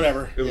yeah, it was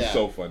Whatever. It was Yeah.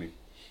 so funny.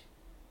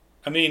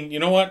 I mean, you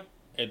know what?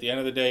 At the end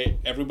of the day,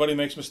 everybody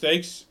makes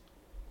mistakes.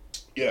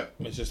 Yeah,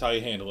 It's just how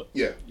you handle it.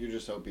 yeah, You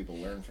just hope people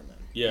learn from them.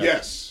 Yeah.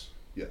 yes.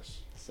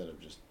 instead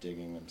of just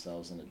digging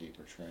themselves in a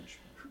deeper trench.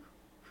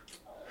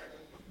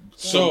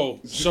 So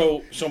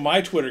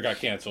my Twitter got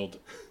canceled.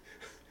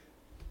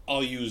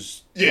 I'll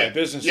use my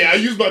business. Yeah, I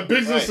use my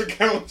business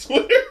account on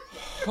Twitter.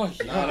 Oh,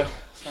 yeah.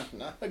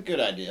 Not a good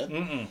idea.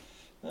 Mm-mm.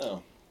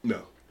 No.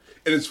 No,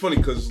 and it's funny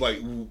because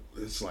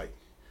it's like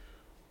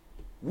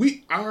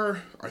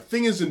our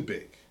thing isn't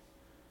big.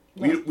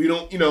 We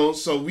don't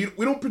so we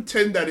don't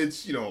pretend that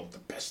it's the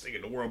best thing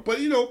in the world, but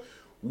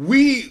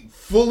we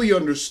fully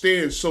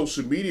understand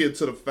social media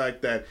to the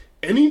fact that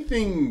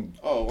anything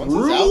once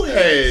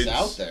it's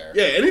out there.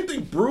 Yeah,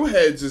 anything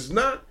Brewheads is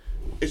not.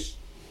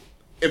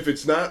 If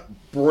it's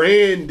not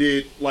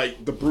branded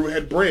like the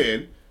Brewhead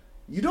brand,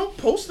 you don't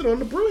post it on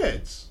the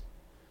Brewheads.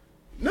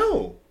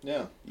 No.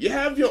 Yeah. You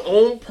have your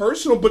own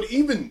personal, but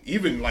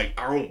even like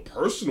our own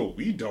personal,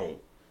 we don't.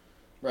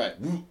 Right.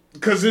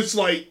 Because it's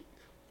like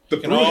the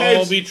Can Brewheads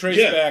all be traced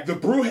back. The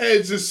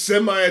Brewheads is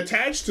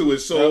semi-attached to it,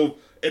 so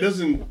it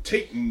doesn't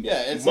take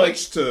it's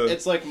much to.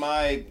 It's like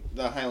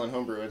the Highland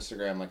Homebrew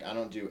Instagram. Like, I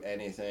don't do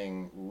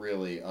anything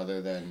really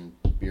other than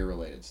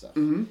beer-related stuff.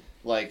 Mm-hmm.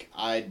 Like,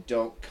 I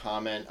don't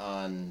comment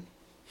on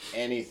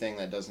anything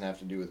that doesn't have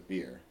to do with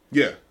beer.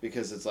 Yeah.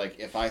 Because it's like,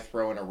 if I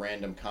throw in a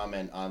random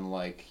comment on,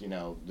 like,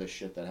 the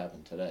shit that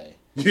happened today.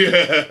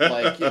 Yeah.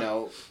 Like,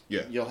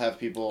 yeah. You'll have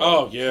people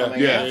coming Yeah.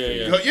 after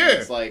you. Yeah.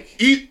 It's like...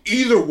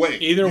 Either way.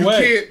 Either you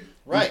way. Can't,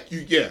 right.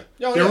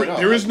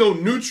 There is no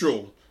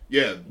neutral.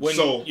 Yeah.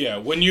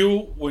 When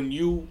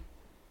you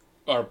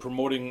are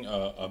promoting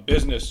a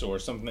business or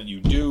something that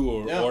you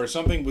do or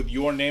something with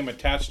your name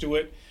attached to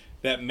it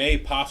that may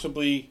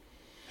possibly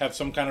have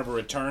some kind of a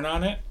return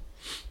on it,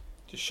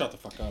 just shut the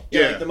fuck up.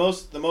 Yeah, like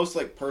the most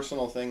like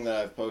personal thing that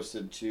I've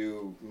posted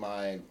to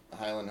my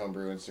Highland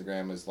Homebrew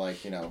Instagram is like,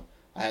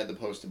 I had the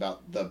post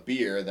about the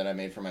beer that I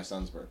made for my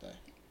son's birthday.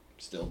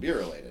 Still beer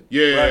related.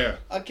 Yeah. Right. Yeah.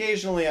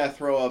 Occasionally I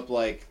throw up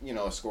like, a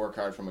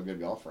scorecard from a good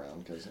golf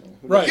round because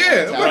Right.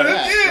 Yeah,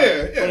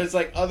 that? yeah. But it's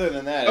like other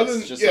than that,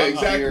 it's just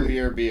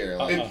beer.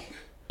 Like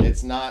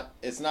it's not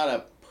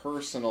a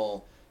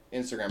personal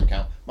Instagram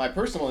account. My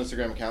personal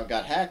Instagram account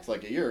got hacked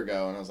like a year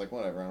ago, and I was like,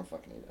 whatever, I don't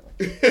fucking need it.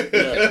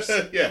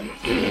 Yeah.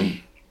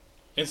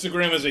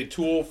 Instagram is a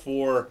tool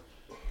for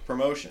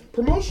promotion.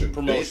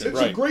 It's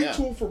right. a great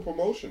tool for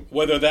promotion.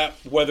 Whether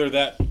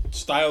that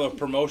style of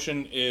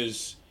promotion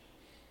is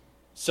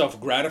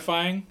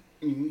self-gratifying,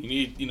 you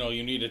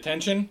need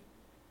attention,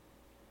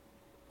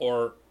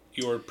 or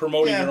you're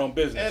promoting your own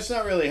business. And it's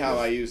not really how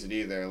I use it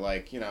either.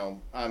 Like,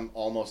 I'm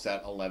almost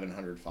at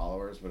 1,100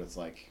 followers, but it's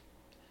like,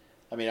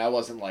 I mean, I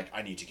wasn't like,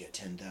 I need to get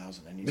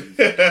 10,000. I need to be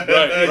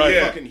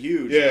fucking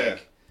huge. Yeah.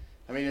 Like,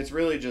 I mean, it's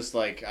really just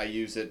like I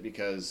use it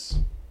because,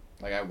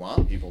 like, I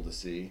want people to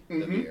see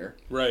the beer.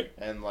 Right.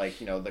 And, like,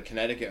 the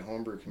Connecticut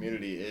homebrew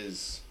community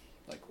is,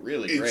 like,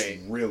 really great.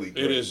 It's really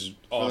great. It is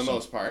awesome. For the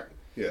most part.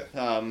 Yeah.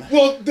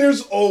 Well,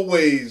 there's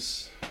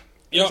always...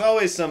 There's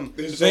always some...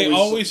 They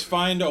always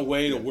find a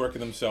way to work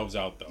themselves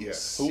out, though.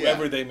 Yes.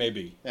 Whoever they may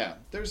be. Yeah.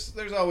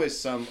 There's always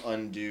some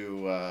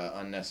undue,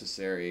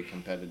 unnecessary,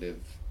 competitive...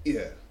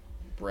 Yeah.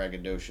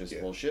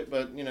 braggadocious bullshit,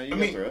 but you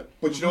go through it.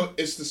 But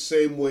it's the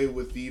same way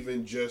with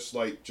even just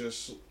like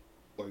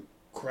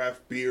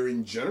craft beer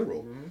in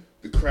general. Mm-hmm.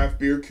 The craft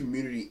beer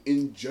community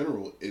in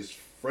general is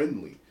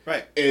friendly,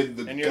 right? And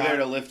you're there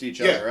to lift each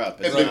other up.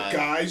 It's the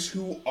guys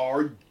who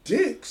are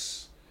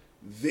dicks,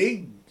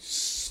 they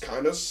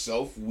kind of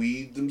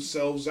self-weed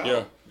themselves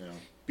out, yeah,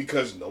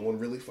 because no one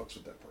really fucks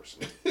with that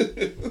person.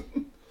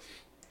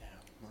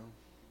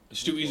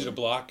 It's too easy to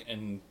block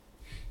and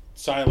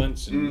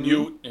silence and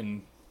mute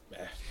and.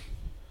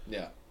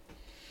 Yeah.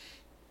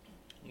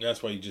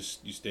 That's why you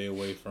stay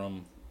away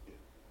from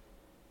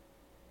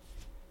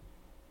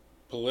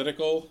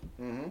political,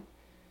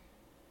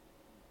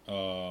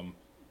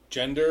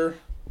 gender,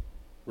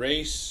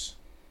 race.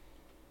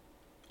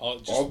 All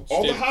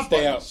the hot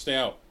stay buttons.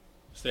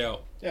 Stay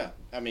out. Yeah,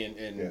 I mean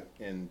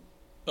in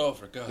oh,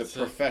 for God's the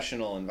sake.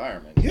 professional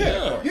environment.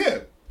 Yeah.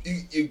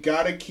 You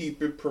gotta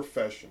keep it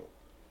professional.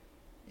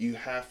 You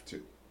have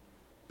to,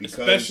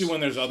 especially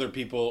when there's other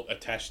people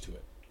attached to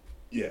it.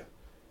 Yeah.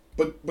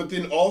 But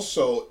then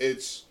also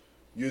it's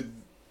you're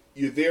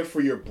there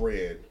for your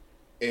brand,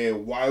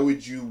 and why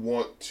would you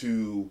want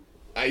to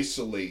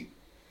isolate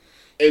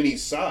any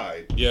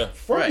side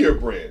from your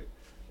brand?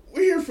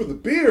 We're here for the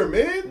beer,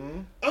 man. Mm-hmm.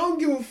 I don't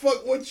give a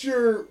fuck what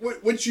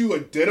you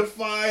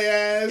identify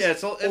as. Yeah,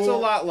 it's a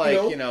lot like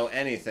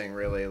anything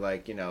really,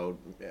 like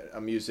a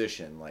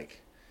musician,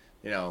 like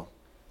I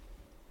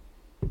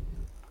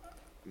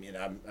mean,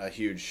 I'm a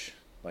huge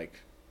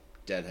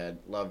Deadhead,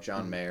 love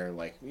John Mayer.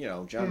 Like,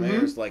 John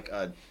Mayer's like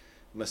a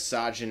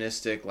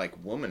misogynistic,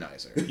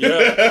 womanizer.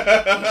 Yeah.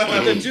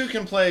 But the dude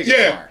can play a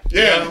guitar.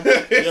 Yeah.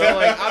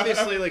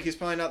 Obviously, he's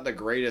probably not the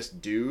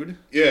greatest dude.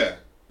 Yeah.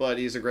 But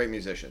he's a great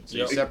musician. So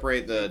you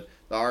separate the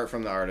art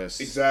from the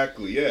artist.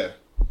 Exactly, yeah.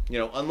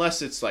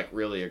 Unless it's,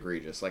 really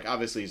egregious. Like,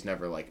 obviously he's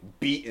never,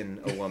 beaten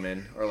a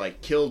woman or,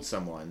 killed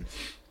someone.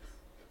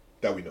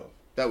 That we know of.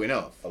 That we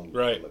know of.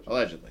 Right.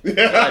 Allegedly.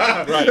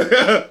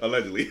 Right.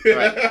 Allegedly.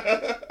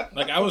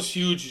 Right. I was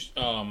huge.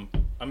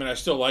 I mean, I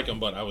still like them,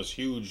 but I was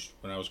huge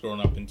when I was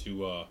growing up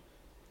into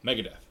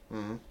Megadeth.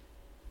 Mm-hmm.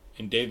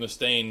 And Dave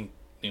Mustaine,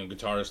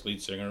 guitarist,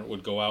 lead singer,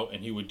 would go out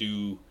and he would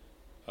do,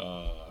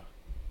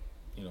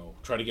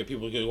 try to get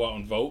people to go out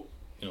and vote.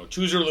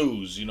 Choose or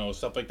lose,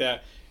 stuff like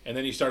that. And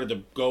then he started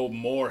to go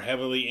more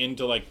heavily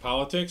into, like,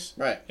 politics.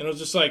 Right. And it was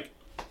just like,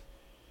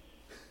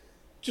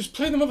 just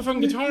play the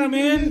motherfucking guitar,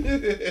 man.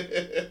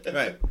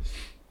 Right.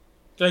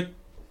 Like,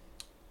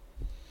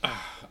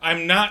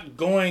 I'm not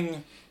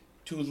going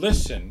to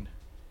listen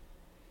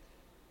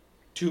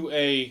to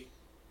a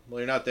Well,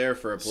 you're not there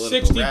for a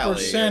political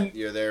rally. 60%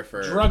 You're there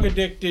for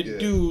drug-addicted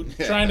dude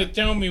trying to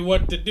tell me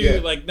what to do. Yeah.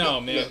 Like, no,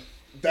 man.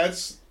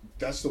 That's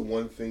the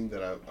one thing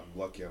that I'm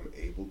lucky I'm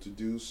able to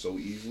do so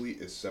easily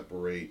is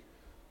separate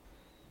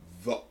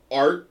the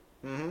art,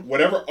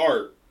 whatever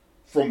art,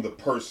 from the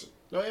person.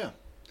 Oh yeah.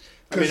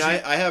 I mean,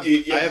 I have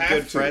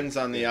good friends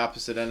on the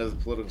opposite end of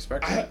the political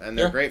spectrum, and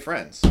they're great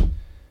friends.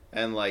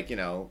 And like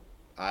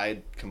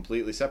I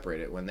completely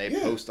separate it when they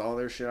post all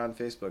their shit on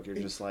Facebook. You're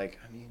just like,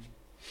 I mean,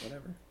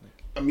 whatever. Like,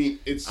 I mean,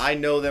 I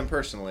know them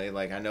personally.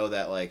 Like I know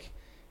that like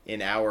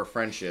in our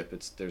friendship,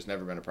 there's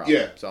never been a problem.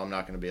 Yeah. So I'm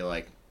not going to be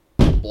like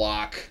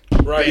block.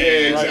 Right. yeah,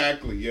 right.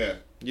 exactly. Yeah.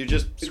 You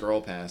just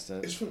scroll past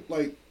it. It's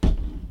like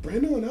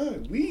Brando and I.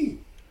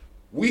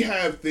 We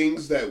have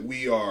things that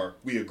we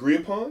agree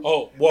upon.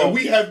 Oh, well. And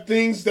we have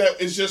things that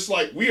it's just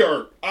like we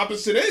are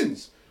opposite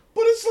ends.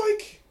 But it's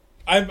like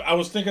I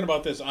was thinking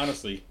about this,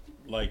 honestly,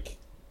 like,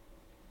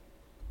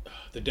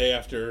 the day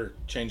after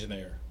changing the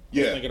air. I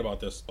was thinking about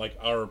this. Like,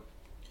 our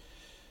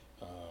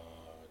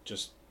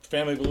just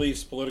family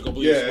beliefs, political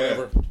beliefs,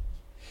 whatever.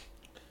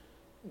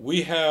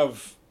 We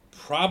have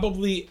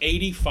probably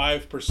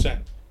 85%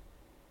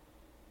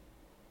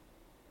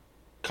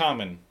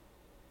 common.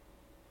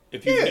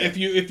 If you were to think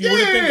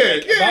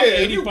like, about 85%.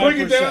 If you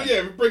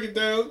break it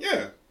down,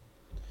 yeah.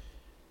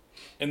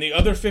 And the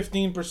other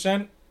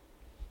 15%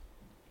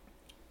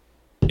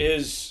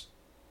 is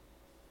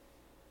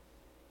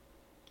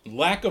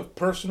lack of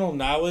personal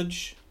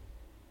knowledge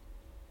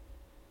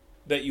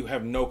that you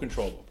have no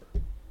control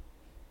over.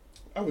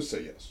 I would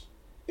say yes.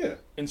 Yeah.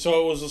 And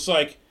so it was just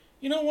like,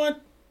 you know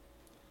what?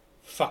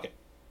 Fuck it.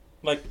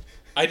 Like,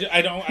 I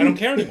don't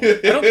care anymore.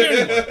 I don't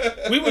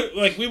care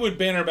anymore. We would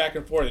banter back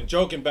and forth and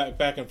joking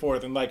back and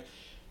forth, and like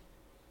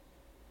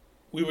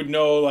we would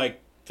know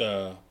like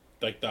the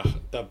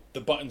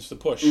buttons to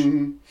push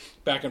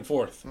back and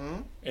forth.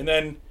 Mm-hmm. And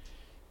then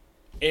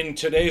in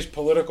today's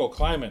political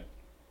climate,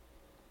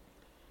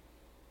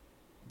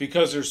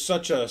 because there's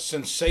such a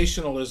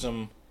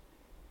sensationalism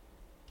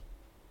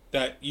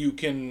that you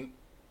can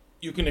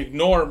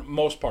ignore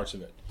most parts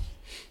of it.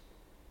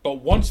 But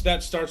once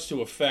that starts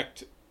to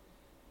affect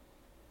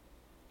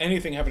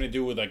anything having to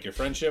do with like your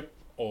friendship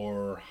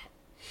or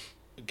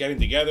getting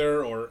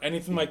together or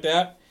anything like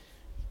that,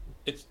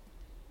 it's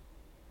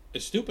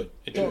stupid.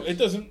 It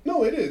doesn't.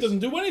 No, it is. It doesn't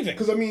do anything.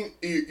 Because I mean,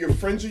 your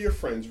friends are your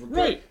friends,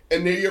 right?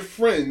 And they're your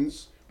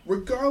friends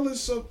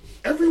regardless of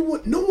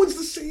everyone. No one's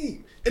the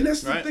same, and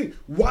that's the thing.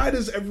 Why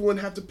does everyone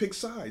have to pick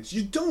sides?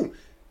 You don't.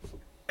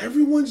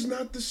 Everyone's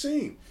not the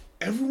same.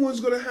 Everyone's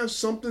gonna have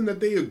something that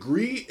they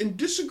agree and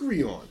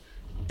disagree on.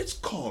 It's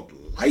called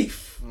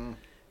life.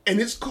 And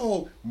it's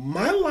called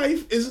my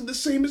life isn't the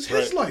same as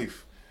his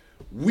life.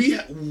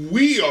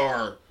 We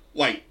are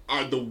like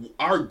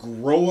our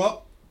grow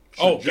up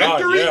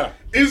trajectory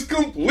is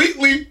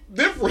completely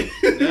different.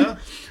 Yeah.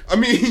 I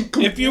mean,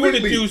 completely. If you were to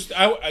do,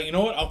 you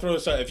know what? I'll throw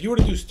this out. If you were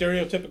to do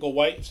stereotypical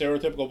white,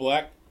 stereotypical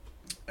black,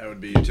 that would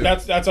be you too.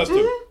 That's us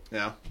too.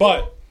 Yeah.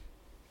 But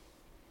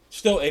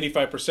still,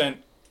 85%.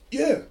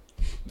 Yeah.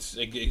 It's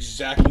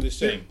exactly the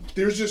same.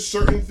 There's just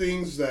certain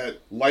things that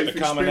life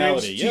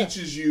experience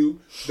teaches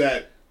you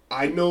that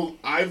I know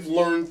I've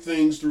learned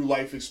things through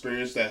life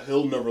experience that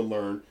he'll never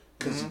learn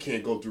because he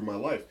can't go through my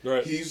life.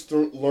 Right. He's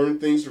learned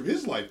things through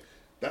his life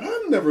that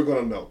I'm never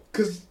going to know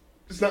because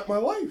it's not my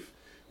life.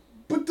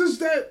 But does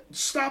that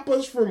stop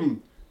us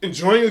from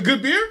enjoying a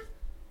good beer?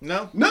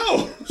 No.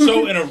 No.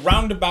 So in a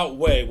roundabout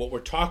way, what we're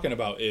talking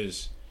about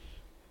is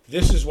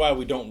this is why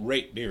we don't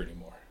rate beer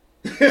anymore.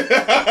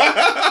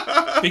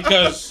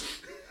 Because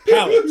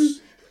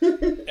palates.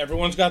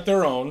 Everyone's got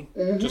their own,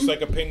 just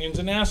like opinions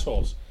and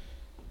assholes.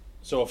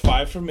 So a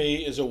 5 for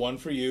me is a 1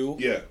 for you.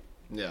 Yeah.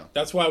 Yeah.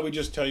 That's why we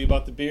just tell you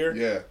about the beer.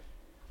 Yeah.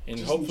 And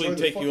just hopefully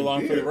take you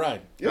along for the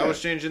ride. Yeah. How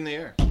was Changing the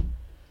Air?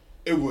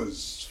 It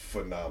was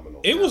phenomenal.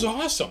 It was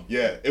awesome.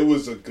 Yeah, it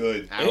was a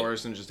good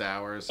hours and just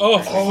hours.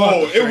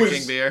 It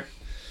was beer.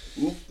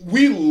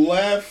 We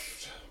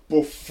left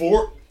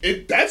before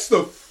it. That's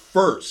the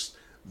first.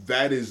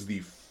 That is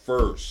the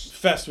first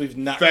fest we've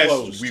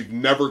closed. We've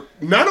never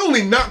not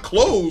only not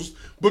closed,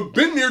 but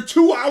been there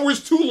 2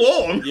 hours too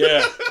long.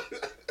 Yeah.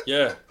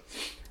 Yeah.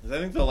 I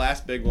think the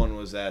last big one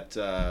was at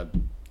the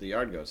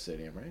Yard Goat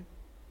Stadium, right?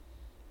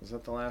 Was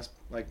that the last?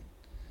 Like,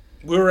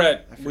 we were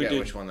at. I forget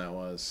which one that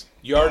was.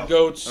 Yard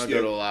Goats. I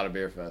go to a lot of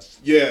beer fests.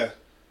 Yeah.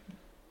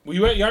 Were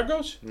you at Yard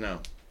Goats? No,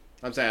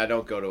 I'm saying I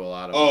don't go to a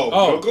lot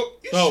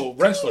of.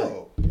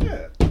 Rensselaer.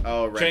 Yeah.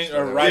 Oh,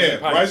 Rensselaer. Rising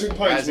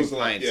Pints. Rising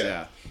Pints,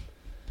 yeah.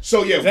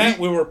 So yeah, That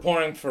we were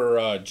pouring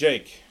for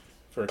Jake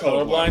for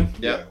colorblind.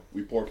 Yeah.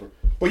 We poured for.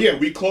 But yeah,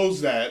 we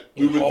closed that.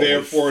 We were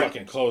there for.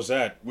 Fucking close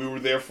that. We were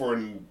there for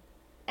an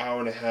hour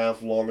and a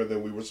half longer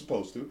than we were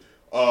supposed to.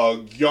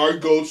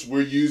 Yard goats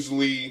were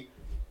usually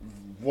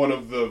one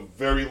of the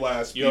very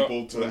last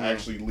people to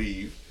actually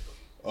leave.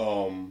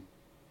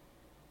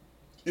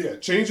 Yeah,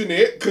 changing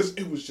it because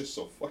it was just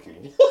so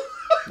fucking long.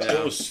 Yeah.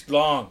 It was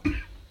long.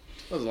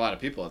 There was a lot of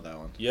people at that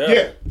one.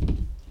 Yeah.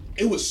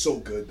 It was so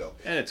good though.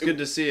 And it's good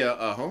to see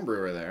a home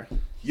brewer there.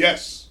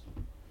 Yes.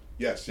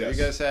 Have you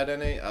guys had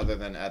any, other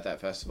than at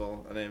that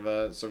festival, any of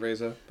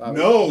cerveza? Bobby?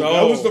 No,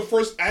 that was the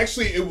first.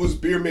 Actually, it was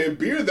Beer Man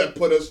Beer that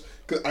put us.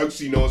 Cause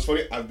actually, you know, it's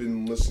funny. I've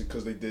been listening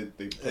because they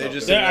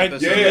just I've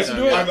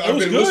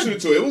been listening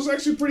to it. It was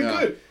actually pretty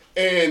good,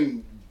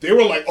 and they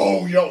were like,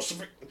 "Oh, yo,"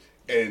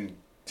 and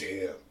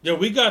damn. Yeah,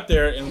 we got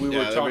there and we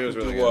were talking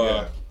really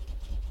to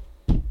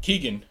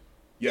Keegan.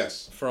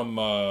 Yes. From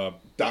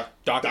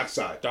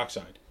Dockside.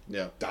 Dockside.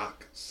 Yeah.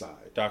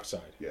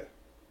 Dockside. Yeah.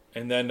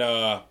 And then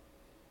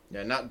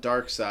yeah, not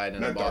Dark Side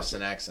in a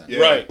Boston accent. Yeah.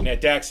 Right, yeah,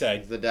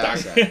 Dockside. The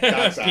Dockside.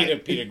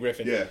 Dockside. Peter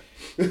Griffin. Yeah.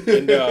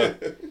 And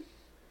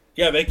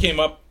yeah, they came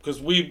up because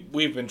we've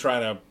been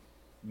trying to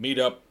meet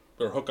up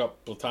or hook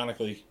up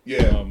platonically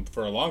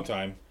for a long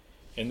time,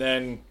 and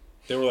then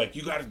they were like,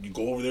 "You got to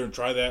go over there and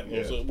try that."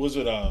 Yeah. Was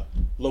it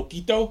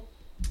Loquito?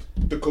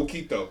 The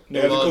Coquito. No,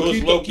 it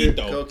was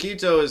Loquito.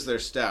 Coquito is their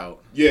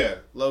stout. Yeah.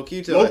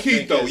 Loquito,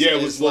 Loquito, is, yeah,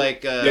 it was is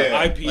like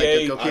IPA. like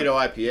a Coquito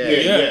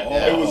IPA. Yeah. Oh.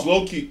 It was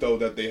Loquito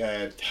that they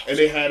had, and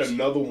they had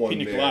another one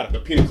Pina there. Colada. The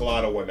Pina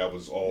Colada one that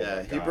was all.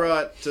 Yeah, he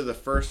brought to the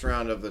first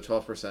round of the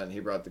 12%. He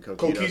brought the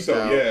Coquito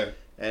stout, yeah,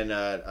 and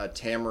a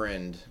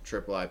tamarind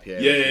triple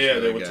IPA. yeah. Really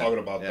They were good. talking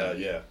about that.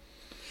 Yeah,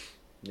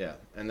 Yeah,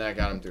 and that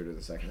got him through to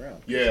the second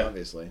round. Yeah.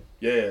 Obviously,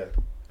 yeah.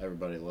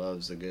 everybody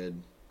loves a good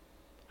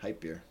hype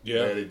beer,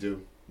 Yeah, they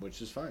do.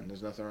 which is fine.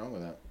 There's nothing wrong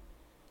with that.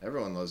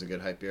 Everyone loves a good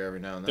hype beer every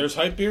now and then. There's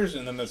hype beers,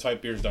 and then there's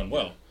hype beers done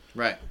well.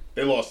 Right.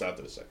 They lost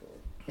after the second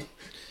round.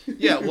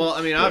 Yeah, well,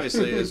 I mean,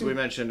 obviously, as we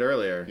mentioned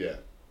earlier,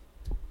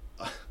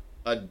 Yeah.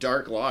 a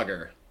dark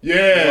lager,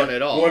 Yeah. Won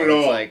it all. Won it It's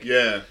all. like-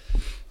 yeah.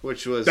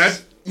 which was...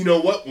 That's, you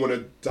know what? When a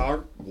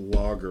dark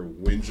lager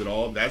wins it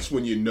all, that's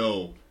when you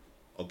know,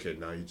 okay,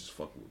 now you're just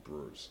fucking with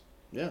brewers.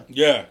 Yeah.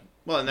 Yeah.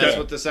 Well, and that's Yeah.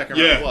 what the second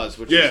round was,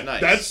 which was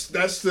nice.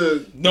 That's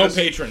the... No that's,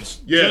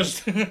 patrons. Yeah.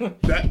 Just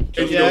That, and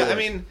you know Yeah, what? I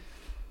mean,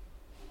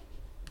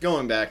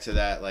 going back to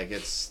that, like,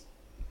 it's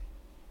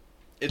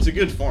a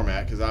good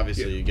format, because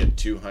obviously you get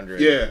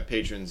 200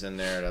 patrons in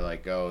there to,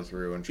 like, go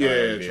through and try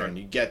a beer, and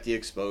you get the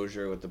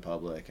exposure with the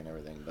public and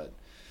everything, but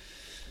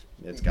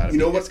it's got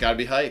to it's got to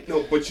be hype.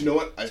 No, but you know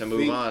what? To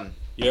move on.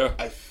 yeah.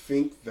 I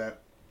think that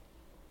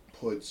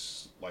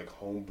puts, like,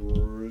 home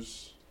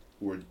brewers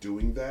who are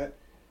doing that,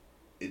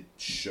 it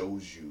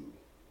shows you,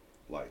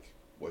 like,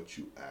 what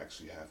you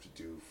actually have to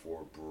do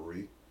for a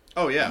brewery.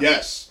 Oh, yeah.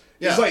 Yes.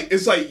 Yeah.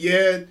 It's like,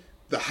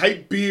 the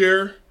hype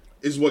beer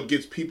is what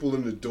gets people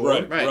in the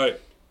door. Right.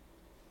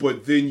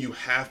 But then you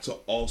have to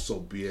also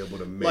be able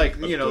to make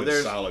Like, a you know,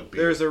 good, solid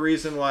beer. there's a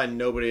reason why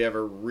nobody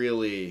ever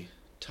really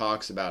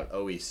talks about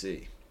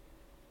OEC.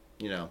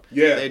 You know?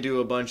 Yeah. They do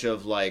a bunch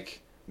of,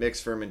 like,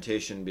 mixed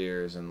fermentation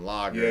beers and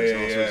lagers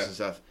and all sorts of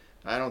stuff.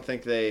 I don't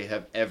think they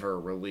have ever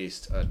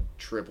released a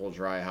triple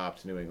dry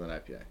hopped New England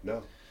IPA.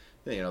 No.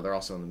 You know, they're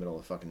also in the middle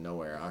of fucking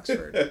nowhere,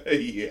 Oxford.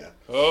 Yeah.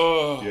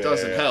 Oh. Yeah.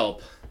 Doesn't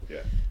help.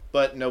 Yeah.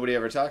 But nobody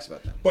ever talks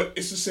about them. But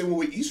it's the same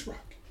way with East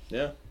Rock.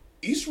 Yeah.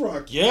 East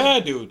Rock. Yeah,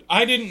 dude.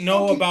 I didn't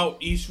know about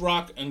East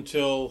Rock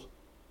until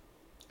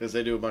Because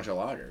they do a bunch of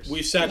lagers.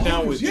 we sat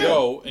down with yeah.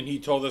 Joe, and he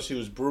told us he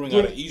was brewing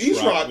out of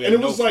East Rock. We and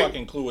had it was no like,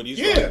 fucking clue what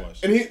East yeah, Rock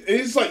was. and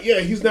he's like, yeah,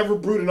 he's never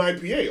brewed an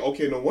IPA.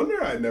 Okay, no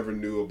wonder I never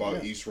knew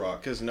about East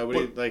Rock. Because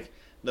nobody, like,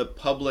 the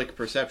public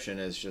perception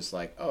is just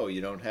like, oh,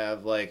 you don't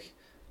have, like,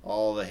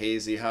 all the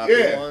hazy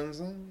hoppy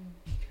ones?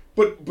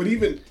 But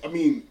even, I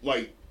mean,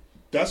 like,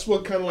 that's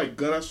what kind of, like,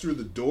 got us through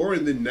the door,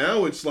 and then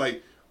now it's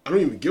like, I don't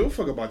even give a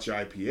fuck about your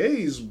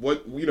IPAs.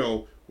 What, you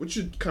know, what's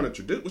your kind of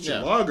tradition? What's your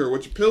lager?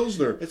 What's your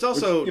Pilsner? It's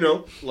also, you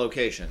know,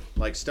 location.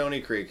 Like Stony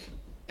Creek,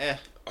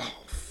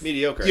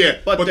 mediocre. Yeah,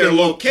 but their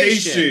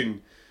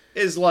location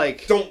is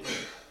like,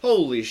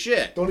 holy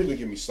shit. Don't even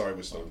get me started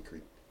with Stony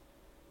Creek.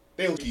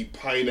 They'll keep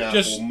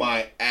pineapple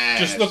my ass.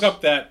 Just look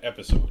up that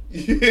episode.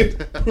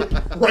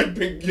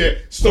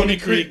 Stony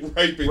Creek,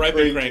 ripe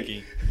and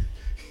cranky.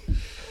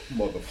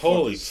 Motherfucker,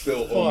 Holy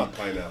still fuck. own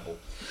pineapple.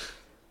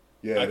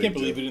 Yeah, I can't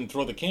believe you didn't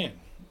throw the can.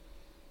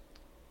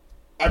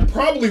 I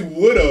probably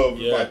would have if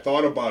Yeah. I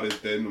thought about it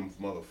then, them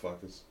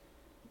motherfuckers.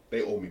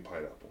 They owe me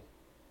pineapple.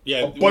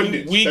 Yeah,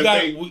 Abundance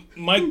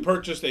Mike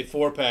purchased a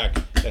 4-pack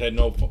that had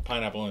no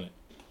pineapple in it.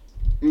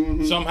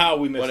 Mm-hmm. Somehow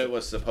we missed What it. it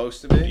was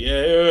supposed to be?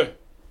 Yeah.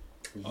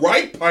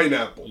 Ripe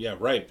pineapple. Yeah,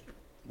 ripe.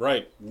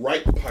 Ripe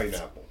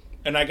pineapple.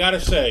 And I gotta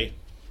say,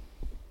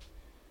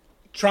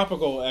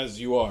 tropical as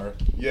you are,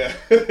 Yeah.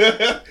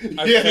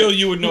 I feel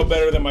you would know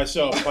better than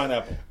myself,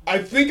 pineapple. I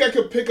think I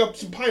could pick up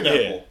some pineapple.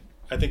 Yeah,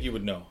 I think you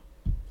would know.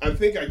 I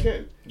think I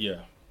can. Yeah.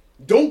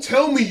 don't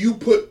tell me you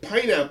put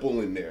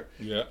pineapple in there.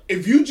 Yeah.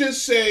 If you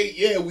just say,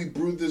 yeah, we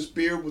brewed this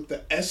beer with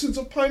the essence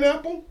of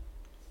pineapple,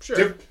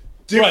 Sure.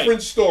 different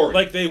Right. story.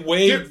 Like they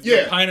waved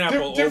the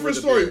pineapple over different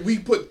the story. beer. We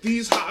put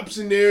these hops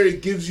in there.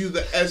 It gives you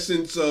the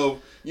essence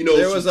of, There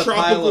was some a pile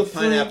tropical of fruit.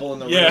 pineapple in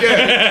the Yeah. room.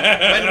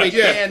 Yeah. When we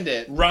Yeah. canned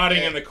it,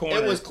 Rotting in the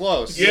corner. it was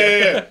close.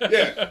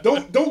 Yeah.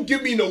 Don't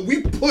give me no.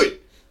 We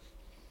put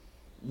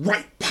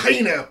right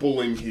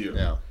pineapple in here.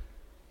 Yeah.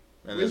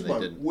 And Where's then they my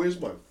didn't. Where's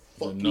my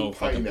fucking No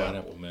fucking pineapple?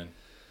 pineapple, man.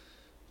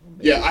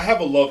 Yeah, I have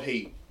a love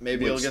hate.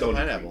 Maybe you'll get the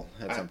pineapple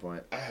at some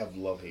point. I have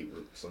love hate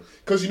with some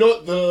because you know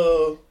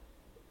what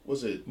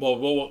was it?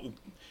 Well,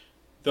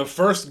 the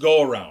first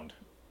go around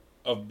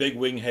of Big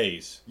Wing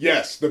Haze,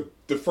 Yes, the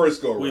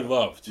first go around. we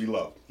loved. We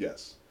loved.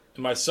 Yes.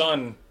 And my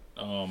son,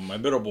 my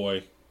middle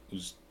boy,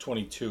 who's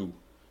 22,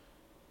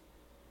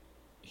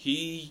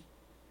 he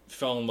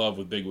fell in love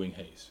with Big Wing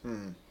Haze.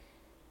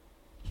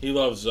 He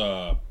loves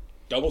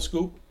Double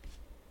Scoop,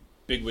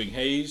 Big Wing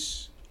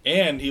Haze,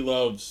 and he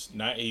loves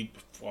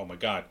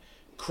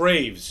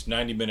craves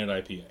 90-minute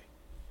IPA.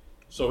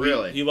 So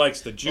Really? he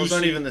likes the juicy. Those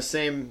aren't even the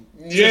same.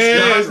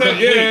 Yeah, it's not-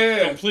 complete,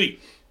 yeah. complete.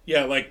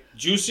 Yeah, like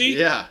juicy.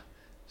 Yeah.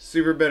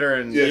 Super bitter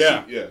and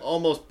Yeah.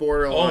 almost Oh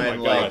borderline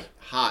my God. like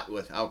hot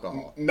with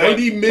alcohol.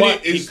 90 But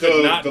minute he is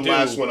could not the do-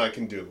 last one I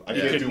can do. I He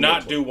can't could do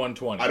not 120. do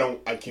 120.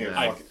 I can't.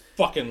 I fuck it.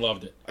 fucking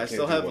loved it. I can't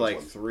still do have like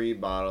 120. 3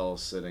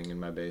 bottles sitting in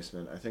my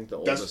basement. I think the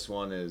That's- oldest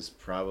one is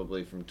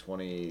probably from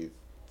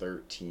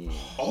 2013.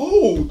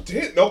 Oh,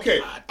 damn.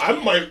 Okay, I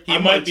might. He I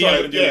might be try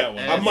able to it, do yeah. that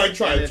one. I might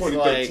try And a it's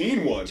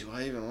 2013 one. Do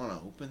I even want to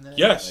open that?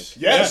 Yes.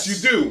 Like, Yes,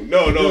 Yes. you do.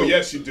 No, do.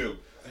 yes, you do.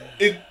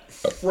 It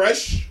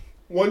fresh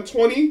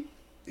 120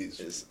 is.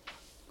 it's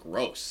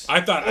gross. I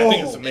think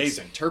it's Oh,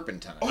 amazing. It's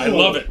turpentine. I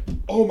love it.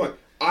 Oh my!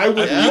 I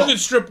would. Yeah. You could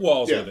strip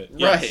walls Yeah. with it.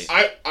 Right.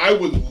 I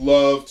would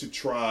love to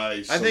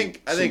try. Some, I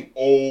think some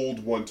old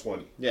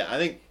 120. Yeah, I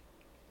think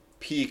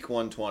peak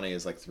 120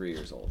 is like 3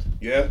 years old.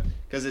 Yeah.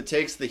 Because it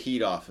takes the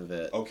heat off of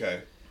it.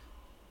 Okay.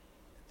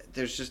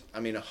 There's just,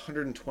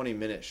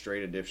 120-minute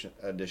straight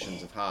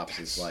additions of hops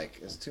is like,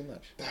 it's too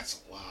much.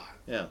 That's a lot.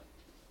 Yeah.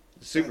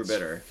 Super That's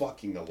bitter.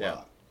 Fucking a lot.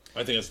 Yeah.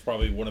 I think it's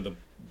probably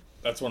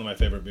that's one of my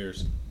favorite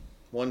beers.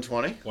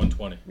 120?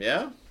 120.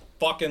 Yeah?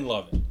 Fucking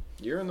love it.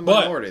 You're in the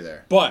But- minority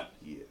there. But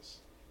Yes.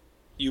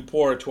 you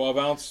pour a 12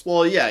 ounce.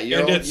 Well, yeah,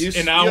 And it's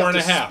an hour you have and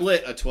a to half.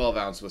 split a 12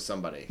 ounce with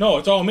somebody. No,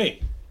 it's all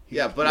me.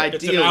 Yeah, but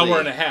It's ideally, an hour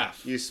and a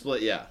half. you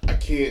split, yeah. I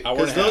can't. Hour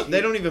and a Because half.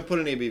 they don't even put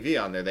an ABV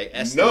on there. They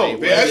estimate they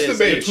what it is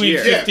estimate each Between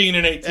year. Yeah. 15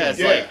 and 18. Yeah, it's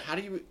Yeah. like, how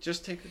do you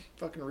just take a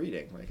fucking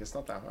reading? Like, it's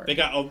not that hard. They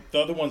got the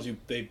other ones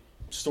they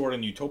stored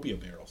in Utopia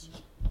barrels.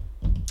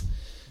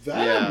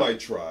 That Yeah. I might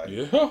try.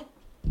 Yeah.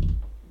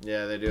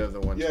 Yeah, they do have the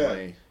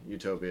 120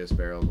 Utopia's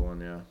barrel one,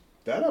 yeah.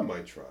 That I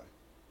might try.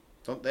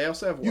 Don't they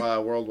also have You-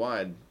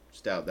 worldwide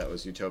stout that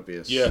was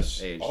Utopia's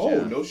Yes. aged? Oh,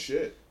 yeah. no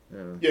shit. Yeah.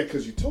 Yeah,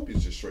 because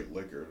Utopia's just straight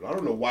liquor. I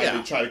don't know why Yeah.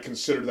 they try to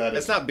consider that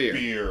It's as not beer.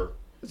 beer.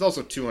 It's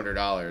also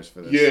 $200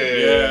 for this.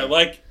 Yeah. Yeah,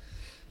 like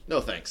No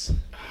thanks.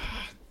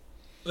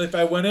 if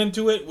I went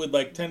into it with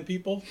like 10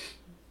 people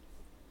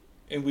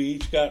and we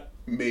each got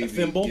Maybe. a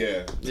thimble.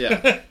 Yeah.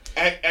 Yeah.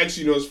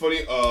 Actually, you know, it's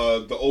funny.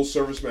 The old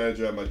service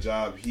manager at my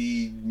job,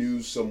 he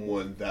knew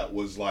someone that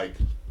was like,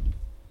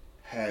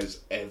 has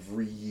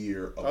every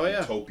year of Oh,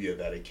 yeah. Utopia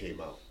that it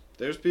came out.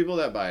 There's people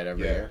that buy it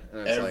every Yeah. year.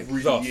 And it's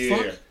Every The year.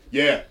 fuck?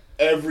 Yeah.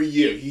 Every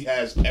year. He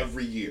has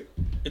every year.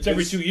 It's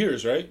every It's- 2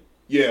 years, right?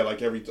 Yeah,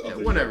 like every like,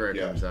 other whenever year. it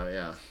Yeah. comes out,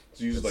 yeah.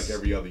 It's usually like It's-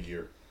 every other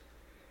year.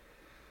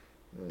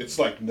 It's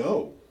like,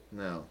 no.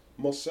 No.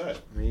 I'm all set.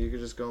 I mean, you could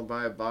just go and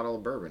buy a bottle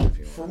of bourbon if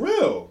you For want.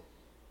 real.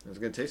 It's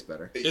going to taste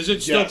better. Is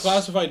it still Yes.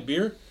 classified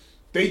beer?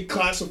 They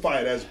classify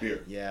it as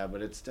beer, Yeah,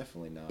 but it's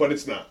definitely not. but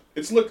it's not.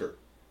 It's liquor.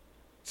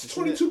 It's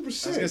in the-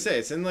 22%. I was going to say,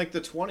 it's in like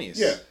the 20s.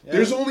 Yeah.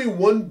 There's only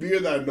one beer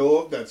that I know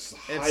of that's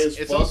high as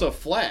It's fuck. also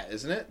flat,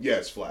 isn't it? Yeah,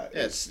 it's flat.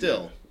 Yeah, it's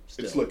still.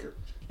 It's liquor.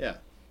 Yeah.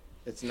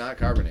 It's not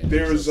carbonated.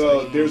 There's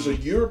So it's there's a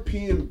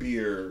European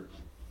beer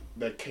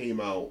that came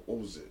out. What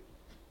was it?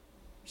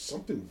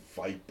 Something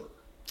Viper.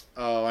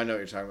 Oh, I know what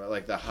you're talking about.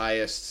 Like the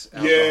highest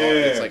alcohol.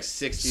 Yeah. It's like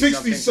 60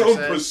 some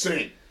percent.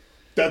 percent.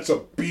 That's a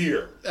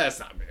beer. That's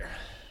not beer.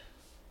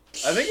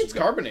 I think it's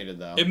carbonated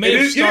though. It may It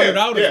have is- started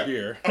yeah, out yeah. as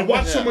beer. I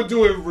watched Yeah. someone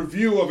do a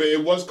review of it.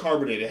 It was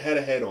carbonated. It had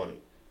a head on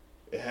it.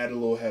 It had a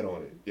little head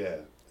on it. Yeah.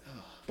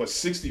 But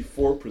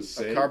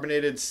 64%. A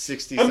carbonated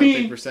 60 I something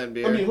mean, percent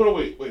beer. I mean, hold on,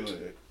 wait.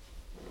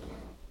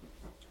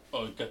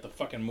 Oh, you got the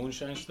fucking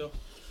moonshine still?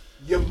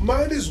 You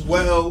might as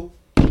well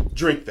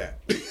drink that.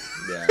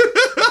 Yeah.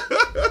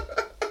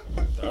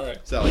 All right.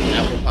 Is that like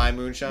apple pie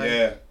moonshine?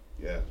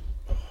 Yeah.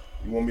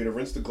 You want me to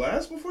rinse the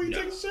glass before you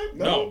take a sip?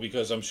 No,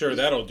 because I'm sure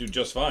that'll do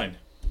just fine.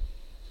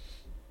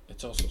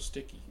 It's also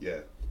sticky. Yeah.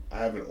 I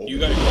haven't opened You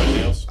got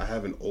anything else? I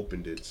haven't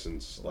opened it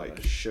since A lot like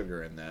of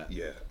sugar in that.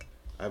 yeah.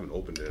 I haven't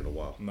opened it in a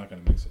while. I'm not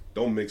gonna mix it.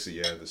 Don't mix it,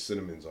 yeah. The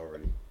cinnamon's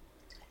already.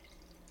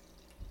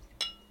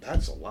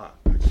 That's a lot.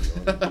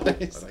 Actually,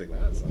 It's like,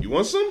 that's you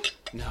want some?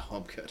 No,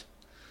 I'm good.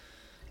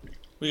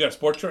 We got a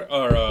sport track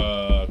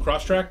or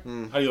cross track.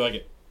 How do you like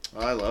it? Oh,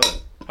 I love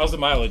it. How's the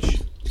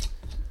mileage?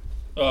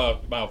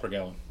 Mile per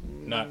gallon,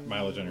 not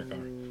mileage on your car.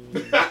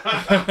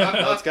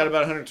 Well, it's got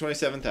about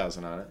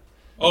 127,000 on it.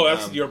 Oh,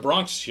 that's your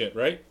Bronx shit,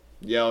 right?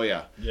 Yeah, oh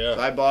yeah. Yeah.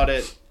 So I bought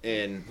it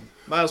in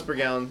miles per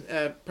gallon,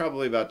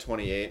 probably about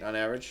 28 on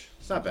average.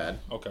 It's not bad.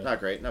 Okay. Not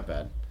great, not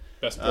bad.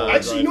 Best four-wheel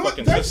Actually, you drive know what?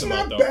 fucking That's system not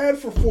out, though. bad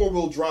for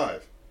 4-wheel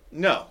drive.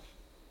 No.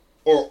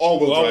 Or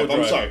all-wheel All-wheel drive. I'm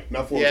drive. sorry,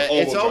 not 4-wheel Yeah, drive.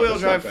 it's all-wheel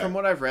That's drive. not bad. From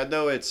what I've read,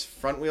 though, it's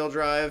front-wheel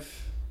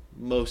drive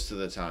most of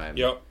the time.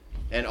 Yep.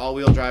 And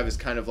all-wheel drive is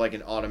kind of like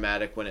an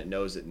automatic when it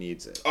knows it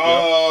needs it.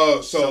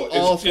 Oh, So so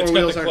all it's, it's four got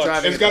wheels the are clutch.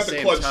 driving it's at got the the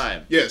same clutch.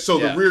 time. Yeah, so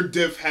Yeah. the rear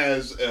diff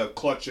has a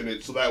clutch in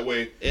it, so that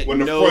way It when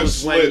the knows front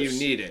slips, when you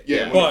need it. Yeah,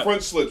 Yeah. when But- the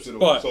front slips, it'll.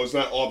 but- So it's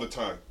not all the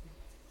time.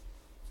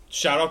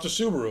 Shout out to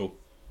Subaru.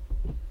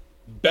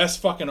 Best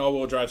fucking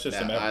all-wheel drive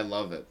system Yeah, I ever.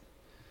 love it.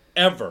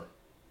 Ever.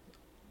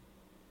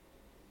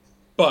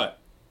 But,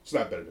 It's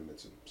not better than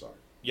Mitsubishi. Sorry,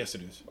 yes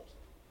it is.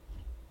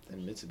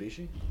 And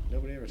Mitsubishi?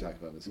 Nobody ever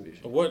talked about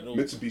Mitsubishi. What?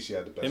 Mitsubishi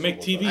had the best. They make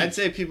all-wheel TV. drive. I'd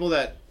say people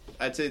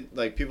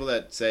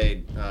that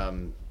say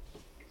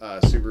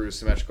Subaru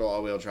symmetrical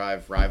all-wheel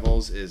drive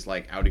rivals is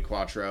like Audi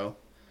Quattro,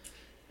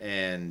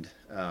 and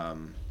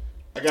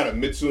I got a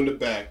Mitsu in the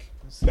back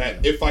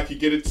that, if I could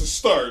get it to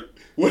start,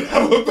 would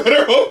have a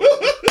better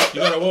You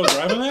got a wheel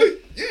drive on that?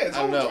 Yeah, it's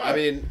I don't all-wheel know. drive. I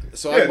mean,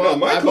 so Yeah, I bought, no,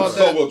 mine I bought comes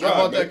that. all-wheel drive, I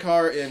bought man. that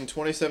car in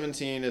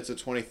 2017. It's a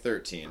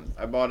 2013.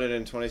 I bought it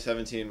in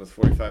 2017 with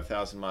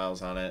 45,000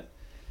 miles on it,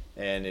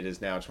 and it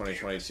is now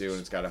 2022 and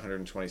it's got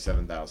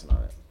 127,000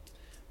 on it.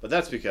 But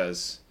that's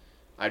because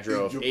I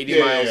drove 80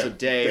 miles a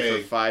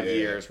day for 5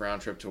 years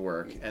round trip to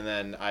work, and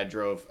then I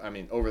drove. I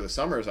mean, over the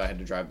summers I had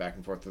to drive back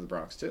and forth to the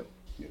Bronx too.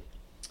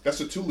 That's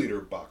a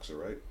 2-liter boxer,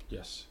 right?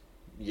 Yes.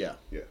 Yeah.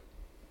 Yeah.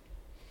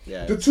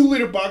 Yeah. The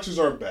 2-liter boxers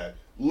aren't bad.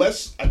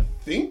 I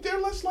think they're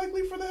less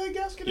likely for the head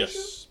gasket issue.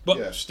 Yes. But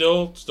Yeah.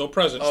 still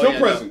present. Oh, Still yeah,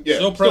 present. Yeah.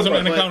 Still present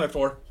and present. accounted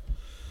for.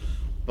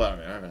 But I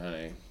mean, I haven't had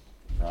any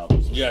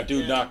problems. Yeah,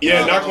 dude, knock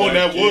on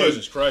that wood.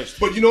 Jesus Christ.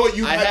 But you know what? I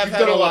You've have done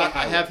had a lot. lot. Of I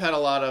highway. have had a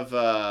lot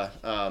of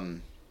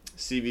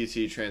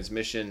CVT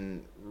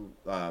transmission.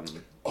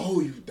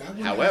 Oh, that one.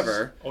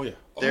 However, Oh, yeah.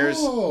 there's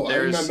I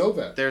did not know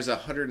that. there's a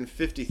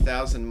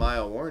 150,000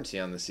 mile warranty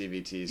on the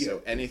CVT. So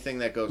Yeah. anything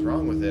that goes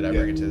wrong with it, I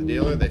bring it to the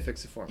dealer. They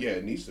fix it for me. Yeah,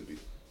 it needs to be.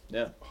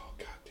 Yeah. Oh,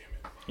 god damn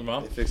it. Your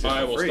mom? They fix it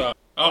I for will free. stop.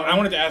 Oh, I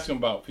wanted to ask him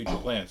about future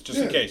plans, just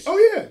in Yeah. case. Oh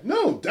yeah,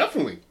 no,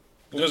 definitely.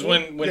 Because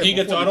when Yeah, he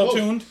gets before we close.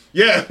 auto-tuned,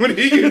 Yeah, when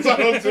he gets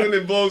auto-tuned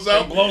and blows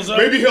out, blows up,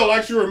 maybe he'll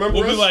actually remember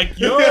we'll us. be like,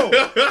 yo,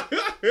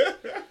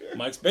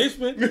 Mike's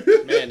Basement,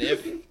 Man,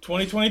 if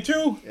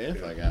 2022.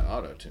 I got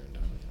auto tuned,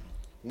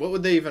 what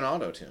would they even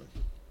auto tune?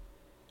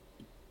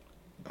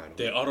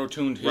 They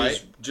auto-tuned his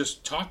Right.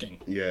 just talking.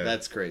 Yeah,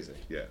 That's crazy.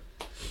 yeah.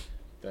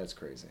 That's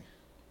crazy.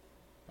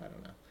 I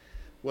don't know.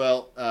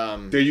 Well,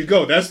 There you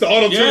go. That's the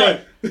auto-tune. Yeah.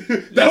 Right.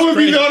 That would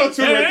be the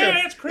auto-tune right there.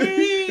 That's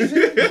crazy.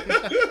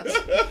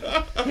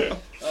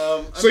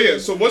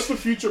 So what's the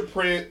future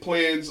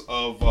plans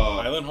of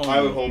Island Homebrew.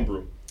 Island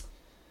Homebrew?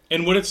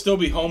 And would it still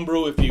be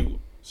homebrew if you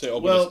say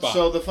open a well, spot?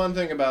 so the fun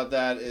thing about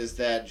that is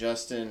that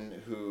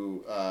Justin,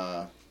 who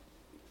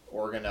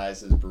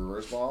organizes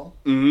Brewers Ball,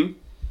 Mm-hmm.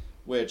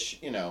 which,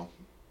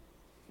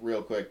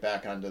 real quick,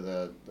 back onto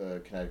the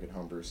Connecticut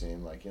homebrew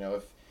scene, like,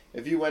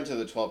 if you went to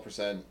the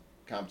 12%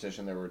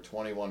 competition, there were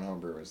 21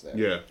 homebrewers there.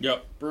 Yeah.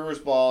 Yep. Brewers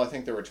Ball, I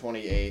think there were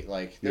 28.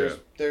 Like, Yeah.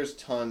 there's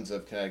tons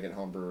of Connecticut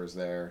homebrewers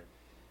there.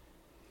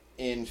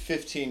 In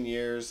 15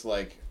 years,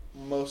 like,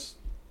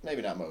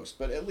 maybe not most,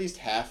 but at least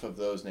half of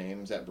those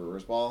names at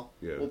Brewers Ball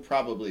Yeah. will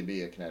probably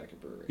be a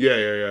Connecticut brewery.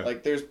 Yeah.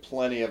 Like, there's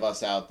plenty of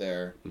us out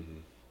there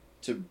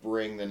to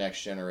bring the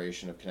next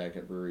generation of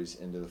Connecticut breweries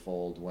into the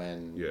fold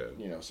when,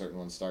 certain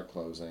ones start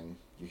closing.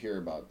 You hear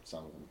about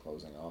some of them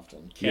closing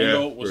often.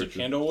 Was it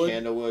Candlewood?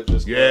 Candlewood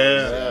just closed.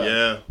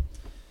 Yeah.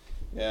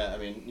 Yeah, I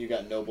mean, you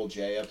got Noble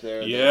J up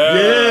there. Yeah.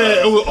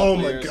 Yeah. Oh couple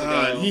my years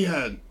god, ago.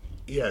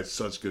 he had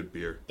such good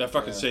beer. That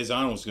fucking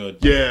Saison was good.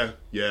 Yeah.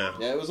 Yeah,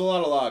 it was a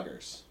lot of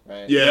lagers,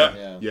 right? Yeah.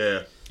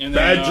 And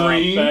Bad then,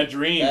 Dream. Bad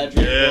Dream. Bad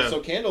Dream. Yeah. Well, so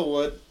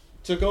Candlewood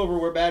took over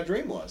where Bad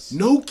Dream was.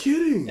 No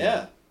kidding.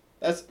 Yeah.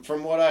 That's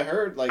from what I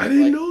heard. Like I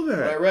didn't know that.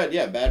 What I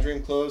read, Bad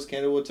Dream closed,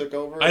 Candlewood took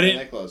over, I and didn't-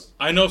 they closed.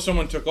 I know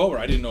someone took over.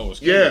 I didn't know it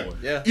was Yeah.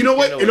 Candlewood. Yeah. You know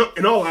what? Candlewood.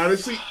 In all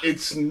honesty,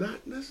 it's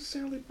not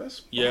necessarily best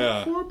spot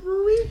Yeah. for a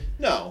brewery.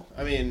 No,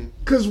 I mean,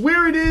 Because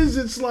where it is,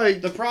 it's like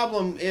the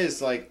problem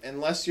is, like,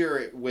 unless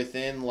you're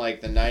within,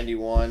 like, the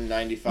 91,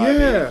 95,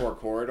 Yeah. 84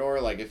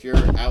 corridor, like, if you're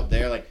out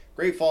there, like,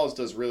 Great Falls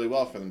does really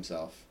well for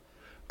themselves.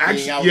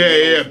 actually, out in the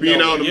middle of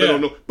being out in the nowhere.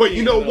 middle. No. But you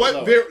Being know in the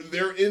middle what? of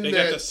They're in They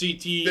that. got the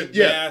CT,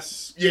 yeah.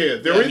 Mass. Yeah,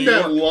 they're Yeah, in New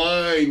that York.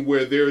 line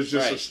where there's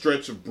just a Right.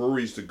 stretch of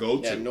breweries to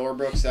go Yeah, to.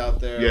 Norbrook's out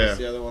there. Yeah. What's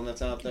the other one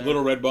that's out there?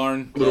 Little Red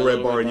Barn. Little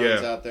Red Barn,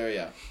 Barn's yeah. out there,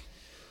 yeah.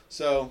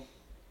 So,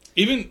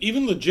 Even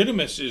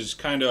Legitimus is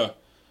kind of.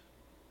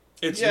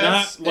 It's Yeah,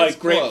 not it's like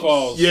Great close.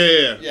 Falls.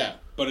 Yeah. yeah.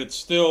 But it's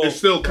still. It's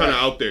still kind of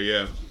Right. out there,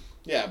 yeah.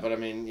 Yeah, but I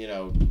mean,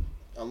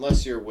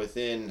 unless you're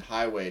within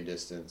highway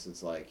distance,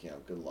 it's like,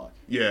 good luck.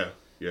 Yeah.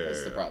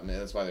 That's the problem.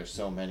 That's why there's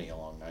so many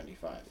along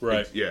 95.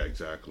 Right. Yeah,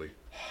 exactly.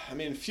 I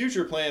mean,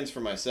 future plans for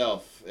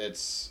myself,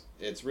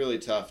 it's really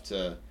tough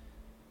to.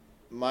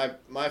 My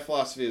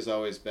philosophy has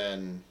always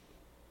been,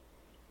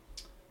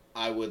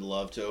 I would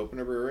love to open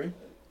a brewery,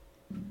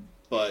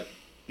 but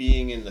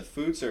being in the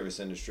food service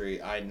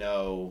industry, I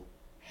know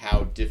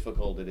how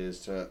difficult it is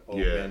to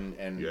open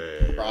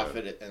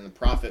and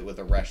profit with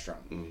a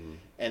restaurant. Mm-hmm.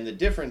 And the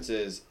difference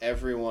is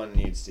everyone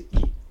needs to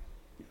eat.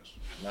 Yes.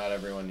 Not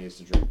everyone needs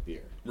to drink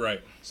beer.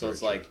 Right. So Very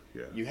it's like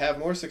true. Yeah. you have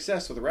more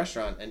success with a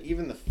restaurant, and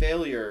even the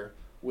failure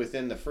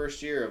within the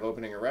first year of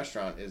opening a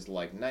restaurant is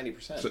like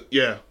 90%. So,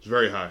 yeah, it's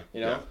very high.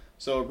 You know?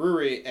 So a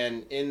brewery,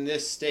 and in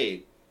this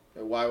state,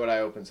 why would I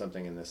open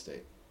something in this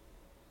state?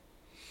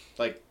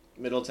 Like,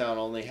 Middletown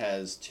only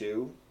has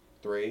 2,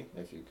 3,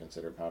 if you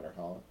consider Powder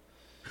Hollow.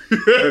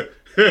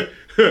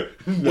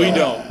 We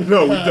don't.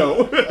 No, we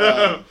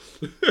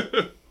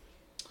don't.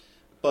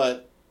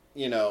 But,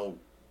 you know,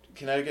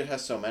 Connecticut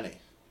has so many.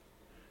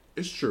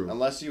 It's true.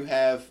 Unless you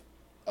have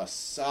a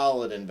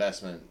solid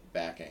investment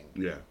backing,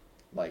 Yeah.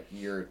 like,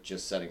 you're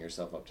just setting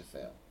yourself up to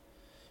fail.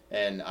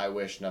 And I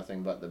wish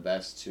nothing but the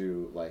best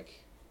to,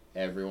 like,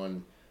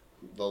 everyone,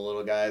 the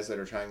little guys that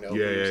are trying to open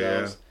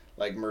themselves.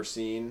 Like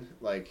Mercine,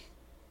 like,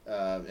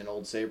 in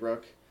Old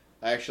Saybrook.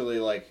 I actually,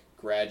 like,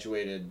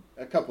 graduated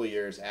a couple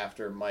years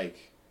after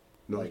Mike,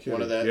 No like, kidding.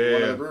 one of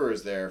the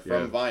brewers there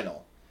from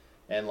Vinyl.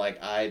 And,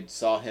 like, I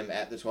saw him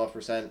at the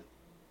 12%,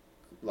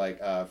 like,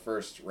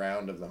 first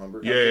round of the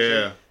homebrew competition.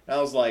 Yeah. And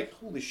I was like,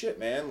 holy shit,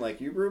 man, like,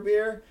 you brew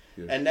beer?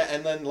 Yeah. And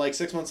then, like,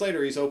 6 months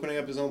later, he's opening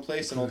up his own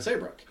place in Old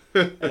Saybrook.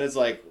 And it's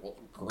like, well,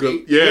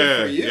 great,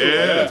 good for you. Yeah,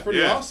 Like, that's pretty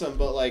yeah. awesome.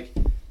 But, like,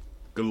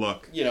 Good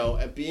luck. you know,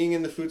 being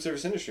in the food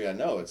service industry, I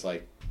know it's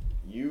like,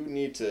 you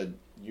need to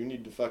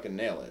fucking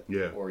nail it.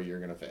 Yeah. Or you're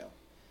going to fail.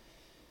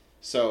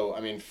 So, I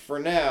mean, for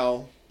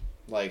now,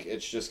 like,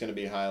 it's just going to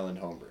be Highland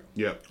homebrew.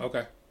 Yeah.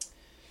 Okay.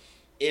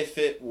 If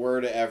it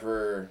were to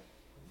ever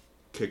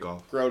Kick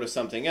off. grow to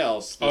something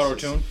else, this Auto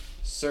is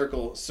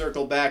tune.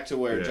 circle back to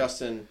where Yeah.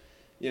 Justin,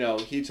 you know,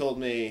 he told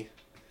me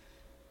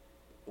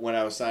when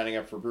I was signing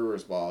up for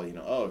Brewers Ball, you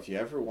know, oh, if you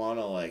ever want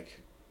to, like,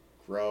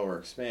 grow or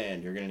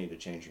expand, you're going to need to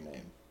change your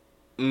name.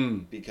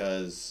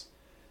 Because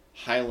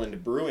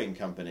Highland Brewing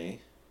Company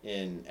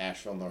in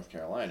Asheville, North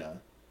Carolina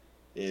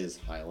is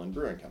Highland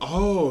Brewing Company.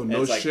 Oh, And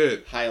no it's like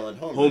shit. Highland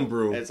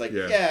Homebrew. And it's like,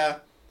 Yeah. yeah,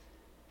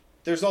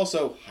 there's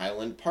also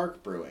Highland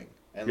Park Brewing.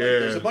 And like, Yeah.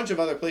 there's a bunch of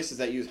other places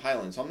that use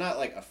Highland. So I'm not,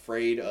 like,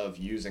 afraid of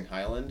using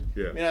Highland.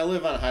 Yeah. I mean, I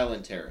live on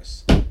Highland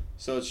Terrace.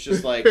 So it's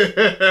just like,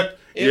 it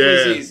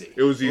was easy.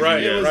 It was easy.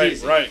 Right. Yeah. It was Right.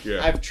 easy. Right.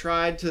 Yeah. I've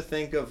tried to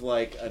think of,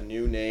 like, a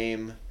new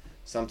name,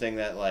 something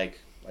that, like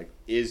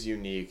is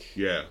unique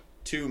Yeah.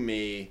 to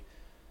me.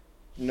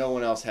 No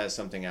one else has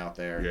something out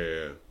Yeah. there.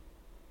 Yeah.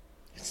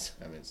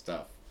 I mean, it's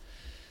tough.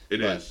 It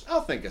But is.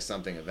 I'll think of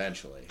something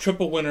eventually.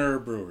 Triple Winner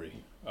Brewery.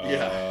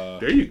 Yeah.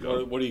 There you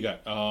go. What do you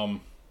got?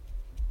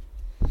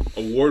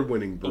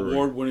 Award-winning brewery.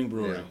 Award-winning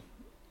brewery.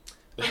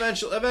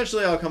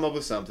 Eventually I'll come up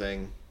with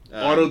something.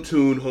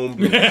 Auto-tune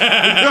homebrew.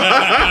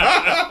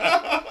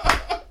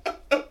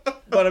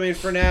 But I mean,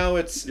 for now,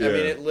 it's. I Yeah.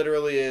 mean, it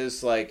literally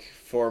is like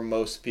for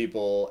most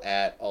people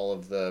at all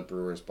of the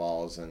Brewers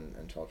Balls and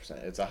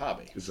 12%. It's a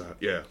hobby.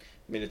 Yeah.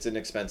 I mean, it's an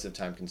expensive,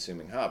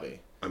 time-consuming hobby,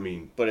 I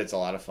mean, but it's a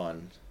lot of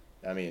fun.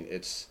 I mean,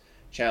 it's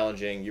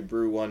challenging. You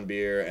brew one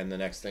beer, and the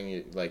next thing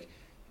you like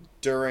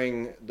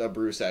during the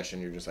brew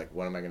session, you're just like,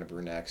 what am I going to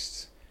brew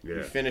next? yeah.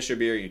 You finish a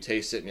beer, you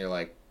taste it, and you're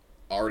like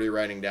already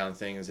writing down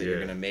things that you're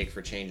Yeah. going to make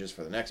for changes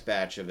for the next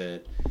batch of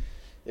it.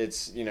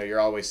 It's, you know, you're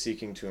always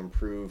seeking to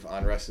improve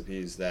on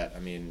recipes that, I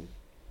mean,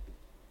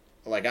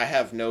 like I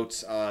have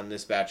notes on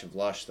this batch of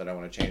Lush that I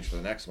want to change for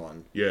the next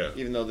one, Yeah.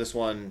 even though this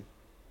one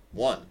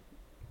won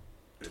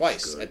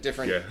twice good. at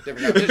different Yeah.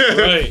 competitions.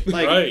 Right.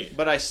 Like, Right.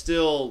 but I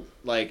still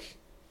like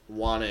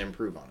want to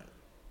improve on it.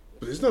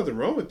 But there's nothing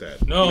wrong with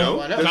that. No, you know?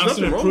 why not? There's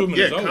Constant nothing wrong with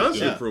improvement is always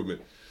constant good.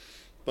 improvement.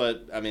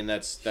 But I mean,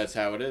 that's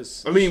how it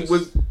is. I mean, It's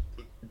just-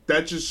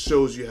 that just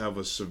shows you have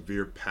a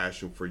severe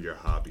passion for your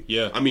hobby.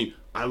 Yeah. I mean,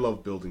 I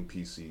love building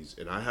PCs,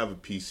 and I have a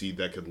PC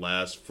that could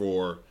last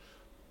for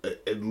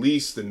at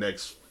least the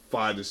next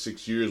 5 to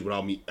 6 years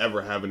without me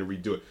ever having to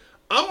redo it.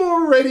 I'm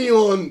already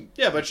on.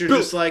 yeah, but you're buil-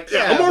 just like,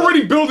 I'm but-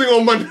 already building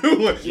on my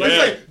new one. Yeah. It's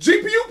like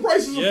GPU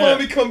prices will Yeah.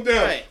 finally come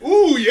down. Right.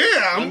 Ooh,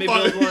 yeah, I'm Let me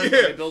about- build one. yeah.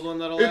 Let me build one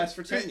that'll last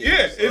for 10 years.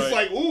 Yeah, it's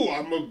Right. like, ooh,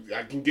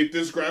 I can get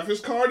this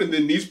graphics card, and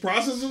then these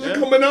processors Yeah. are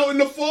coming out in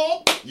the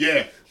fall.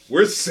 Yeah,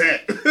 we're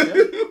set.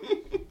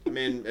 I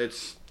mean,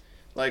 it's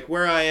like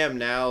where I am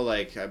now.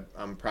 Like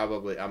I'm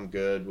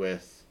good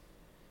with,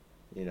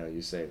 you know,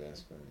 you say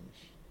this, but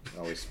you should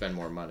always spend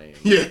more money,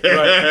 Yeah,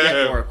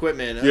 get more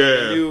equipment, Yeah.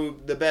 and do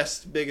the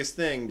biggest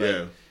thing. But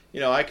Yeah. you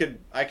know, I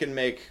can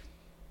make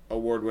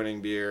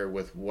award-winning beer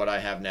with what I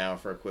have now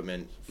for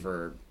equipment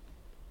for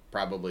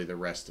probably the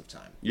rest of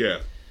time.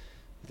 yeah,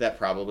 That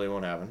probably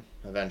won't happen.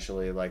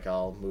 Eventually, like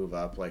I'll move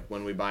up. Like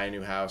when we buy a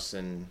new house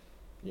in,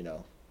 you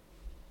know,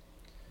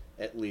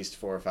 at least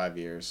 4 or 5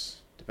 years,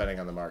 depending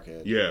on the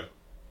market. yeah.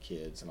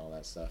 Kids and all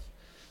that stuff.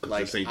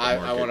 Like This ain't the I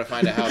market. want to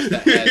find a house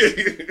that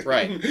has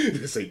right.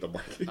 This ain't the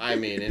market. I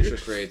mean,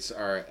 interest rates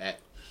are at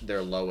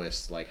their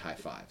lowest like high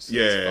fives. So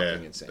Yeah, it's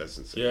fucking insane. that's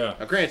insane. Yeah.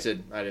 Now,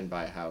 granted, I didn't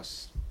buy a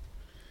house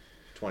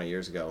 20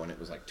 years ago, and it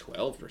was like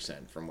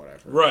 12% from what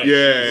I've heard. Right.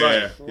 Yeah,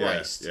 Right.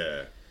 Christ.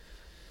 yeah.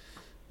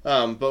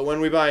 But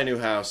when we buy a new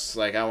house,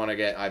 like I want to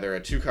get either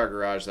a 2-car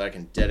garage that I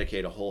can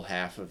dedicate a whole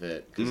half of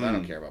it because I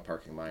don't care about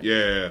parking mine.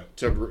 Yeah.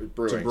 To brewing.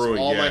 So brewing,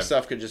 all my yeah.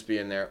 stuff could just be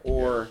in there,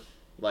 or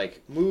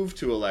like move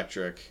to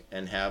electric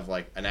and have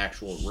like an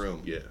actual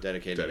room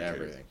dedicated to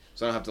everything.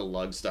 So I don't have to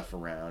lug stuff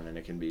around, and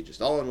it can be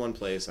just all in one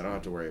place. I don't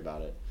have to worry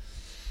about it.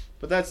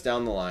 But that's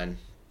down the line.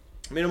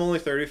 I mean, I'm only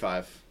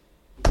 35.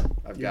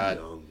 I've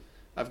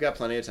got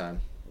plenty of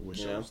time. I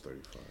wish I was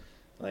 35.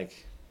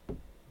 Like,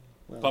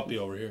 well, Puppy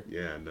over here.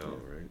 Yeah, I know,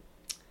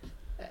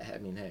 right? I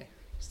mean, hey,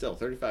 still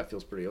 35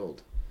 feels pretty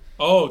old.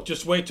 Oh,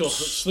 just wait till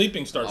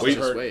sleeping starts I'll to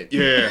just hurt. wait.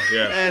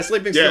 Yeah.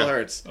 Sleeping Yeah. still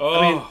hurts. Oh,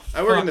 I mean,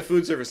 I work fuck. in the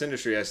food service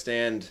industry. I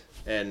stand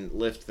and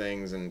lift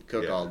things and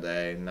cook Yeah. all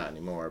day. Not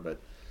anymore, but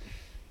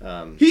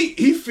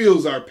He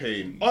feels our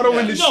pain. Auto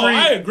Yeah. industry. No,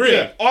 I agree.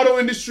 Yeah, auto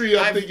industry,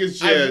 I think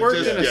is I've worked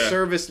just, in a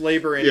service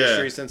labor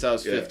industry since I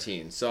was Yeah.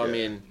 15. So I Yeah.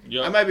 mean,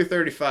 Yep. I might be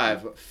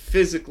 35, but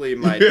physically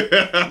my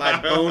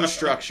bone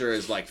structure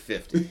is like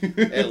 50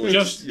 at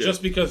least.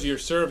 Just because you're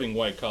serving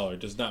white collar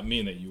does not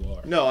mean that you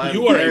are. No, I'm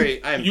you are very,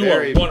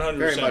 very 100%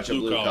 very much a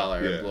blue blue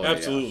collar Yeah. employee.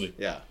 Absolutely.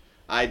 Yeah.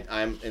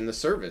 I'm in the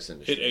service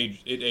industry.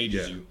 It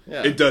ages Yeah. you.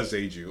 Yeah. It does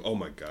age you. Oh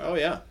my god. Oh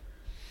yeah.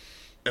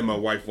 And my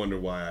wife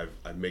wondered why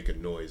I make a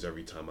noise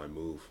every time I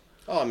move.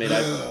 Oh, I mean,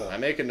 I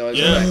make a noise.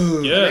 Yeah. I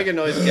Yeah. make a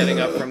noise getting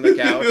up from the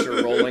couch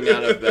or rolling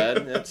out of bed.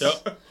 It's,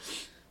 Yep.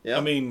 yeah.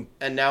 I mean,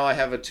 and now I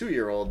have a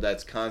 2-year-old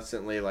that's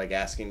constantly like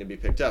asking to be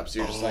picked up. So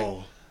you're just like,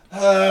 Oh.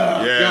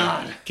 oh Yeah.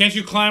 god. can't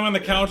you climb on the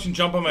couch and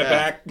jump on my Yeah.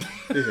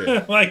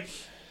 back? Like,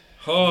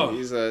 oh,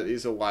 He's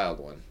a wild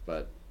one,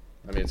 but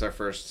I mean, it's our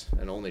first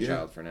and only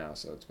child for now,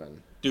 so it's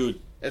been. dude.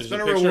 It's there's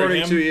been a picture of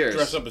rewarding him 2 years.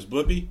 Dressed up as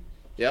Blippi.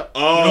 Yep.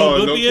 You know Oh,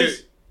 who no Blippi kid.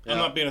 is? I'm Yeah.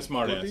 not being a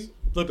smartass.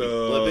 Blippi?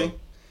 Blippi. Blippi.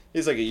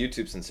 He's like a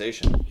YouTube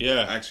sensation.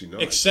 Yeah. Actually, no.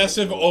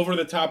 Excessive, over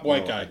the top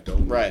white I guy.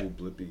 don't know Right. who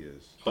Blippi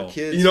is. But Oh.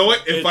 kids, You know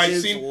what? If I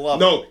kids seen love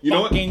no, it. you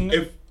know what? Fucking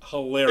If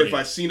hilarious.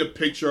 I seen a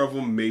picture of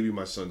him, maybe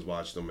my son's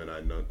watched them, and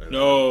I know.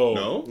 No.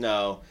 No.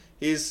 No,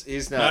 he's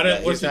Not not.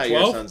 at, what's He's not he, your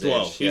 12? son's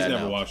 12. age. He's Yeah,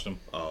 never no. watched them.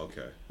 Oh,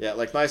 okay. Yeah,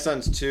 like my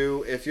son's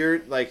 2. If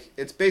you're like,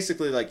 it's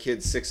basically like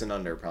kids 6 and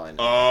under probably. Not.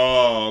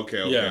 Oh,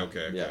 okay. Yeah.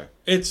 Okay. Yeah.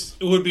 It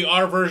would be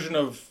our version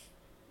of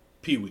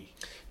Pee Wee.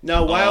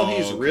 Now, while Oh,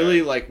 he's okay.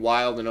 really like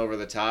wild and over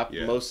the top,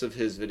 Yeah. most of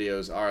his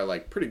videos are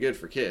like pretty good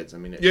for kids. I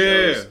mean,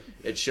 Yeah.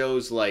 it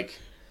shows like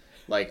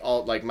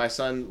all like my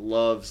son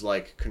loves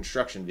like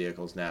construction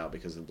vehicles now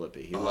because of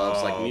Blippi. He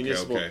loves like okay,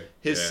 municipal. okay.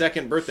 His Yeah.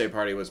 second birthday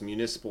party was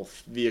municipal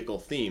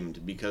vehicle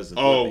themed because of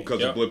Oh, Blippi. because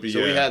Yep. of Blippi. So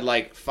yeah. we had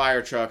like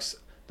fire trucks.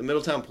 The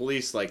Middletown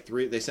Police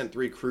they sent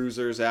 3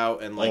 cruisers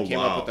out and like Oh, came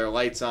wow. up with their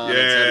lights on and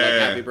said like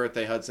Yeah. Happy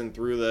Birthday Hudson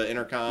through the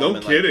intercom. No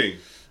and, kidding.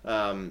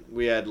 Like,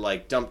 we had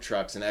like dump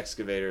trucks and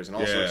excavators and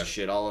all Yeah. sorts of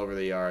shit all over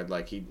the yard.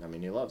 Like he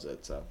loves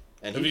it. So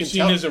and Have he you can seen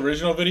tell, his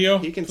original video?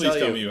 He can Please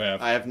tell me you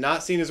have. I have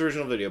not seen his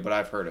original video, but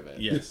I've heard of it.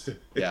 Yes.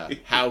 Yeah.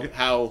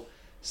 How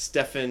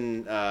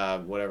Stefan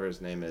whatever his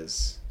name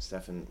is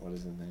Stefan what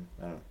is his name?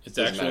 I don't know. Its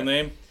Doesn't actual matter.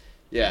 name?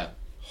 Yeah.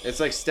 It's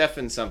like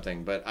Stefan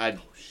something, but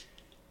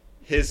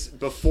his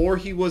before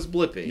he was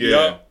Blippi.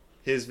 Yeah.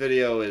 His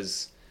video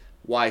is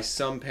why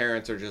some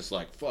parents are just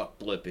like fuck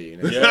Blippi.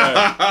 And it's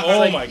Yeah. Oh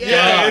like, my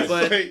yeah, god.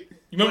 but-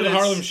 You remember but the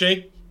Harlem it's-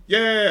 Shake?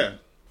 Yeah.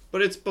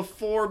 But it's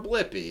before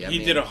Blippi.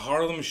 He did a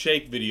Harlem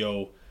Shake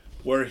video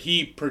where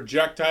he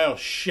projectile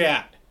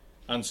shat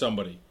on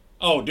somebody.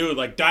 Oh, dude,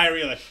 like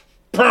diarrhea, like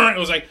it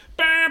was like,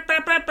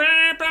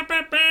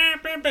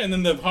 and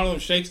then the Harlem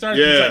Shake started.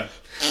 Yeah.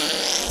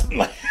 He's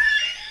like,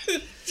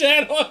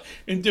 channel.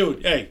 And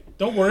dude, hey,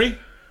 don't worry.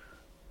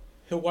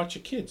 He'll watch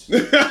your kids.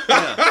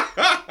 Yeah.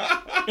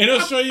 And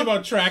he'll show you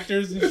about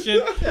tractors and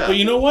shit. Yeah. But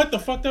you know what? The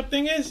fucked up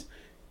thing is,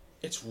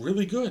 it's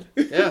really good.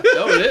 Yeah,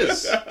 no, it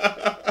is.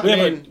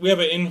 We have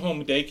an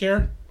in-home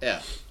daycare,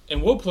 Yeah.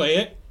 and we'll play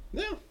it.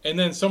 Yeah. And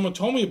then someone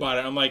told me about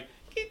it. I'm like,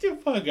 get the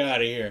fuck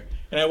out of here.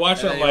 And I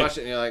watched And it. then I'm you like, watch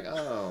it and you're like,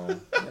 oh,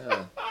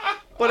 yeah.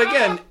 But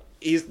again,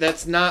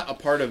 that's not a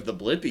part of the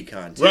Blippi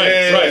content. Right,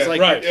 Yeah, right, It's like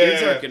right. your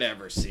kids Yeah. aren't gonna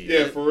ever see Yeah,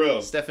 it. for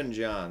real. Stephen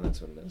John,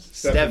 that's what it is.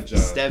 Stephen John.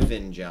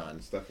 Stephen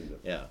John. Stefan.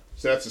 Yeah.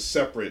 So that's a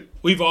separate.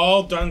 We've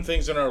all done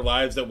things in our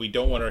lives that we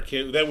don't want our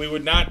kids, that we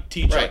would not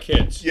teach our Right.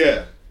 kids.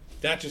 Yeah.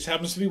 That just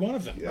happens to be one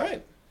of them. Yeah.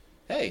 Right.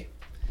 Hey.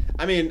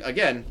 I mean,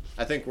 again,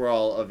 I think we're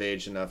all of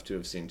age enough to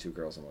have seen 2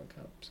 Girls in 1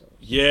 Cup. So,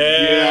 Yeah.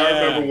 Yeah,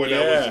 I remember when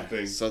that was yeah. a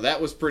thing. so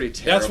that was pretty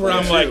terrible. That's where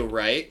I'm too, like-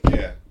 right?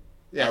 Yeah.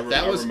 Yeah, I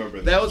that was remember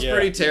that. that. was Yeah.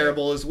 pretty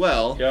terrible as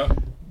well. Yeah.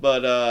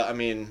 But I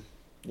mean,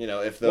 you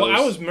know, if those. Well,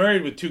 I was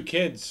married with 2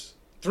 kids,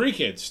 3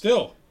 kids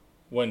still,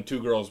 when 2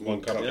 Girls,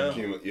 1 Cup. Yeah.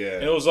 came. And Yeah.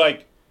 it was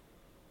like,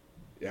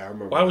 Yeah, I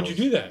remember. Why would those.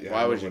 you do that? Yeah,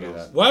 Why I would you remember do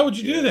those. that? why would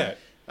you do Yeah. that?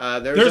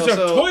 There's There's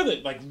also, a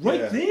toilet, like, right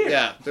Yeah. there.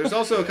 Yeah, there's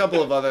also a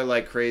couple of other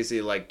like crazy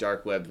like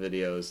dark web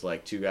videos,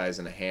 like 2 guys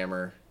and a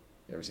hammer.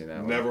 You ever seen that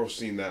one? Never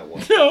seen that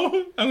one.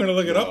 No, I'm going to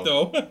look it up,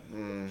 No. though.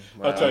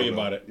 I'll Wow. tell you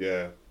about it.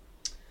 Yeah.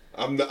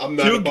 I'm not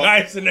Two about,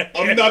 guys in a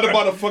I'm not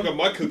about to fuck up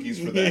my cookies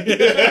for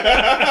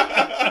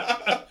that.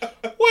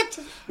 What?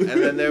 And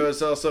then there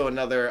was also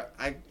another.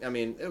 I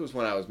mean, it was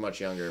when I was much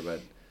younger, but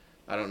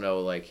I don't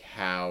know like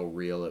how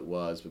real it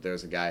was. But there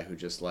was a guy who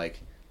just like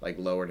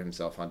lowered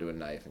himself onto a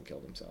knife and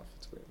killed himself.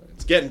 It's weird.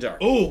 It's getting dark.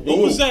 Oh, what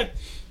Ooh. was that?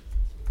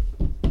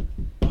 Oh,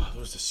 there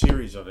was a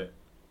series of it.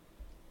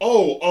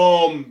 Oh,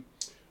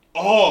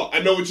 I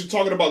know what you're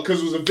talking about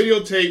because it was a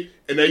videotape,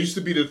 and that used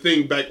to be the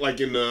thing back like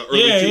in the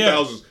early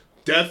 2000s.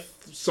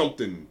 Death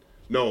something.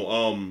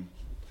 No,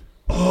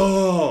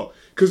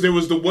 because there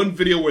was the one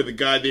video where the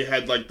guy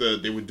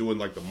they were doing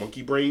like the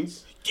monkey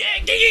brains.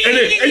 And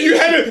you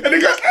had to, and they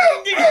got,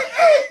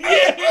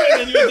 Yeah,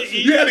 and you had to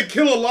eat. you had to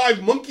kill a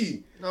live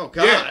monkey. Oh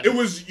God! Yeah, it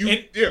was you.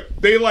 And-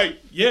 They like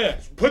Yeah.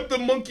 put the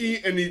monkey,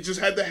 and he just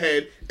had the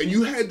head, and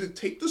you had to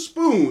take the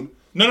spoon,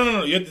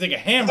 No. You had to take a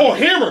hammer.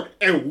 hammer,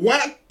 and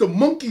whack the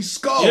monkey's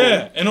skull.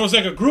 Yeah, and it was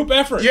like a group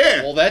effort.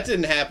 Yeah. Well, that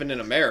didn't happen in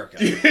America.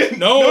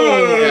 No.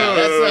 Yeah,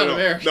 that's not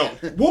American.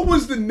 No. What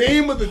was the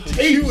name of the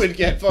tape? You would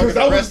get fucking 'Cause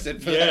that was-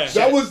 arrested for yeah. that.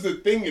 That shit. was the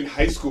thing in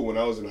high school when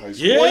I was in high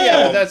school. Yeah. Well,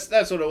 yeah, but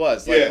that's what it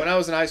was. Like Yeah. when I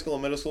was in high school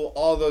and middle school,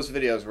 all those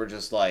videos were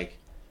just like,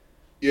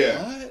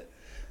 Yeah. what?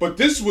 But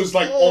this was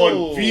like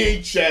Oh. on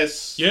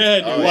VHS. Yeah,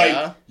 dude. Oh, Like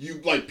yeah? you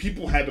like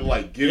people had to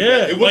like give Yeah,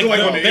 that. It wasn't like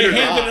like, on the they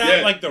internet. handed it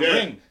out like the yeah,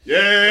 Ring.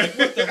 Yeah.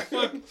 What the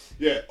fuck?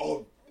 Yeah.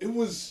 Oh, it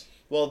was.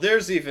 Well,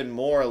 there's even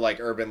more like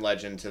urban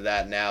legend to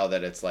that now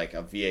that it's like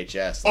a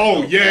VHS. Oh,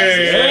 Like, yeah,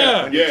 passes yeah,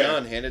 around. When you're yeah.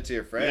 done, hand it to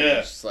your friend. Yeah.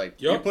 It's just like,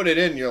 you Yup. put it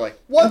in, you're like,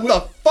 what the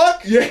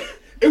fuck? Yeah.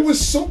 It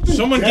was something.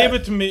 Someone deaf. gave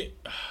it to me.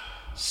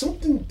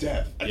 Something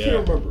deaf. I Yeah.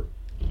 can't remember.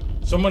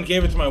 Someone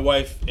gave it to my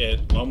wife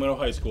at Long Meadow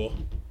High School,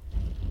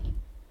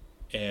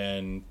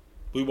 and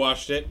we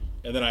watched it,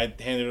 and then I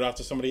handed it off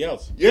to somebody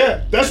else.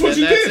 Yeah, that's And what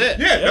you then that's did. it.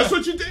 Yeah, Yeah. that's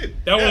what you did.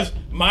 That Yeah. was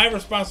my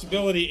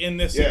responsibility in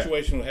this Yeah.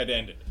 situation. We had to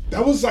end it.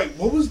 That was like,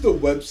 what was the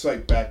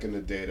website back in the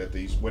day that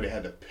they where they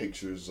had the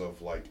pictures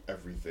of like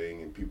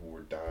everything and people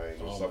were dying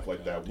and Oh stuff my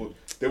like God, that? dude.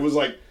 There was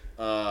like,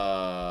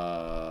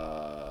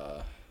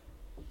 Uh,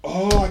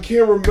 oh, I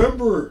can't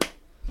remember.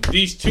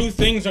 These two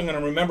things I'm going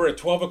to remember at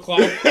 12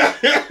 o'clock.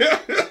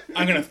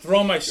 I'm going to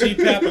throw my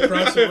CPAP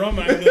across the room,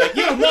 and I'm going to be like,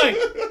 yo, Mike.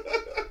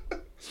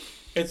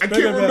 It's I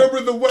can't remember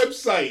the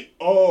website.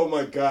 Oh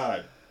my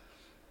god.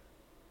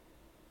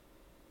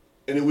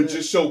 And it would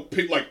just show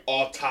like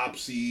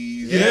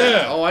autopsies.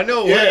 Yeah. Oh, I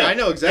know. Yeah. I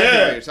know exactly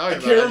Yeah. what you're talking I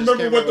about. can't just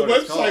remember what the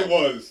it's website called.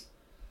 was.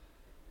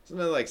 Isn't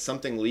it like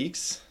something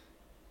leaks?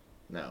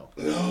 No.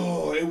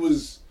 No, it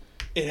was.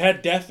 It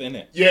had death in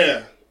it.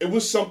 Yeah, it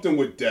was something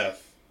with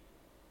death.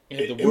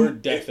 It had the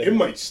word death It in it.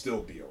 might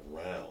still be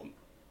around.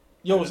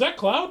 Yo, was that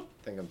Cloud?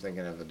 I think I'm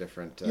thinking of a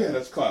different. Yeah,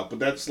 that's Cloud, but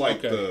that's like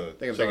Okay. the. I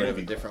think I'm thinking of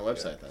a different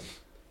website then.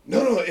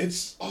 No,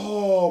 it's.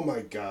 Oh my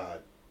god.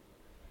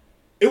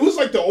 It was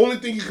like the only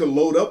thing you could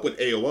load up with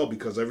AOL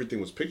because everything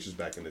was pictures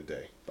back in the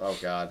day. Oh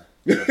God.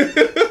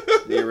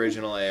 The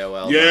original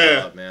AOL. Yeah.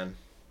 dial-up, man.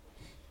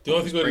 The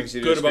only thing Brings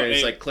you to good a about screen.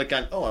 It's it, like click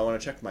on. Oh, I want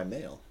to check my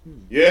mail.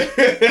 Yeah.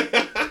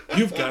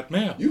 you've got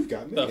mail. You've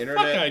got the me. Internet.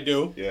 fuck I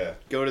do. Yeah.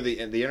 Go to the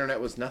internet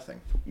was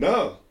nothing.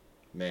 No.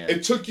 Man.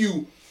 It took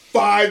you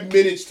 5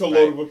 minutes to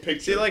load Right. up a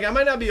picture. See, like I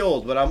might not be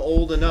old, but I'm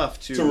old enough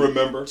to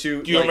remember.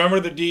 To Do you like- remember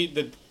the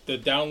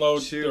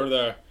download To- or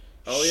the?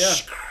 Oh yeah.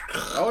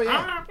 Oh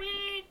yeah.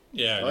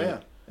 Yeah. Oh yeah.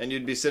 And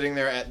you'd be sitting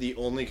there at the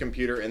only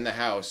computer in the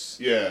house.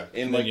 Yeah.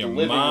 In And like then the your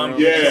living mom-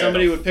 room. Yeah. And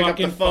somebody would pick up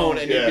the Fucking phone, phone.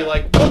 and Yeah. you'd be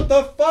like, "What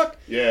the fuck?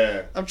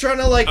 Yeah. I'm trying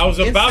to like." I was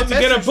about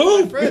instant to get a message my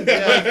boob. friend."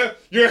 Yeah.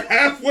 You're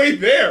halfway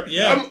there.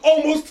 Yeah. I'm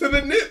almost to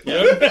the nip.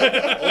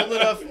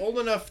 old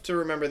enough to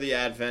remember the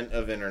advent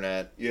of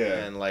internet. Yeah.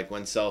 And like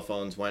when cell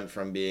phones went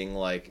from being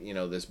like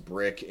this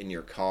brick in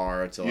your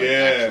car to like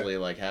Yeah. actually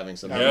like having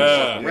something Yeah.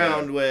 to fuck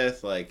around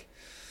with. Like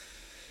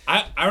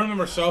I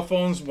remember cell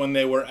phones when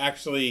they were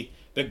actually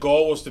the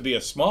goal was to be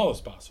as small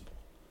as possible.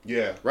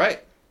 Yeah. right.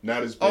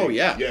 Not as big. Oh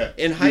yeah. Yeah.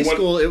 In high You want-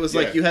 school, it was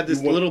yeah. like you had this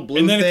want- little blue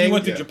And then thing. if you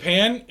went to Yeah.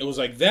 Japan, it was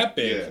like that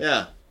big. Yeah.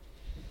 Yeah.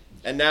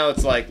 And now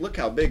it's like, look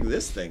how big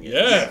this thing is.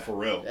 Yeah. Yeah, for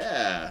real.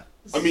 Yeah.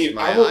 I mean,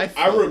 My I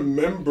iPhone.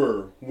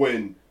 remember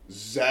when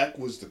Zach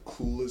was the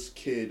coolest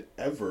kid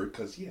ever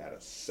because he had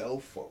a cell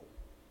phone.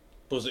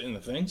 Was it in the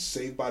thing?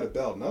 Saved by the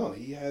Bell. No,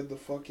 he had the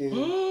fucking.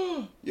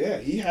 Oh, Yeah,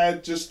 he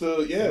had just the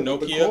The with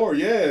the Nokia? core.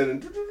 Yeah,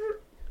 and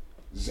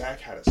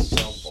Zach had a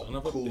cell phone. Son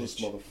of a Coolest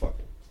bitch. motherfucker.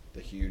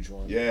 The huge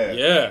one. Yeah.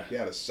 yeah. He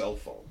had a cell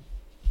phone.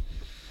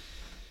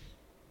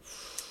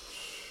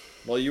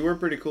 Well, you were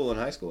pretty cool in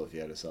high school if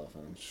you had a cell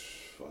phone.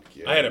 Fuck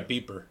yeah. I had a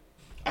beeper.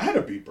 I had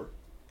a beeper.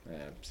 Yeah,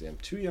 see, I'm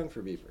too young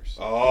for beepers.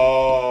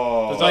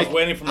 Oh. Because I was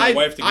waiting for my I-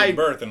 wife to give I-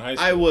 birth in high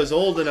school. I was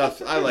old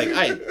enough.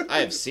 I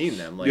have seen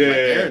them. Like Yeah, my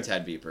yeah, yeah. parents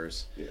had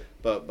beepers. Yeah.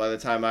 But by the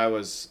time I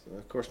was,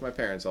 of course, my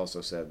parents also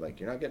said like,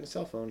 you're not getting a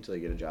cell phone until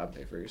you get a job,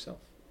 pay for it yourself.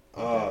 See,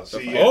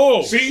 far. yeah.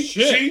 Oh, see,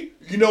 shit. see.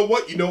 You know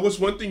what? You know what's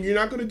one thing you're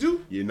not gonna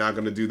do? You're not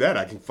gonna do that.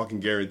 I can fucking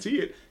guarantee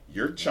it.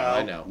 your I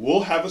child know.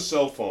 will have a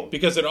cell phone.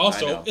 Because it I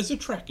also know. is a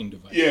tracking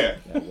device. Yeah.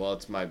 Yeah, well,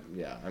 it's my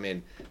I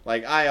mean,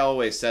 like I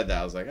always said that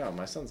I was like, oh,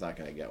 my son's not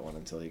gonna get one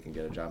until he can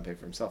get a job and pay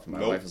for himself. And my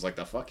Nope. wife was like,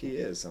 the fuck he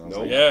is. And I was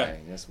Nope. like, Yeah. okay,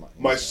 yes,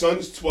 My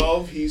son's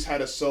 12. He's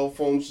had a cell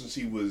phone since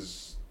he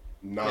was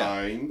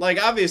 9.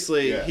 Like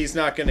obviously, Yeah. he's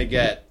not gonna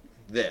get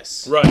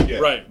this. Right, Yeah.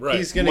 right, right.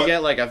 He's gonna My-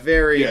 get like a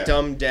very Yeah.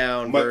 dumbed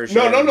down My- version.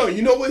 no.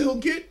 You know what he'll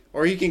get?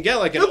 Or he can get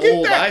like an He'll get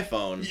old that.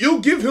 iPhone. You'll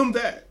give him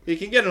that. He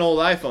can get an old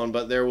iPhone,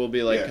 but there will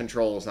be like Yeah.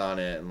 controls on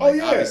it, and Oh, like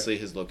yeah. obviously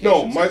his location.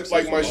 No, my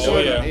services will son. Oh,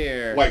 yeah.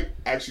 here. Like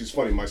actually, it's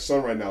funny. My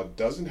son right now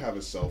doesn't have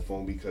a cell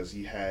phone because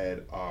he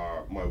had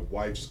my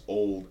wife's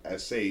old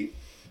S8.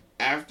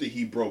 After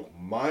he broke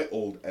my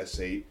old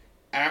S8,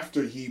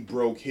 after he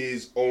broke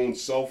his own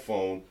cell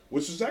phone,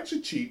 which was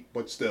actually cheap,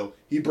 but still,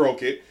 he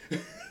broke it.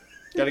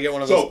 Got to get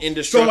one of So- those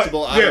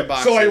indestructible so, like, outer yeah,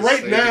 boxes. so, like, right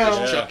you can now-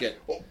 just Yeah. chuck it.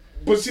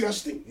 But see,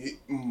 that's the thing.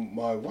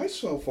 My wife's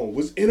cell phone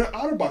was in an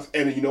outer box,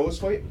 and you know what's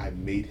funny? I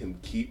made him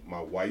keep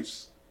my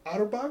wife's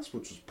outer box,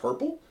 which was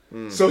purple,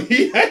 so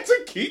he had to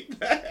keep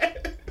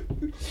that.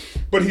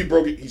 But he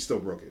broke it. He still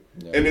broke it,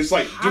 Yeah. and it's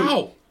like, dude,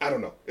 How? I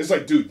don't know. It's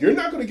like, dude, you're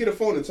not gonna get a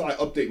phone until I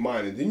update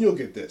mine, and then you'll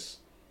get this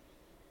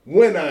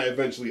when I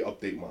eventually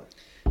update mine.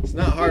 It's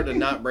not hard to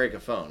not break a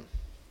phone.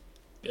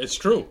 It's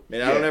true. I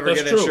mean, I don't Yeah, ever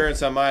that's get true.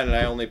 insurance on mine, and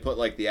I only put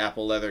like the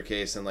Apple leather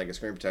case and like a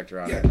screen protector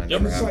on Yeah, it, and I yep,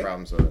 never it's have like-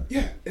 problems with it.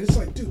 Yeah, and it's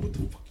like, dude, what the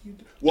fuck you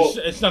do? Well,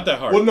 It's not that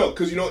hard. well, no,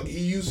 because you know he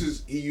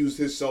used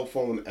his cell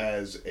phone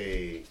as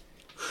a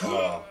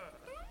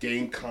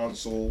game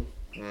console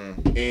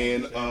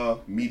and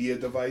media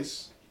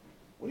device.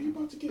 What are you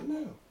about to get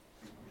now?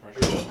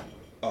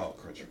 Oh,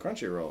 Crunchyroll.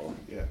 Crunchyroll.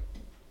 Yeah.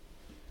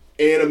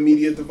 And a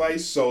media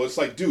device. So it's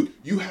like, dude,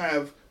 you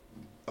have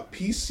a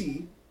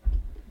PC,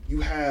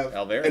 you have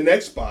Alvera? an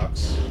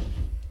Xbox.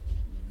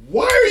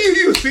 Why are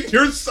you using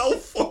your cell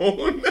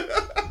phone?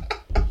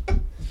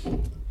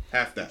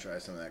 Half that. Try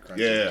some of that Crunchyroll.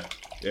 Yeah.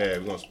 Yeah.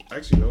 We're gonna,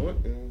 actually, you know what?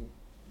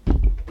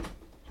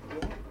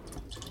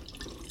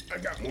 I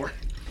got more.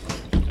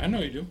 I know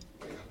you do.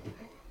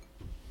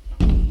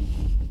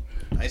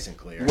 Nice and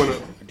clear. You wanna,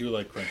 I do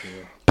like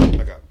Crunchyroll.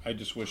 I got. I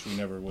just wish we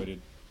never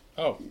waited.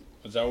 Oh,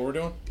 is that what we're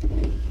doing?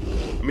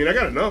 I mean, I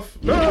got enough.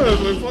 No,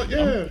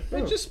 yeah. Hey,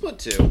 no. just split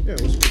two. Yeah,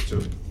 we'll split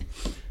two.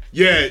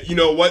 Yeah, you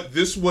know what?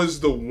 This was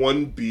the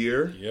one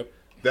beer Yep.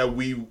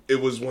 that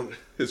it was one.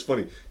 It's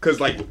funny because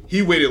like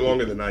he waited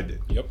longer than I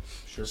did. Yep.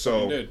 Sure So-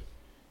 fucking did.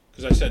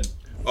 Because I said,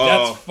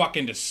 that's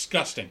fucking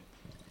disgusting.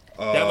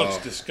 That looks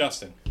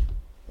disgusting.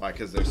 Why?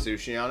 Because there's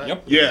sushi on it.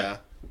 Yep. Yeah,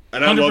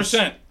 and I love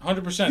 100%.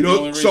 100%. you the only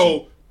know. reason.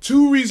 So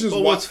 2 reasons But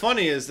why. what's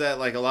funny is that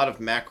like a lot of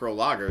macro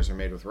lagers are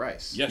made with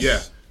rice. Yes.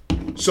 Yeah.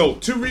 So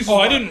 2 reasons. Oh,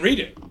 why. I didn't read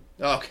it.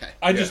 Okay.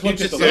 I just You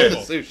looked at the said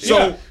label. sushi. So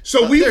Yeah.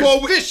 so But we've there's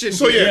always fish in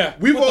so here. yeah,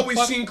 we've What the always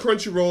fuck? seen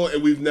Crunchyroll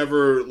and we've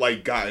never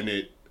like gotten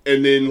it.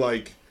 And then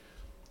like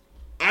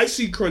I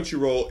see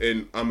Crunchyroll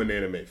and I'm an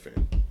anime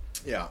fan.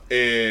 Yeah.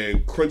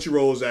 And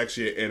Crunchyroll is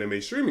actually an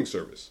anime streaming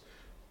service.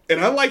 And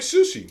I like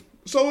sushi.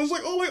 So it's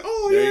like,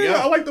 There you yeah, go.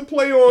 I like the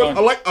play on. Done.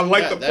 I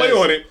like Yeah, the that play is-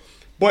 on it,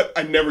 but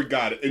I never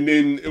got it. And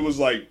then it was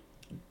like,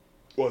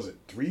 what was it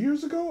 3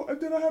 years ago?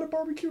 I had a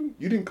barbecue.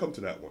 You didn't come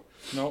to that one.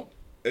 No.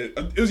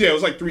 It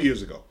was like 3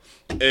 years ago,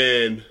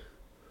 and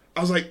I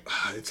was like,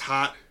 it's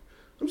hot.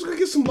 I'm just gonna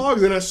get some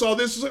logs, and I saw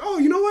this. I was like, oh,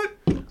 you know what?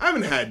 I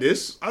haven't had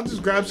this. I'll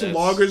just grab some That's-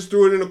 loggers,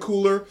 throw it in a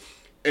cooler,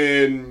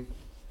 and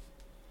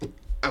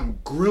I'm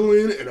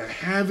grilling, and I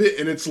have it,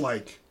 and it's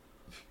like,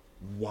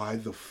 why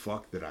the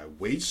fuck did I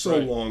wait so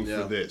Right. long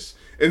Yeah. for this?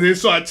 And then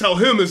so I tell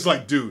him, it's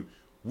like, dude,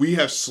 we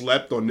have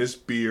slept on this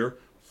beer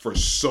for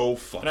so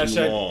fucking And I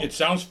said, long. it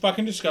sounds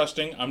fucking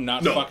disgusting. I'm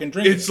not No, fucking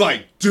drinking it's it.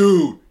 like,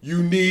 dude,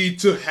 you need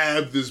to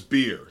have this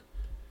beer.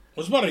 It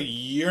was about a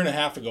year and a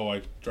half ago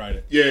I tried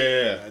it.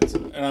 Yeah. It's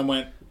And I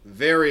went,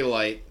 very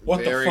light. What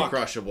the very fuck?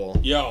 crushable.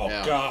 yo,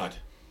 Yeah. God.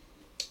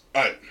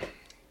 I,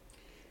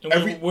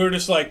 And we're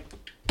just like,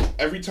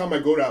 every time I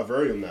go to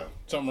Alvarium now,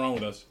 something wrong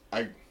with us.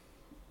 I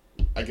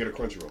get a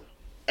Crunchyroll.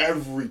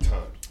 Every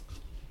time.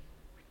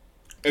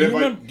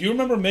 Do you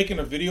remember making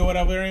a video at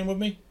Alvarium with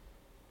me?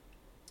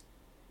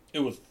 It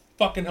was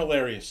fucking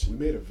hilarious. we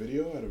made a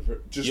video out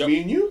of just Yep.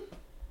 me and you?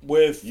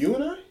 With You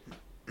and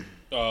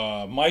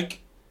I? Mike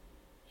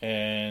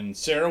and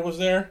Sarah was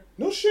there.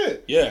 No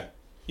shit. Yeah.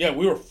 Yeah,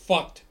 we were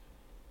fucked.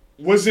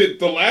 Was it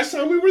the last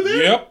time we were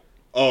there? Yep.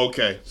 Oh,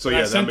 okay. So And yeah,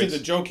 I that sent makes it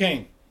to Joe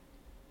Kane.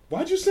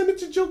 Why'd you send it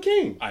to Joe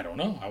King? I don't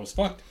know. I was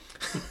fucked.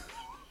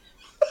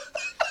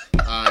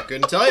 I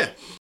couldn't tell you.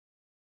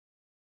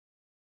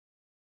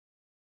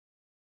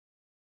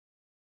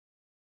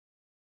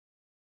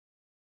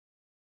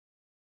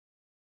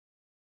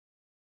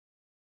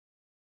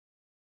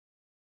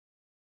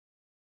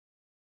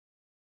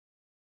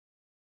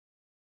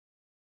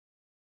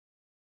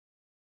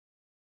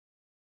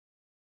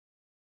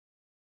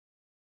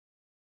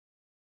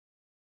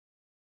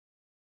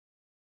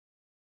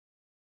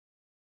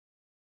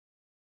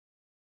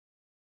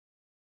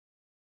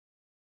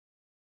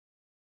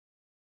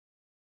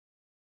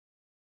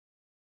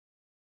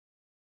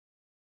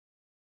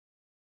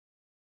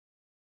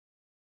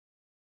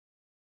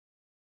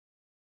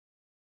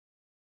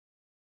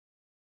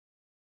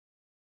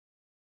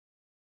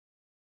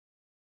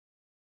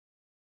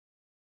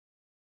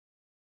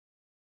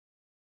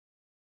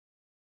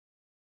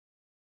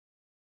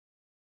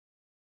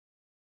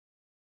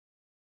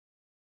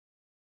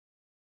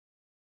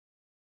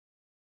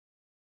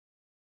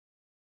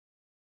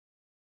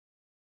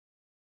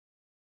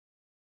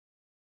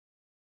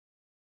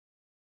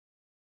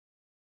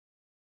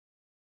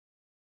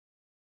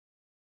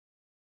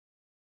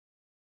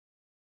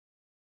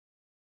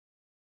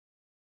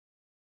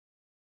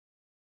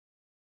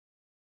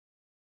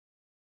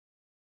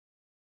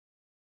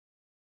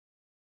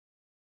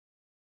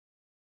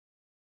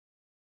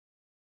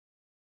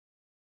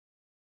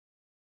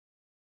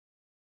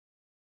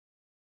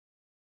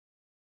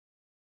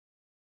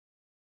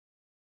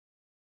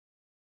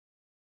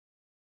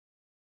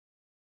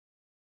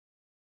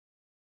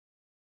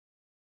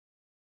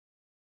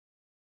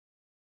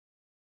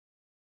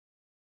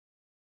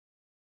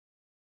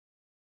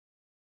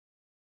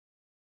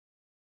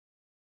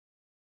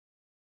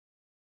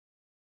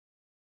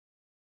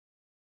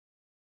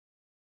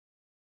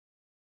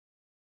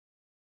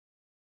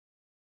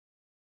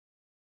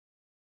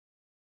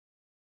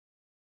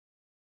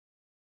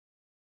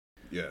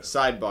 Yeah.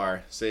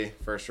 Sidebar. See,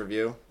 first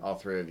review, all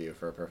three of you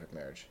for A Perfect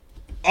Marriage.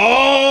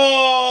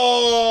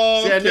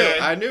 Oh, See, okay.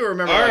 I knew.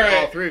 Remember, All like, right.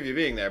 all three of you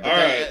being there, but All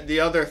then right. the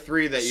other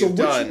three that So you've which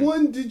done,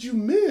 one did you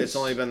miss? it's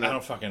only been I the.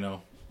 don't fucking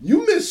know.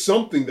 You missed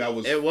something that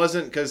was. It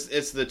wasn't because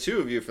it's the two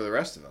of you for the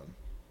rest of them.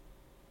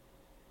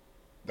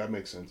 That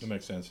makes sense. That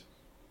makes sense.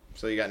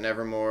 So you got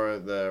Nevermore,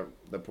 the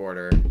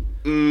porter,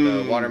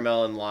 Mm. the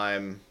watermelon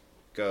lime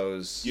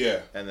goes, Yeah.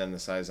 and then the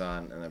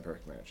saison, and then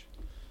Perfect Marriage.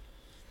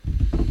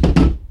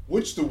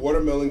 Which the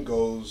watermelon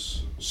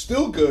goes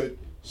still good,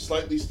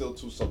 slightly still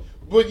too salty.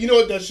 But you know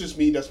what? That's just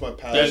me. That's my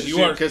palate.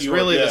 You are- Because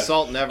really yeah. the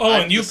salt never. Oh,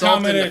 and you the salt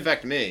didn't commented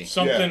affect me.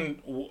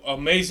 Something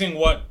amazing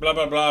what blah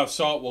blah blah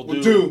salt will Will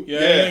do. do,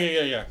 Yeah.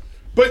 yeah.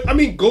 But I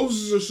mean,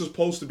 gozes are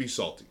supposed to be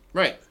salty.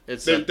 Right.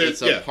 It's They're-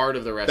 it's a yeah. part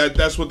of the recipe.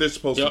 That's what they're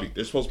supposed Yep. to be.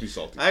 They're supposed to be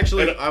salty.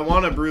 Actually, And I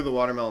want to brew the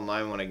watermelon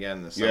lime one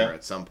again this summer Yeah.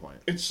 at some point.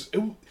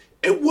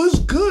 it was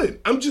good.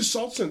 I'm just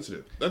salt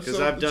sensitive. That's Because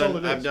all, I've that's all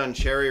done it is. I've done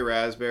cherry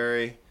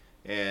raspberry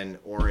and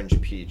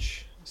orange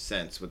peach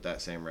scents with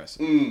that same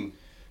recipe. Mm.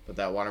 But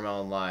that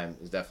watermelon lime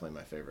is definitely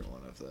my favorite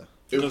one of the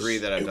It was- three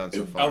that I've done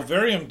so far.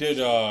 Alvarium did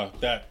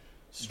that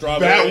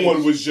strawberry. That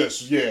one was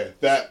just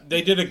that.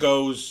 They did a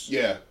goes.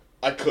 Yeah,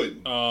 I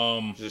couldn't.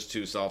 Just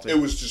too salty. It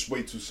was just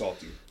way too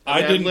salty. I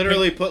I didn't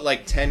literally put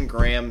like 10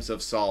 grams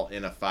of salt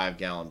in a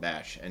 5-gallon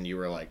batch, and you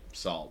were like,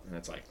 salt. And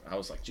it's like, I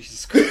was like,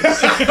 Jesus Christ.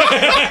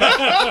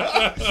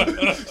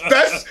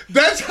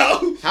 That's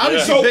how. How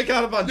did so- you pick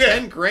out about yeah.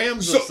 10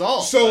 grams So of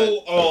salt?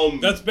 so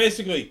That's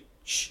basically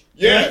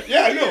yeah,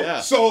 I know.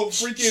 Yeah. So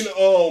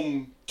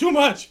freaking too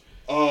much.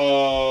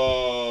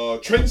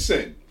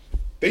 Transcend,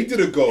 they did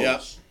a goes,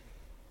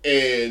 Yeah.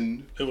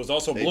 and It was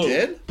also they blue.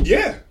 did?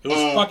 yeah, It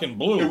was fucking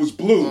blue. It was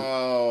blue.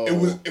 Oh.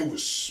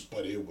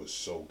 But it was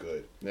so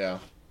good. Yeah.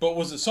 But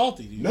was it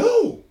salty? Do you know?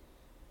 No.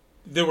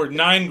 There were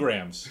 9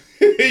 grams.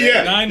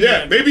 yeah, 9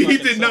 yeah. grams Maybe of he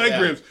fucking did 9 salt.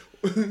 grams.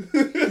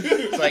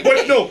 It's like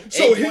But no,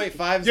 so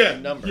 8.5 is yeah. the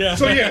number.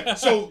 Yeah.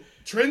 So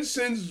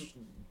Transcend's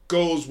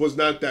goes was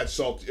not that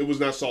salty. It was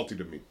not salty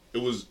to me.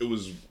 It was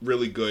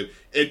really good.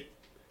 It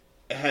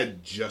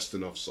had just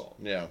enough salt.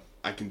 Yeah.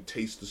 I can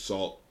taste the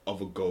salt of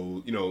a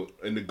goes,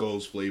 in the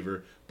goes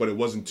flavor, but it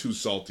wasn't too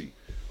salty.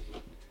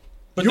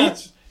 But You-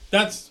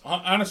 that's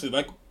honestly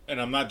like,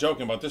 and I'm not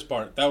joking about this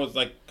part. That was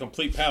like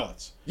complete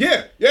palates.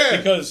 Yeah.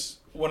 Because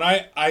when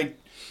I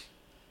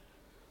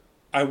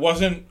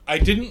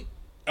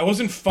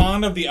wasn't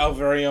fond of the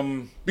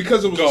Alvarium,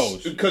 Because it was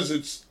Goes. because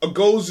it's a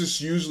goes is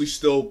usually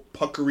still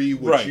puckery,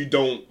 which Right. you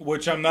don't.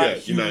 which I'm not Yeah,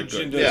 you're not huge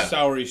good. into Yeah. the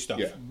soury stuff.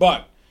 Yeah.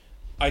 But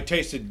I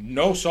tasted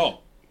no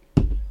salt.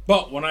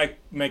 But when I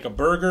make a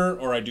burger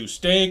or I do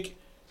steak,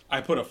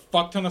 I put a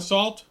fuck ton of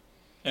salt,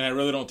 and I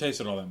really don't taste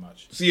it all that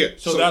much. So yeah.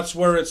 So that's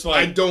where it's like,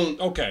 I don't.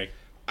 okay,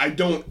 I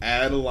don't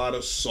add a lot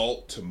of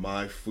salt to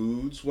my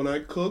foods when I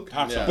cook.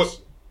 hot Yeah. sauce.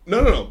 But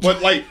no.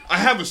 But like I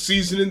have a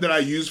seasoning that I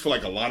use for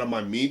like a lot of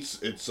my meats.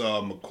 It's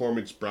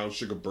McCormick's brown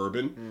sugar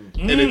bourbon,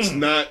 and it's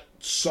not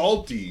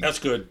salty. That's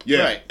good.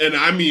 Yeah, Right. and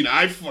I mean,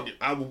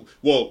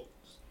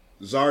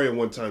 Zaria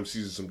one time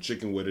seasoned some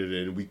chicken with it,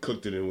 and we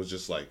cooked it, and it was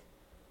just like,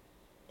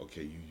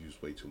 okay, you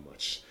used way too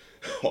much.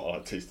 Oh, I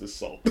taste the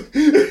salt.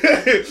 you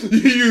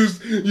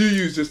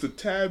used just a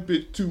tad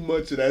bit too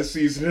much of that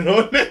seasoning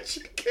on that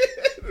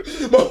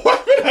chicken. My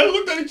wife and I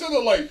looked at each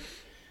other like,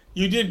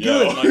 You did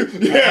good. yo. Like,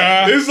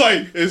 yeah,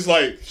 it's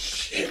like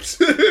shit.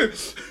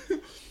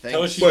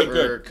 Tell us Thanks you did for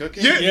good.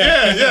 cooking.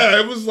 yeah.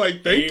 It was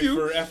like, thank A you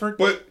for effort.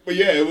 But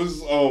yeah, it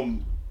was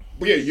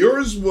but yeah,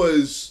 yours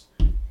was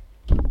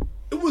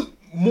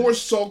more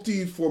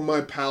salty for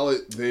my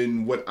palate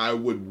than what I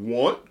would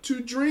want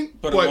to drink.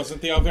 But it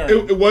wasn't the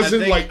Alvarium. It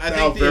wasn't like the the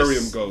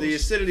Alvarium goes. The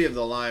acidity of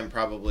the lime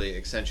probably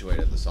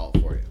accentuated the salt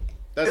for you.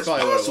 That's It's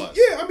probably possible. what it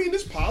was. Yeah, I mean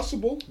it's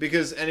possible.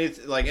 Because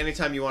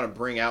anytime you want to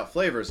bring out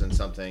flavors in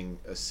something,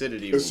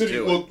 acidity Acidity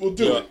will do it. will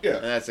do Yeah. it. Yeah.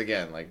 And that's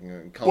again like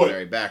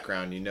culinary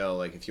background.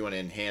 Like if you want to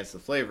enhance the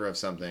flavor of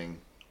something,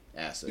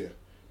 acid. Yeah.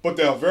 But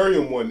the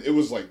Alvarium one, it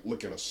was like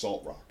licking a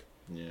salt rock.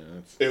 Yeah.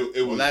 That's,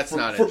 It was that's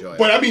not enjoyable.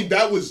 But I mean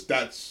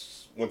that's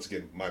once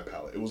again my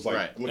palate. It was like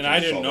Right. licking And I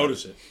a didn't salt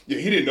notice rock. it. Yeah,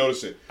 he didn't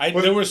notice it.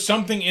 But- There was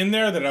something in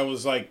there that I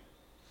was like,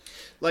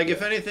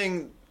 if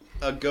anything,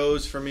 a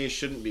goes for me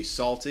shouldn't be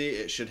salty.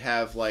 It should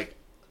have like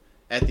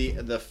at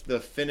the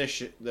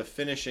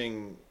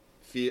finishing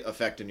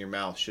effect in your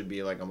mouth should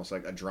be like almost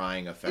like a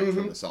drying effect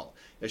from the salt.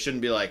 It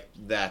shouldn't be like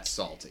that's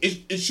salty.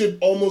 it should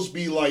almost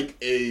be like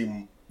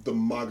the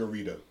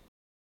margarita.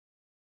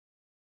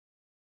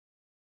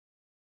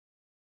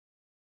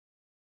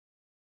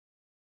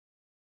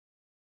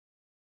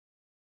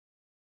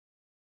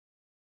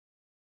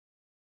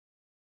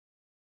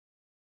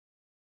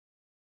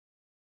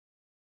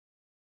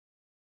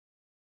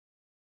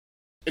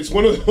 It's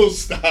one of those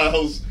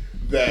styles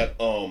that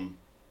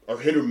are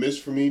hit or miss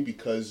for me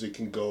because it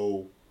can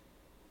go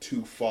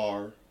too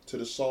far to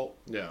the salt.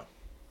 Yeah.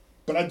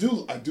 But I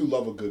do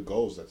love a good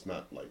goes that's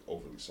not like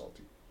overly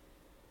salty.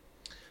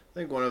 I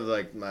think one of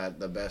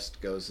the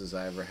best gozes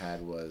I ever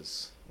had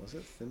was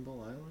it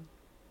Thimble Island?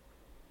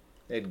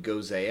 They had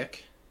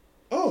Gozaic.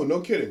 Oh, no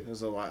kidding. It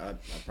was I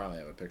probably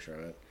have a picture of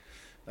it.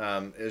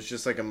 It was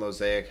just like a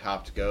mosaic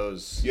hopped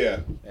goes. Yeah.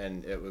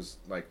 And it was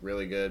like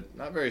really good.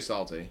 Not very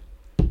salty,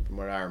 from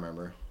what I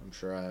remember. I'm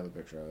sure I have a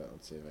picture of it.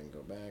 Let's see if I can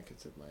go back.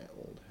 It's at my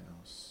old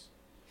house.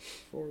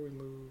 Before we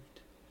moved.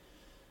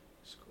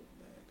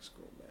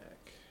 Scroll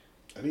back.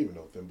 I didn't even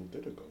know Thimble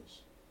did a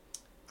goes.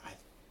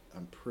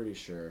 I'm pretty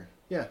sure.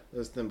 Yeah, it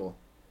was Thimble.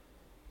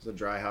 It was a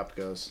dry hopped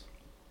goes.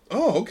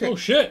 Oh, okay. Oh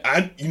shit!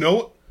 You know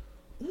what?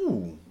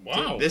 Ooh.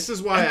 Wow. This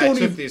is why I don't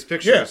took even- these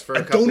pictures for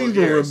a couple I don't of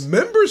even years.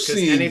 remember Because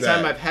seeing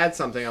anytime that. I've had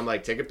something, I'm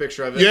like, take a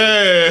picture of it.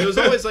 Yeah. It was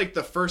always like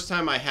the first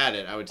time I had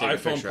it, I would take a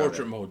iPhone picture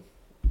portrait of it. mode.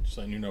 Just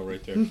letting you know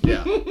right there.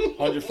 Yeah.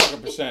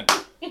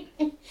 100%.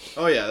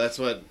 Oh yeah, that's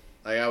what.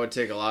 Like I would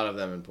take a lot of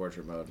them in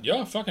portrait mode.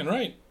 Yeah, fucking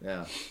right.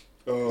 Yeah.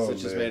 Oh, So it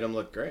just man. made them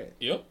look great.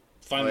 Yep.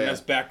 Find Oh, a yeah.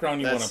 nice background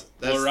you want to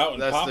blur out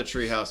and that's pop. the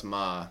Treehouse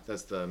Ma.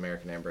 That's the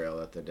American Amber Ale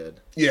that they did.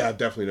 Yeah, I've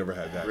definitely never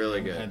had that.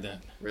 Really Had good.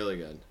 that. Really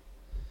good.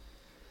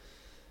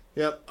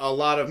 Yep, a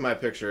lot of my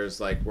pictures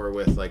like were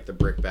with like the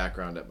brick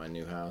background at my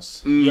new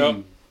house,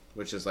 Yep.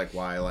 which is like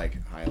why like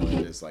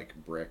Highland is like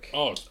brick.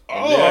 Oh,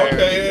 Oh, There, okay.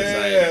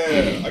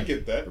 because Yeah. I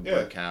get that. A Yeah.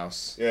 brick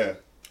house. Yeah.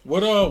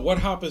 what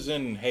hop is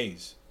in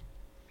haze?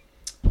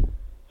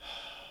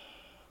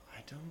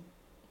 I don't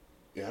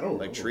Yeah, I don't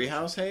like remember.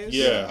 Treehouse Haze.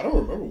 Yeah. I don't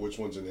remember which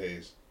one's in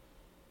Haze.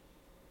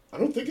 I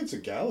don't think it's a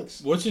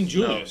Galaxy. What's in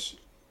Julius?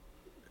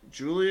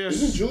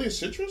 Julius. Isn't Julius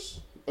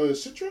Citrus?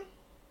 Citra?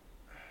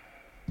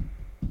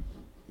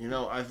 You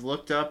know, I've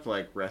looked up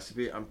like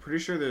recipe. I'm pretty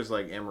sure there's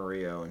like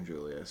Amarillo and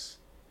Julius,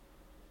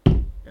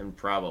 and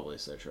probably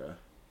Citra.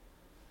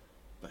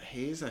 But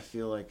Haze, I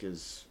feel like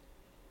is.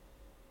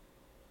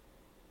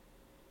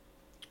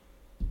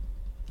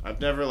 I've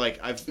never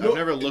I've You know,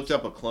 never looked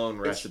up a clone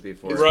recipe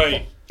for it.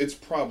 Right. It's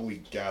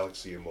probably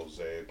Galaxy and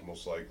Mosaic,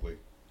 most likely.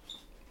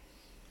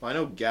 Well, I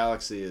know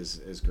Galaxy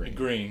is green.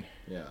 Green.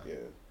 Yeah. Yeah.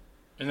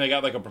 And they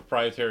got like a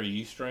proprietary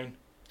yeast strain.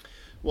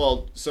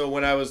 Well, so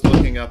when I was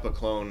looking up a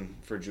clone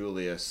for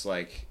Julius,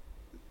 like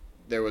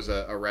there was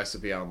a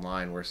recipe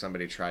online where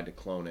somebody tried to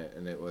clone it,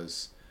 and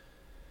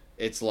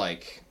it's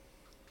like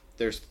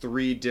there's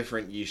 3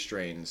 different yeast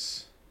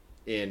strains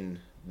in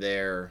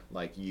their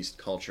like yeast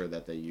culture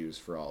that they use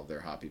for all of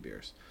their hoppy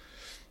beers.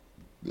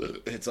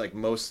 It's like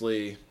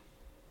mostly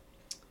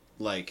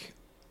like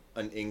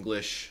an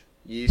English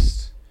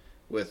yeast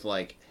with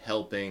like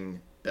helping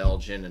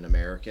Belgian and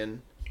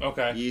American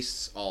Okay.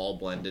 yeasts all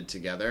blended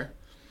together.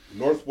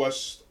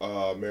 Northwest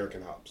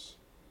American hops.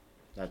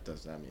 That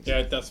means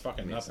Yeah, that's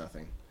fucking means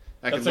nothing.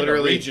 nothing. That's like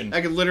a region.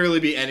 I could literally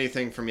be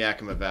anything from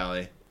Yakima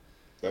Valley.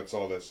 That's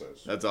all that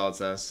says. That's all it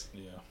says.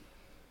 Yeah.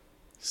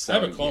 So, I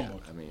have a clone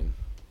book. I mean,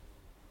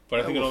 But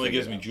I think it we'll only figure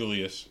gives it me out.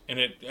 Julius, and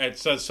it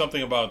says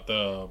something about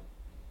the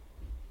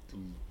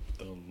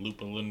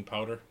lupulin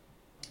powder.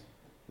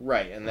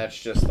 right, and that's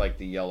just like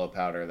the yellow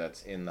powder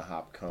that's in the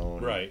hop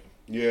cone. Right.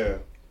 Yeah.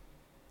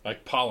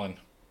 Like pollen.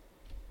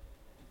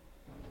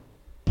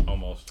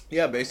 Almost.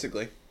 Yeah,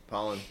 basically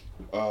pollen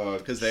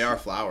because they are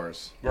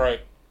flowers.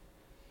 Right.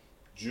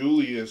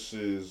 Julius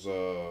is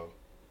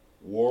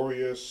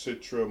Warrior,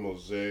 Citra,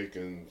 Mosaic,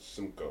 and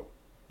Simcoe.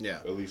 Yeah.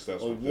 At least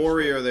that's Well, what this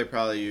Warrior one- they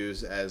probably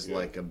use as Yeah.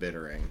 like a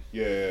bittering.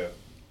 Yeah.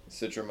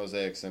 Citra,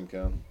 Mosaic,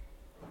 Simcoe.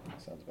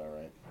 Sounds about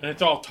right. And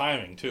it's all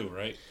timing too,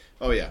 right?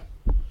 Oh yeah.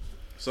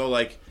 So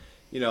like,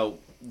 you know,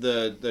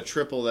 the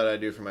triple that I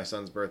do for my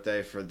son's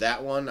birthday, for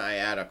that one I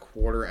add a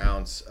 1/4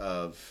 ounce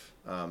of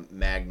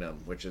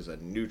Magnum, which is a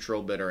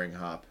neutral bittering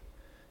hop,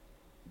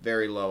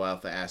 very low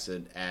alpha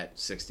acid at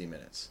 60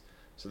 minutes.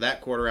 So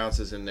that 1/4 ounce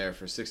is in there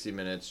for 60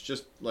 minutes,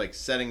 just like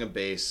setting a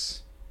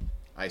base,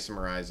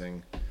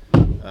 isomerizing,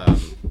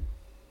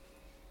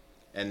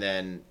 and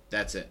then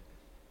that's it.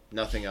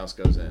 Nothing else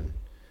goes in.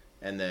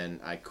 And then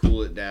I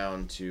cool it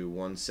down to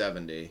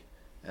 170,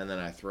 and then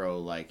I throw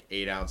like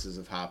 8 ounces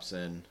of hops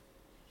in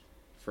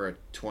for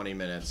 20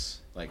 minutes,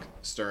 like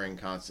stirring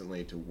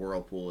constantly to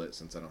whirlpool it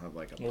since I don't have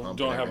like a pump.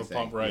 Don't and have a everything.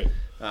 pump, right?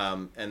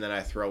 And then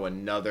I throw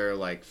another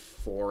like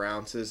 4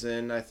 ounces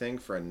in, I think,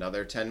 for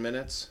another 10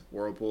 minutes.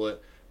 Whirlpool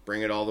it,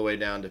 bring it all the way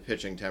down to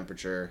pitching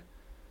temperature.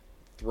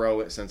 Throw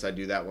it, since I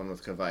do that one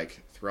with Kveik,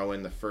 throw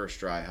in the first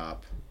dry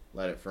hop,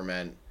 let it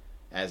ferment.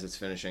 As it's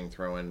finishing,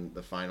 throw in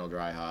the final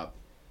dry hop.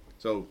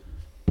 So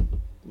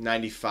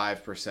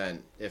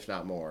 95%, if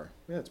not more,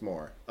 it's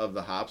more, of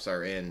the hops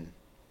are in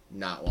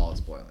not while it's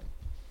boiling.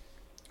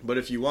 But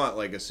if you want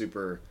like a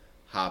super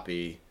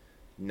hoppy,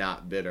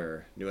 not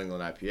bitter New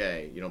England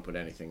IPA, you don't put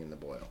anything in the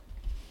boil.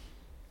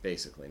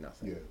 Basically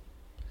nothing.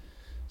 Yeah.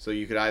 So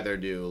you could either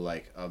do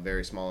like a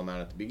very small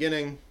amount at the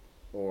beginning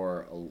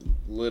or a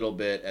little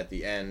bit at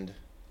the end.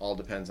 All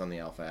depends on the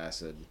alpha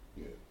acid.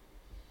 Yeah.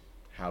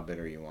 How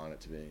bitter you want it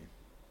to be.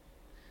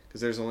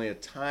 Because there's only a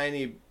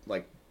tiny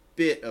like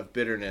bit of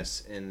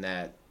bitterness in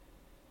that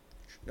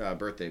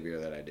birthday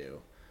beer that I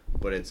do,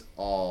 but it's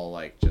all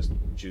like just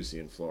juicy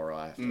and floral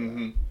after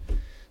that.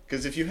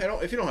 Because if you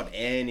don't have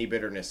any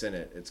bitterness in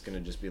it, it's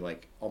gonna just be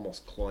like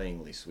almost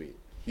cloyingly sweet,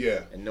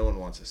 Yeah. and no one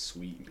wants a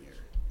sweet beer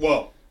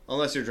Well,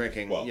 Unless you're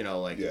drinking,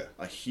 Well,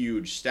 a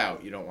huge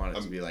stout, you don't want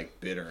it to be like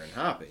bitter and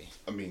hoppy.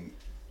 I mean,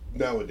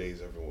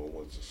 nowadays everyone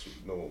wants a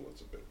sweet. No one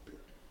wants a bitter beer.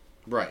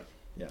 Right.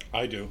 Yeah.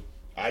 I do.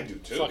 I do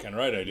too. Fucking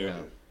right, I do.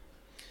 Yeah.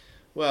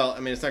 Well,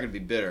 I mean, it's not going to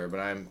be bitter, but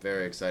I'm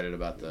very excited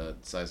about the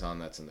Saison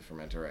that's in the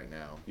fermenter right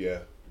now. Yeah.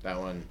 That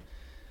one.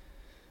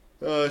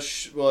 Well,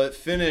 it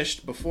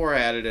finished before I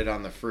added it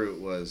on the fruit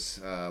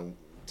was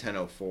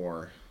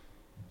 10:04,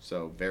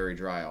 so very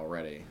dry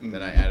already. Mm-hmm.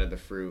 Then I added the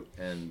fruit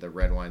and the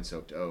red wine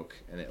soaked oak,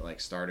 and it like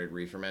started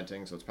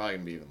re-fermenting, so it's probably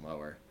gonna be even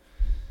lower.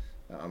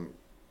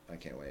 I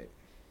can't wait.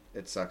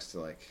 It sucks to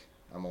like.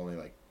 I'm only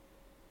like,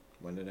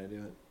 when did I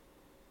do it?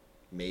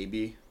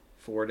 Maybe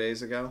 4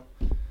 days ago.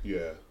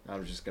 Yeah.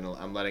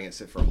 I'm letting it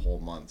sit for a whole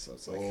month, so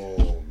it's like.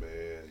 Oh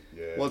man,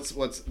 yeah.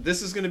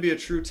 This is gonna be a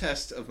true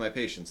test of my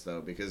patience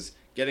though, because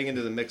getting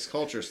into the mixed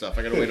culture stuff,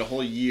 I gotta wait a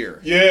whole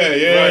year. Yeah.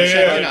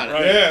 Checking on it.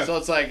 Right. Yeah. So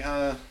it's like,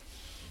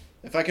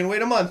 if I can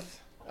wait a month,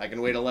 I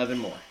can wait 11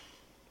 more.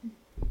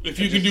 If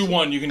you can do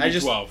one, you can do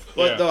 12.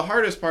 But the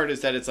hardest part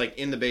is that it's like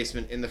in the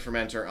basement, in the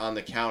fermenter, on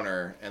the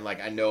counter, and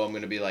like I know I'm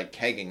gonna be like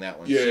kegging that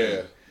one Yeah.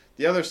 soon.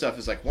 The other stuff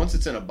is like once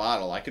it's in a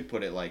bottle, I could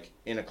put it like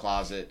in a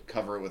closet,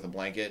 cover it with a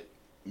blanket,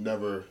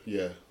 Never.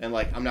 Yeah. and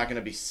like I'm not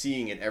gonna be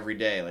seeing it every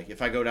day. Like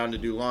if I go down to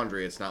do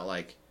laundry, it's not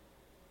like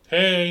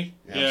Hey,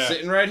 I'm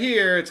sitting right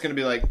here. It's gonna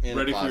be like in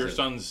ready a for your closet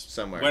son's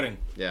somewhere. wedding.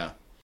 Yeah.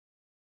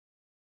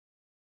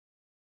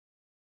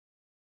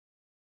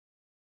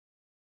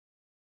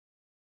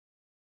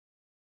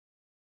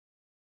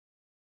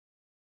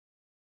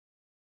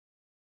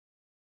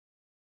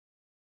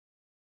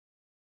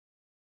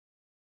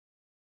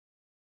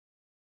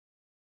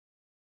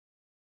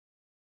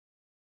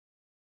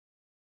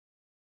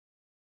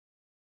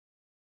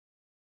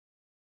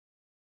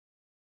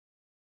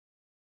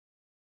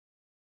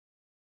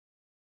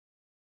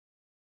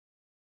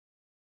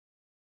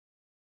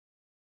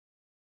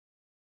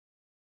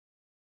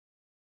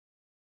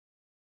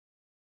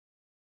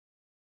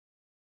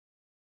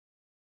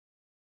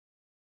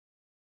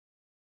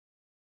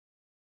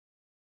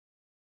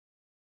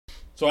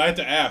 So I had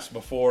to ask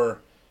before,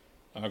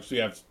 because we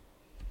have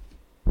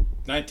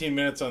 19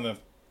 minutes on the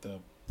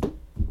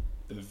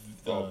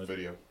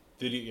Video.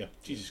 video. Yeah,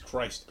 Jesus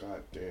Christ.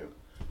 God damn.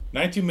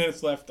 19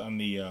 minutes left on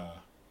the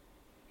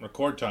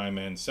record time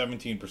and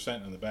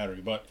 17% on the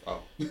battery. But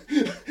Oh. you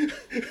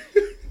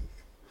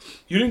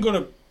didn't go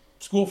to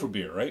school for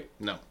beer, right?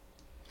 No.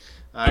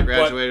 I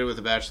graduated with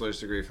a bachelor's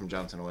degree from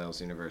Johnson Wales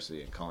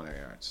University in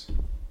culinary arts.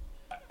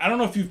 I don't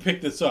know if you've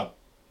picked this up,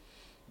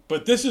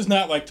 but this is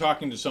not like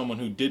talking to someone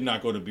who did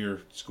not go to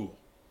beer school.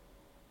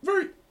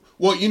 Very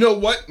well. You know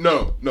what?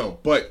 No.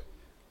 But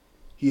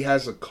he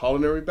has a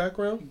culinary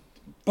background.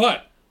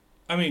 But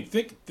I mean,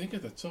 think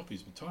of the stuff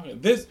he's been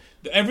talking.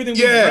 Everything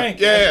we Yeah, drank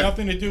yeah. has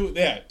nothing to do with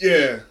that.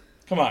 Yeah.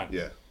 Come on.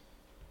 Yeah.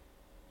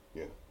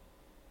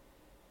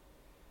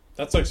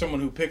 That's like someone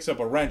who picks up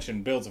a wrench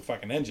and builds a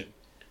fucking engine.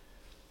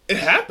 It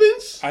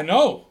happens. I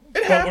know. It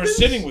but happens. we're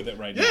sitting with it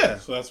right now. Yeah.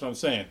 So that's what I'm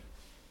saying.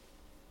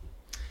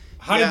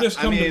 How did this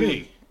come to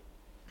be?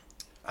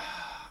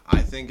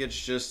 I think it's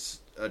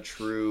just a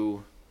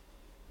true.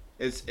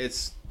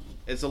 It's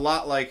a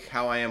lot like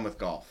how I am with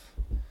golf.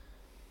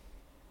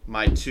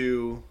 My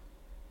two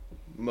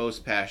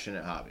most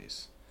passionate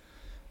hobbies.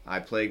 I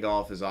play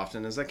golf as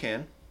often as I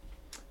can.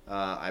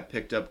 I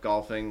picked up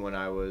golfing when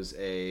I was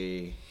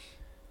a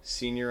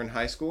senior in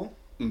high school.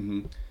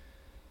 Mm-hmm.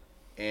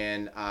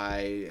 And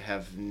I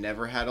have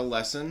never had a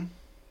lesson.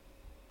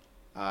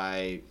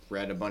 I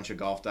read a bunch of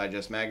Golf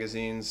Digest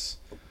magazines.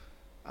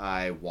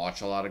 I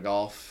watch a lot of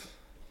golf.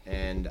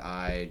 And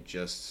I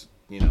just,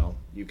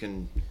 you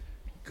can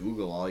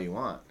Google all you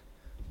want.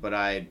 But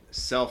I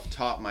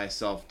self-taught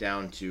myself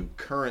down to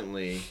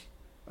currently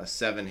a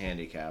 7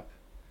 handicap.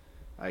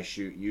 I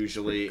shoot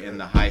usually in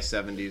the high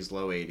 70s,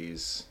 low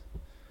 80s.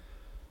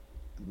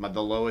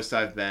 The lowest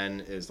I've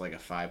been is like a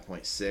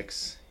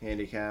 5.6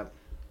 handicap.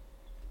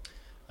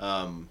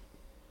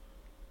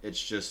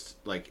 It's just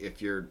like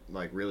if you're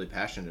like really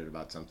passionate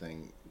about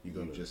something,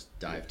 you just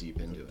dive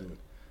deep into it.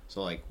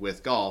 So like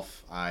with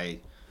golf, I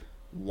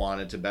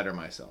wanted to better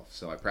myself,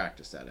 so I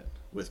practiced at it.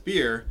 With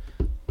beer,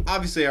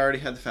 obviously I already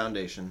had the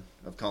foundation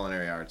of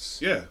culinary arts.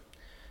 Yeah.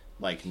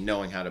 Like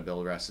knowing how to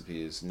build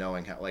recipes,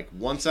 knowing how, like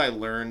once I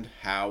learned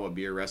how a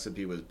beer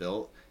recipe was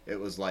built, it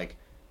was like,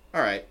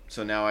 all right,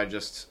 so now I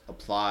just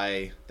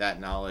apply that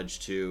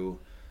knowledge to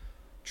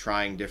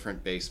trying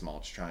different base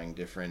malts, trying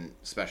different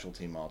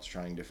specialty malts,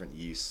 trying different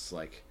yeasts.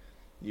 Like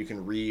you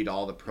can read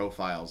all the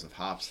profiles of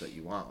hops that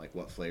you want, like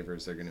what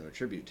flavors they're going to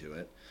attribute to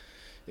it.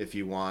 If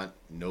you want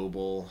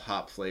noble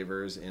hop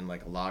flavors in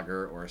like a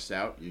lager or a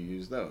stout, you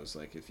use those.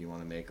 Like if you want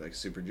to make like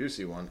super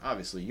juicy one,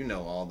 obviously you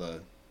know all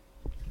the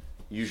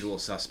usual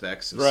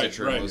suspects of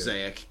Citra,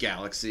 Mosaic,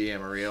 Galaxy,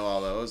 Amarillo,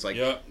 all those. Like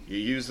you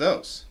use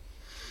those.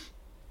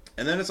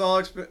 And then it's all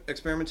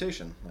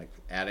experimentation, like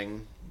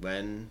adding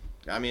when,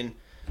 I mean,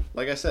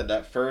 like I said,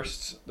 the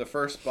first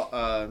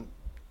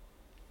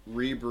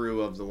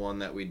rebrew of the one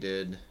that we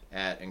did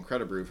at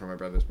Incredibrew for my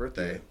brother's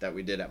birthday that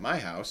we did at my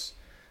house,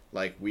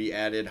 Like, we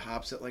added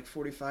hops at like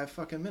 45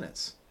 fucking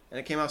minutes. And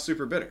it came out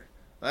super bitter.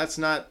 That's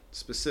not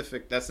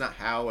specific. That's not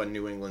how a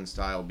New England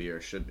style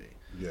beer should be.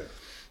 Yeah.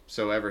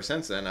 So ever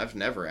since then, I've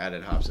never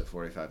added hops at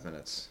 45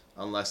 minutes.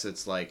 Unless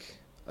it's like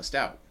a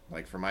stout.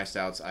 Like for my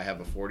stouts, I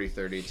have a 40,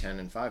 30, 10,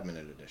 and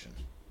 5-minute edition.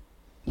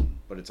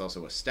 But it's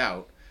also a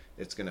stout.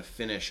 It's going to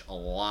finish a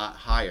lot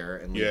higher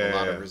and leave a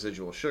lot of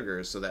residual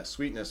sugars, so that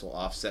sweetness will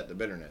offset the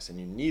bitterness. And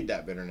you need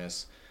that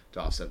bitterness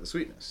to offset the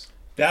sweetness.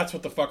 That's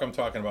what the fuck I'm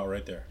talking about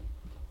right there.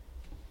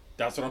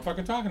 That's what I'm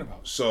fucking talking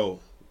about. So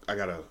I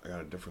got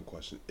a different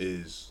question.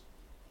 Is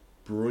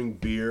brewing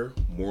beer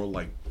more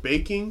like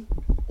baking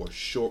or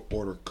short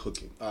order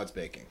cooking? Oh, it's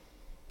baking.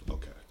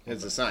 Okay.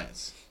 It's a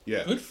science.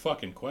 Yeah. Good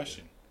fucking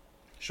question.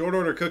 Short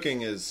order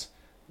cooking is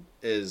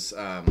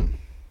I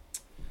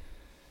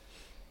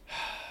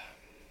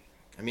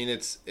mean,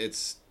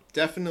 it's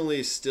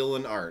definitely still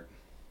an art.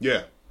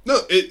 Yeah.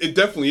 No, it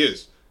definitely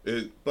is.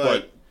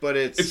 But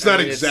it's not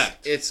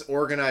exact. It's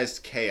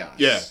organized chaos.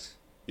 Yeah.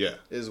 Yeah.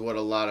 Is what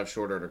a lot of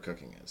short order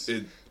cooking is.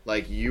 It,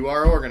 Like, you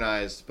are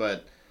organized,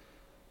 but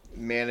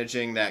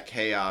managing that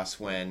chaos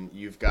when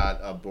you've got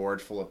a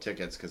board full of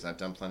tickets, because I've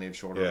done plenty of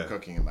short order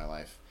cooking in my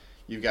life.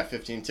 You've got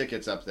 15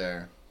 tickets up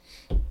there.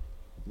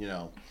 You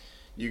know,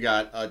 you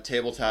got a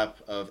tabletop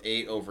of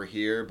 8 over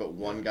here, but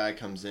one guy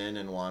comes in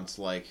and wants,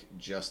 like,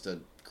 just a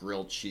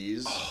grilled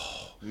cheese.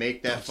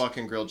 Make that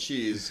fucking grilled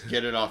cheese,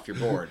 get it off your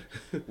board,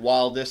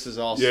 while this is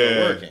all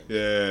still working.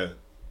 Yeah.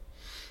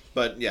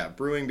 But, yeah,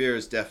 brewing beer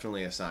is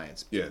definitely a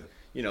science. Yeah.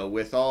 You know,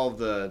 with all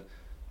the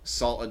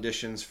salt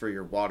additions for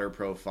your water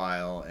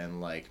profile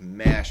and, like,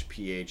 mash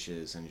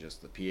pHs and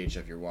just the pH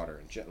of your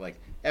water and, like,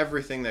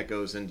 everything that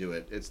goes into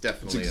it, it's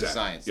definitely a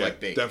science, yeah, like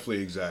baking.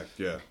 Definitely exact,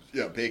 yeah.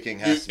 Yeah, baking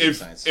has to be a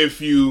science.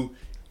 If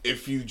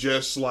you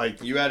just,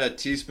 like... You add a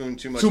teaspoon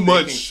too much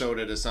baking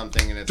soda to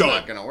something and it's done.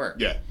 not going to work.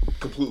 Yeah,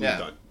 completely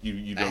done.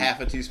 You a don't... half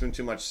a teaspoon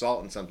too much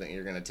salt in something,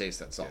 you're going to taste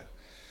that salt.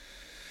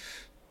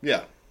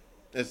 Yeah,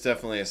 it's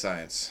definitely a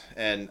science.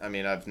 And, I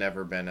mean, I've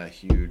never been a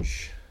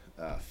huge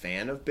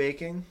fan of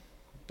baking,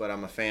 but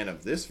I'm a fan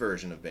of this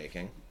version of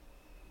baking.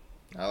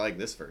 I like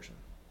this version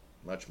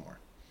much more.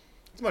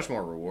 It's much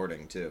more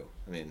rewarding, too.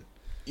 I mean...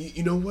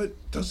 You know what?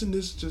 Doesn't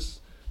this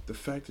just... The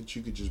fact that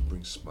you could just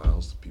bring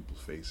smiles to people's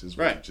faces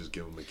when you just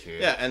give them a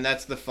can. Yeah, and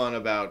that's the fun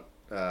about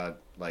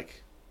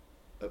like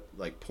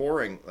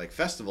pouring, like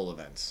festival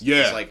events.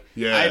 Yeah, it's like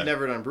I had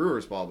never done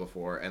Brewers Ball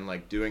before, and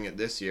like doing it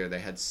this year, they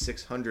had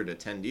 600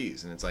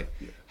 attendees, and it's like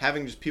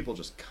having just people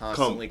just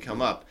constantly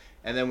come up,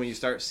 and then when you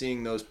start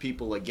seeing those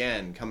people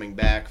again coming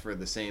back for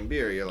the same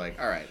beer, you're like,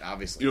 all right,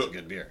 obviously it's a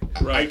good beer.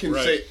 I can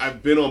say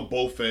I've been on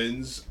both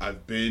ends.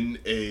 I've been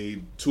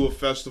to a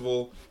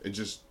festival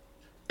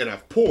and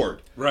I've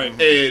poured. Right.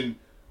 And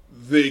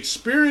the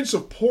experience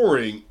of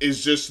pouring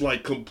is just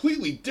like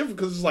completely different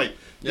because it's like,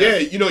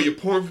 you know, you're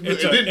pouring from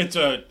it's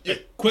a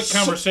quick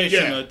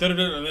conversation.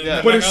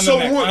 But it's so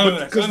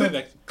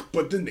rewarding.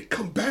 But then they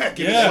come back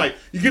and it's like,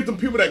 you get the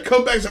people that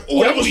come back and say,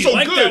 oh, that was so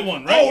good. That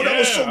one, right? Oh, that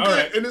was so good.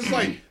 Right. And it's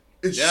like,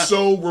 it's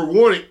so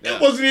rewarding. It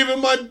wasn't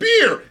even my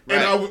beer. And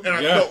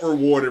I felt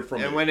rewarded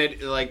from it. And when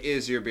it like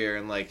is your beer,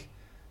 and like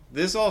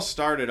this all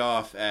started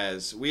off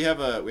as we have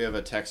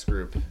a text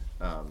group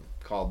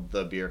called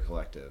The Beer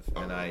Collective,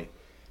 and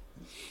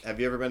have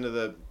you ever been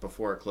to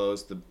before it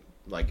closed, the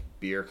like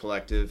Beer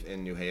Collective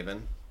in New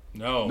Haven?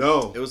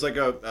 No. It was like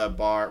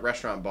a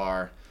restaurant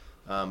bar,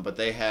 but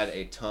they had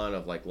a ton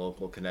of like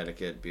local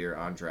Connecticut beer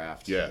on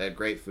draft. Yeah. They had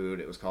great food.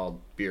 It was called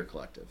Beer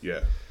Collective. Yeah.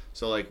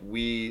 So like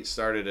we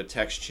started a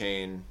text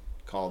chain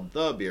called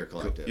The Beer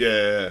Collective.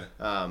 Yeah.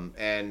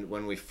 And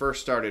when we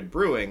first started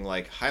brewing,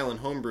 like Highland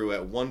Homebrew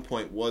at one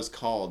point was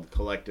called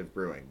Collective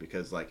Brewing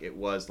because like it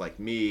was like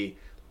me,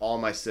 all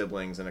my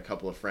siblings, and a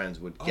couple of friends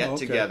would get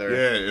together.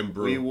 Yeah, and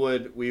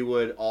brew. We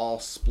would all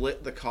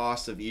split the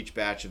cost of each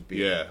batch of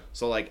beer. Yeah.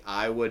 So like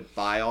I would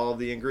buy all of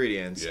the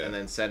ingredients and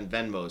then send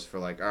Venmos for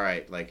like, all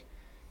right, like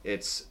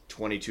it's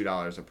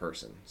 $22 a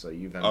person. So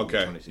you Venmo me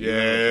 $22.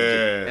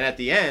 Yeah. And at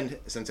the end,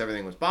 since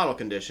everything was bottle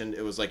conditioned,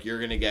 it was like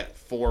you're gonna get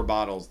 4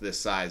 bottles this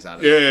size out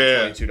of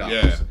it for $22.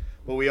 Yeah.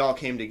 But we all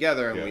came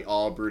together and we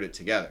all brewed it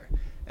together.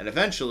 And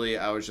eventually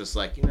I was just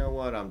like, you know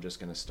what, I'm just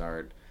gonna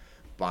start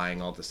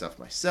buying all the stuff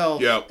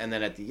myself. And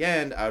then at the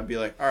end I would be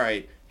like, all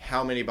right,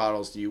 how many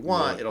bottles do you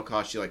want? It'll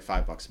cost you like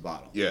 $5 a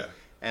bottle. Yeah.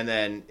 And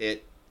then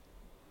it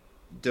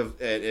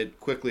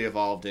quickly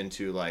evolved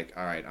into like,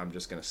 all right, I'm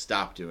just gonna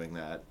stop doing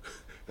that.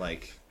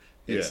 Like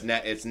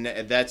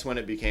that's when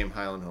it became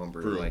Highland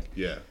Homebrew. Like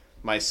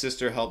my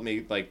sister helped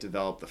me like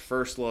develop the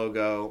first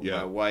logo.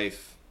 My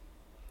wife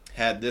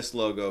had this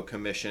logo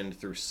commissioned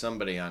through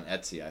somebody on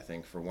Etsy, I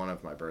think, for one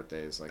of my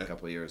birthdays like a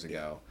couple of years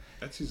ago.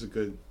 Etsy's a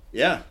good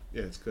Yeah,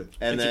 it's good.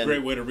 And it's a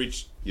great way to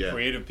reach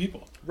creative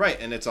people. Right,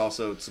 and it's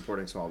also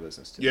supporting small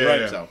business too. Yeah,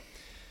 right.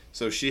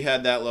 So she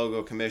had that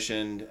logo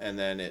commissioned, and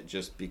then it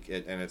just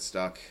it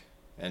stuck.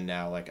 And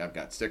now like I've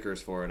got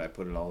stickers for it. I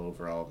put it all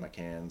over all of my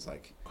cans.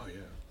 Like,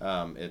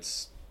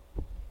 it's,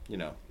 you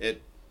know,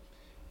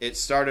 it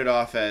started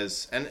off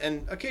as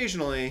and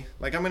occasionally,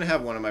 like, I'm gonna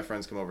have one of my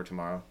friends come over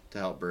tomorrow to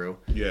help brew.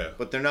 Yeah.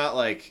 But they're not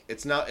like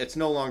it's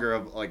no longer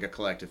like a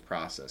collective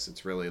process.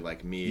 It's really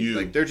like me. You.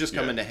 Like they're just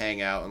coming Yeah. to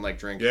hang out and like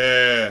drink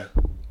Yeah.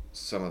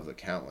 some of the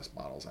countless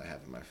bottles I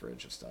have in my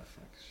fridge of stuff.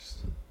 Like, just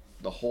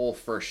the whole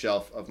first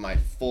shelf of my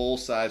full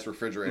size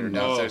refrigerator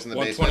downstairs in the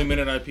 120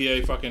 basement. minute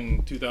IPA,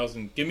 fucking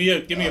 2000. Give me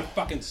a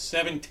fucking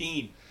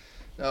 17.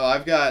 No,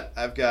 I've got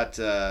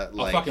I'll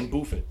like fucking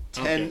boof it.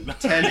 10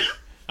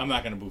 I'm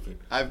not gonna boof it.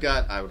 I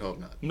would hope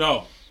not.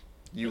 No.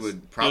 You It would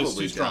was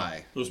probably too strong.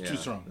 die. It was too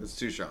strong. It's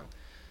too strong.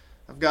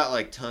 I've got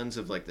like tons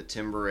of like the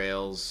timber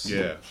ales,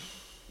 Yeah.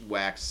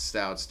 waxed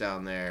stouts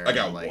down there. I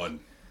got and, like, one.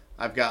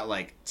 I've got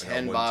like I got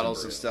 10 one bottles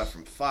timber of ales. stuff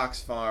from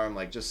Fox Farm,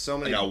 like just so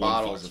many got one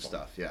bottles Fox of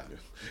Farm. stuff. Yeah,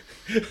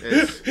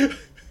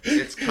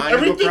 it's kind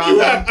of a Everything problem.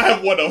 you have, I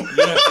have one of them.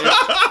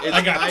 It's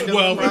I got kind of a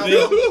 12 of problem.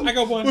 this. I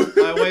got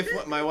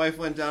one. My wife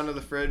went down to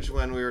the fridge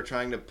when we were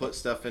trying to put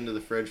stuff into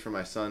the fridge for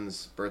my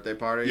son's birthday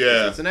party.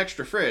 Yeah. It's an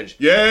extra fridge.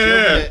 Yeah. She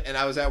opened it, and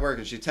I was at work,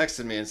 and she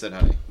texted me and said,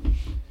 "Honey,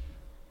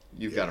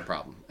 you've got a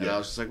problem." And Yeah. I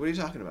was just like, "What are you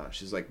talking about?"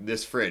 She's like,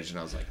 "This fridge," and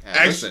I was like,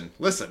 Actually-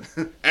 "Listen."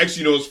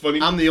 Actually, you know what's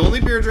funny? I'm the only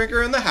beer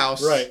drinker in the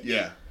house. Right.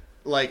 Yeah.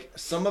 Like,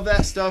 some of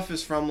that stuff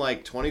is from,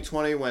 like,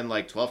 2020 when,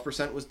 like,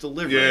 12% was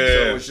delivering. Yeah.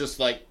 So it was just,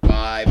 like,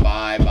 buy.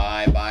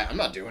 I'm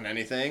not doing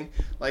anything.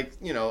 Like,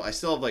 you know, I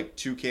still have, like,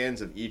 2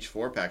 cans of each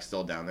 4-pack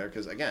still down there.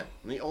 Because, again,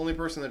 I'm the only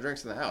person that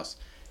drinks in the house.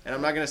 And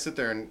I'm not going to sit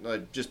there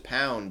and just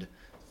pound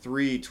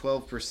 3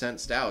 12%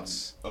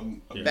 stouts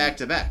I'm back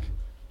to back.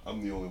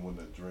 I'm the only one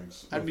that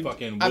drinks. I'd be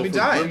Fucking I'd be Wilford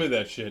dying. Brimley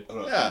that shit.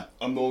 Yeah.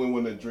 I'm the only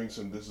one that drinks,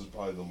 and this is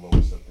probably the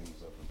lowest that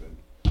thing's ever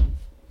been.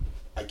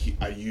 I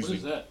What usually.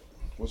 is that?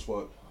 What's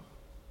what?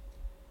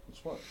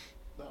 What's what?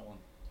 That one.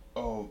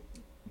 Oh,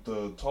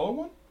 the taller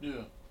one?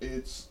 Yeah.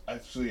 It's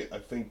actually, I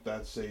think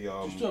that's a Do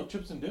you still have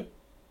chips and dip?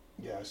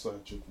 Yeah, I still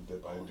have chicken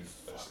dip.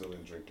 I still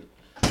didn't drink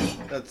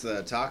it. That's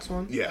the Tox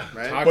one? Yeah,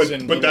 Right? Tox. but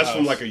in but that's from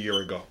Little like House. a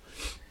year ago.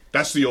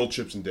 That's the old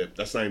chips and dip.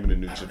 That's not even the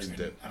new I don't chips and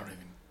even. dip.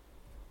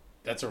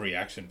 That's a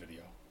reaction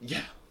video.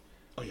 Yeah.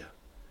 Oh yeah.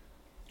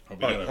 Oh,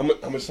 we All right, gotta-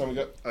 how much time we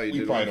got? Oh, you we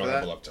did probably one don't for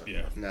have a that? lot of time.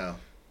 Yeah. No.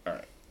 All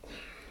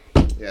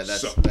right. Yeah,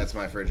 So- that's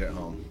my fridge at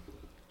home.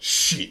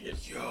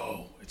 Shit.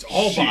 Yo, it's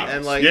all Shit. bottles.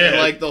 And like, Yeah. and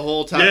like the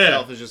whole top Yeah.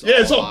 shelf is just Yeah,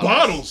 it's all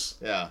bottles.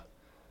 Yeah,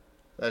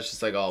 that's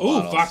just like all Ooh,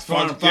 bottles. Fox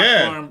Farm. Fox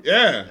yeah. Farm.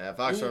 Yeah.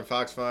 Yeah,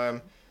 Fox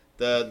Farm.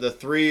 The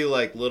 3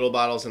 like little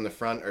bottles in the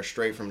front are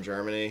straight from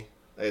Germany.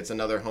 It's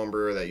another home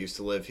brewer that used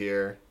to live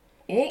here.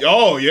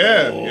 Oh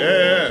yeah.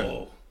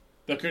 Yeah.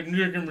 The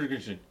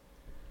kitchen.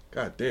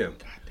 God damn.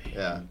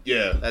 Yeah,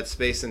 Yeah. that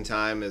Space and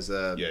Time is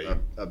Yeah.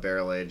 a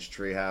barrel aged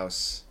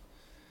treehouse.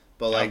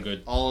 But Sound like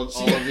good. all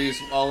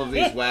of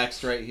these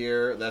waxed right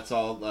here, that's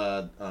all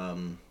the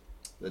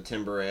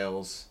timber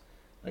ales.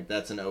 Like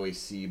that's an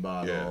OEC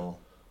bottle.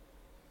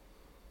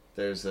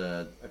 There's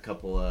a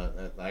couple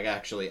I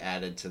actually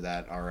added to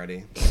that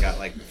already. I got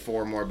like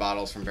 4 more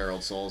bottles from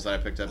Barreled Souls that I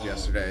picked up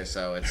yesterday.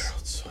 So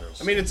it's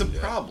a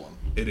problem.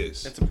 It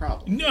is. It's a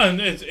problem. No,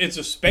 it's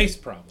a space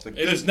problem. a It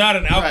good- is not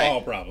an alcohol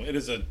right. problem. It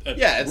is a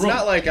Yeah, it's room.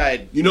 not like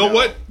I. You know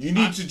what? You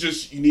need to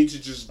just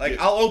Like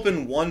get- I'll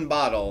open one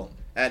bottle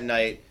at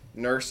night,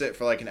 nurse it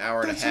for like an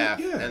hour and a That's it, half,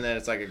 yeah. and then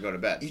it's like I go to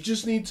bed. You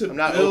just need to I'm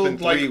not build open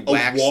like 3 a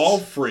waxed- wall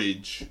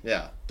fridge.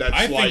 Yeah. That's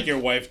I like think your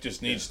wife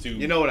just needs to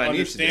You know what I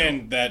need to do?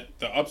 understand that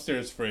the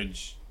upstairs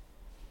fridge.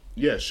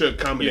 should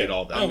accommodate Yeah.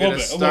 all that. A I'm little gonna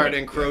bit, a start little bit.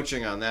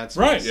 encroaching on that. Space.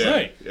 Right, Yeah,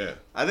 right. yeah.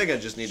 I think I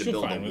just need to She'll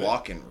build fine a with it.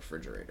 walk-in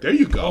refrigerator. There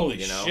you go. Holy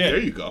You know? shit! There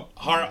you go.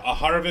 A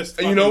harvest.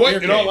 And you know what?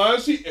 fucking In beer all cave.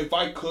 honesty, if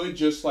I could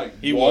just like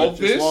He wall would.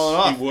 this, Just wall it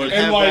off. would. and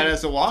And have like- that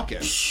as a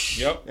walk-in.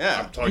 Yep.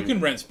 Yeah, I'm telling You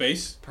can rent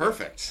space.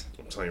 perfect.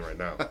 I'm telling you right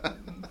now.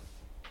 I'm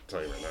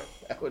telling you right now.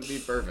 That would be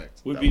perfect.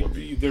 Would That be, would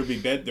be-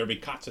 there'd be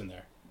cots in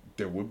there.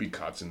 There would be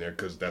cots in there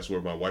because that's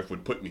where my wife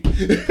would put me.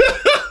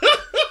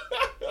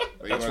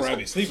 That's where I'd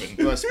be sleeping.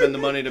 You want to spend the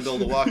money to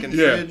build a walk-in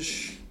Yeah.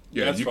 fridge?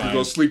 Yeah, That's you fine. could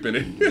go sleep in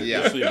it.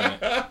 Yeah. Sleep in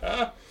it.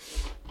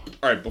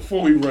 All right,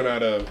 before we run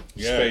out of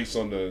Yeah. space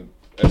on the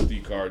SD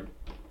card,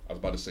 I was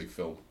about to say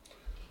film.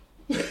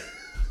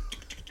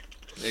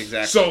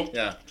 Exactly. So-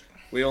 yeah,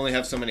 we only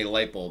have so many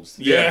light bulbs.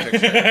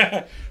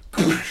 Yeah.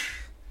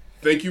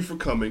 Thank you for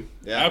coming.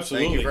 Yeah,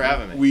 Absolutely. Thank you for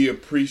having me. We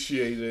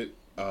appreciate it.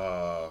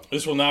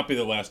 This will not be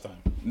the last time.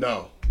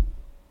 No.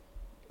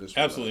 This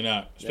will Absolutely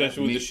not.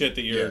 Especially with the shit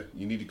that Yeah,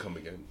 you need to come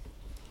again.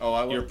 oh,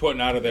 I will. you're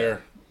putting out of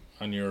there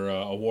on your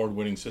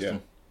award-winning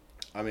system.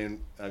 I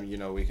mean, you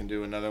know, we can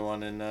do another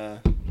one in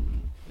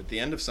at the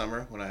end of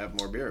summer when I have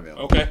more beer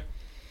available. Okay.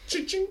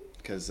 Ching-ching.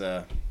 Because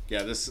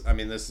this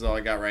is all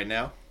I got right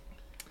now.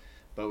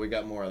 But we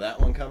got more of that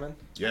one coming.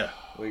 Yeah.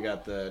 We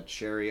got the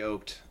cherry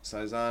oaked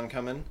saison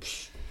coming.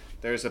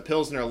 There's a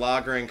Pilsner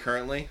lagering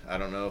currently. I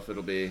don't know if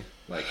it'll be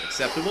like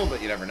acceptable,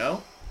 but you never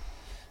know.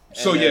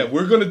 So And yeah, then-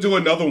 we're gonna do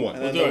another one.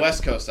 And then do the it.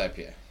 West Coast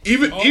IPA.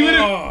 Even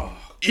Oh.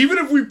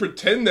 if we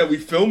pretend that we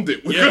filmed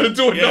it, we're Yeah, gonna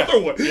do yeah, another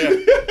one. yeah.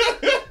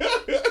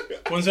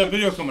 When's that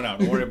video coming out?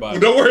 Don't worry about it.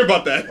 Don't worry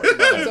about that.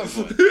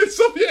 At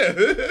some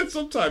point.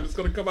 Sometime it's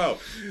gonna come out.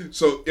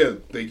 So yeah,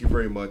 thank you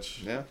very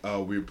much. Yeah.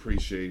 We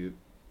appreciate it.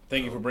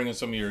 Thank you for bringing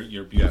some of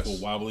your beautiful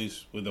Yes.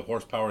 wobblies with the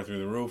horsepower through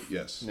the roof.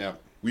 Yes. Yeah.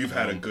 We've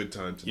had a good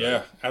time tonight.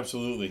 Yeah,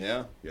 absolutely.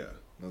 Yeah. Yeah.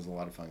 That was a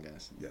lot of fun,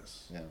 guys.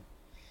 Yes. Yeah.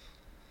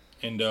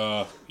 And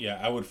yeah,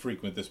 I would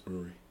frequent this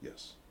brewery.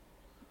 Yes.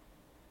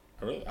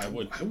 I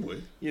would. I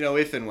would. You know,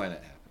 if and when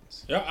it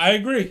happens. Yeah, I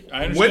agree.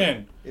 I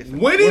understand. If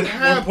When it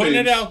happens, We're putting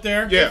it out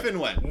there. Yeah. If and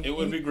when. It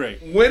would be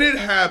great. When it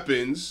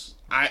happens,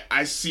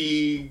 I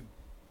see,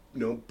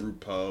 brew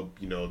pub,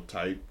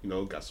 type,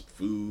 got some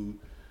food.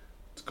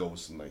 Let's go with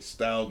some nice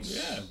stouts.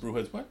 Yeah,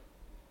 Brewhead's what?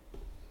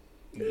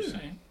 I'm just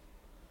saying.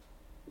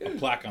 A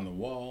plaque on the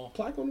wall.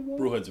 Plaque on the wall.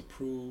 Brewhead's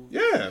approved.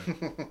 Yeah.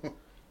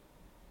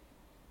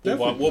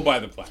 We'll buy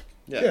the plaque.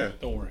 Yeah. Yeah.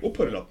 Don't worry. We'll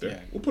put it up there. Yeah.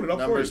 We'll put it up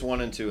Numbers for you.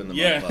 1 and 2 in the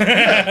Yeah.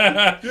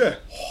 month. Yeah.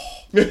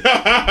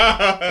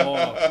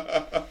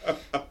 Oh,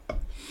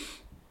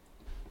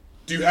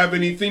 Do you have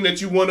anything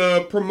that you want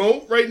to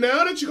promote right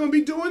now that you're going to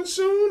be doing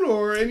soon,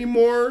 or any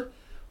more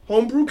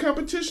homebrew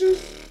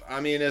competitions? I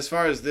mean, as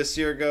far as this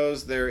year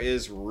goes, there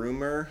is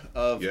rumor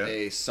of Yeah.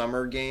 a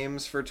summer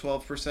games for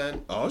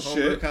 12% Oh,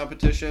 homebrew shit.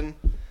 competition.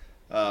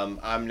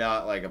 I'm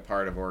not like a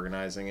part of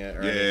organizing it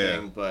or Yeah.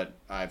 anything, but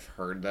I've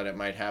heard that it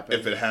might happen.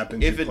 If it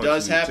happens, If you it punch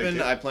does in your happen,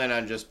 ticket. I plan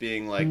on just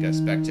being like a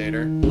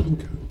spectator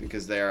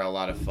because they are a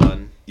lot of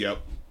fun Yep.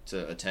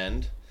 to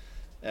attend,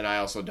 and I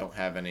also don't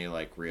have any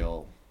like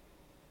real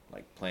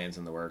like plans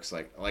in the works.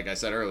 Like I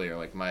said earlier,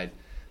 like my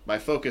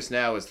focus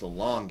now is the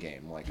long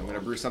game. Like I'm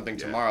gonna brew something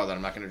Yeah. tomorrow that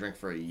I'm not gonna drink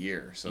for a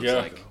year. So Yeah.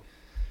 it's like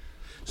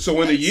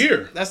So in a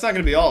year, that's not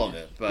gonna be all of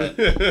it, but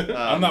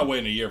I'm not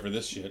waiting a year for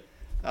this shit.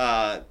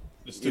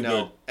 It's too you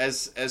know, good.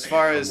 as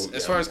far as I'm-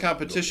 as far as I'm-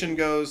 competition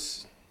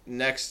goes,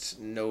 next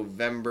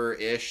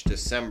November-ish,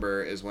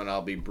 December is when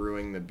I'll be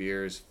brewing the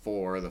beers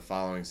for the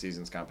following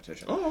season's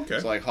competition. Oh, okay.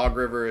 So like Hog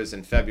River is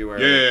in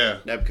February. Yeah.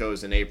 Nebco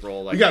is in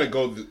April. Like we got to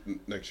go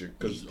next year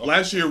because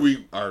last year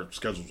our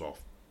schedule's off.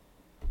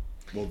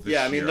 Well, this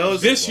Yeah, I mean, year,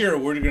 those- This year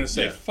we're gonna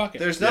say Yeah. fuck it.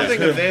 there's nothing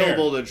Yeah.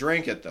 available to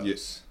drink at those.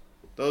 Yes.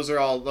 Those are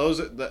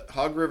the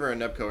Hog River and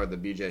Nebco are the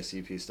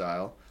BJCP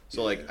style.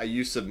 So like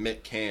you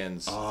submit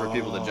cans for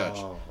people to judge.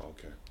 Oh,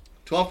 okay.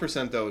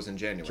 12% though is in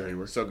January.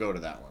 January. So go to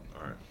that one.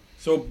 All right.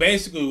 So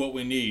basically, what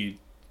we need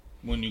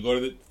when you go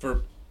to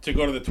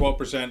the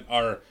 12%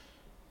 are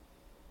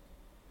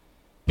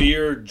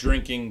beer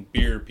drinking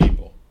beer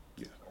people,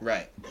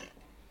 Right.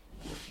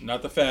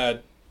 not the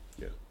fad,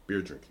 Yeah.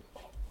 Beer drinking.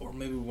 or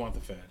maybe we want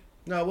the fad.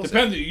 No, we'll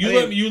Depends. see. You I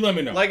let mean,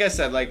 me know. Like I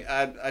said, like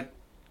I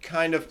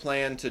kind of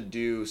plan to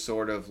do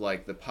sort of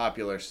like the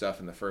popular stuff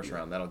in the first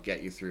round. That'll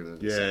get you through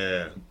the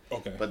second. Yeah.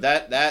 Okay. But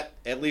that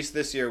at least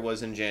this year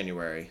was in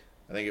January.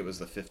 I think it was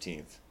the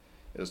 15th.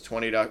 It was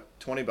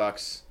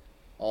 $20.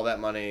 All that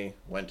money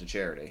went to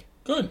charity.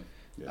 Good.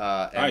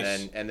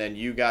 Nice. And then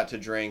you got to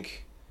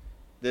drink.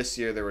 This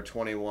year there were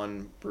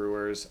 21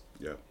 brewers.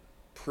 Yeah.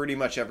 Pretty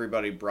much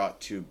everybody brought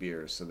 2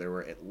 beers, so there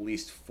were at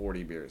least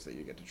 40 beers that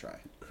you get to try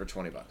for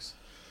 $20.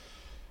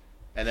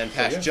 And then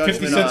pass yeah. judgment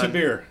 50 cents on, a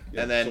beer.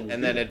 Yeah, and then so we'll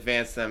and be then there.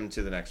 advance them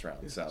to the next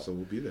round. So So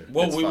we'll be there.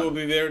 Well, It's we fun. will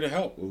be there to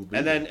help. We'll be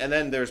and there.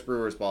 then there's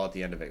Brewers Ball at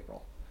the end of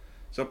April.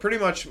 So pretty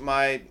much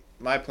my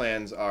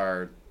plans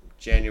are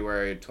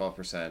January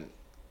 12%,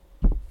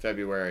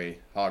 February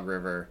Hog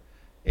River,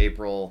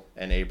 April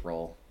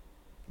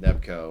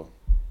Nebco,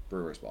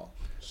 Brewers Ball.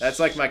 That's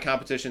like my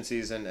competition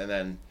season, and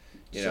then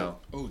you know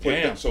Oh Put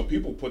damn! that, so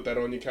people put that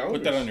on your calendars.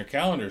 Put that on your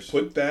calendars.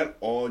 Put that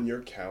on your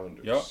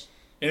calendars. Yep.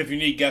 And if you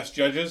need guest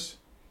judges,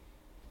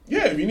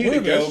 Yeah, if you need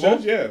We're a guest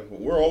available. judge, yeah,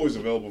 we're always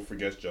available for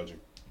guest judging.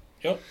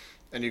 yep.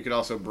 and you could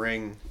also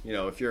bring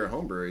if you're a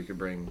home brewer, you could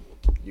bring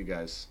you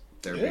guys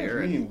their Yeah,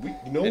 beer, I mean,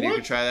 you know and you what?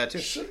 could try that too.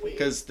 Should we?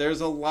 Because there's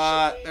a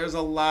lot of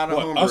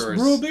What, home us brewers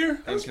brew a beer?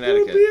 in Let's brew a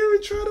Connecticut. beer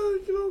and try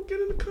to get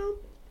in the cup.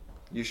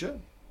 You should.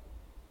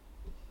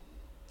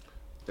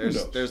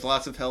 knows? There's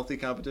lots of healthy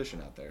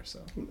competition out there, so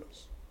Who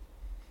knows?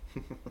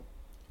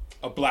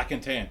 A black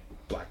and tan.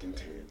 Black and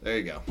tan. there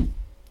you go.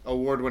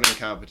 Award-winning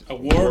competition.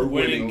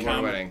 Award-winning.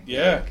 Award-winning.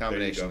 Yeah.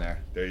 Combination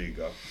there. There you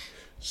go.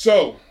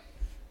 So,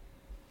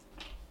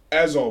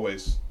 as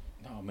always,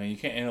 No, man, you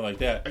can't end it like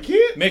that. I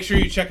can't. Make sure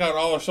you check out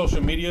all our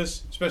social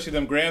medias, especially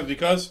them grams,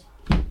 because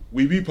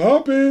We be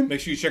popping.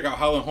 make sure you check out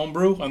Howlin'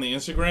 Homebrew on the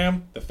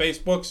Instagram, the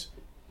Facebooks,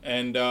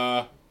 and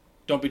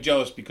don't be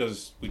jealous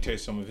because we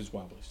taste some of his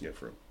wobblies. Yeah,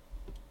 for real.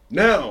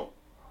 Now,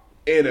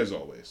 and as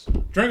always,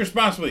 Drink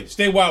responsibly.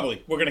 Stay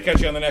wobbly. We're going to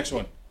catch you on the next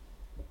one.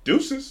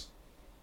 deuces.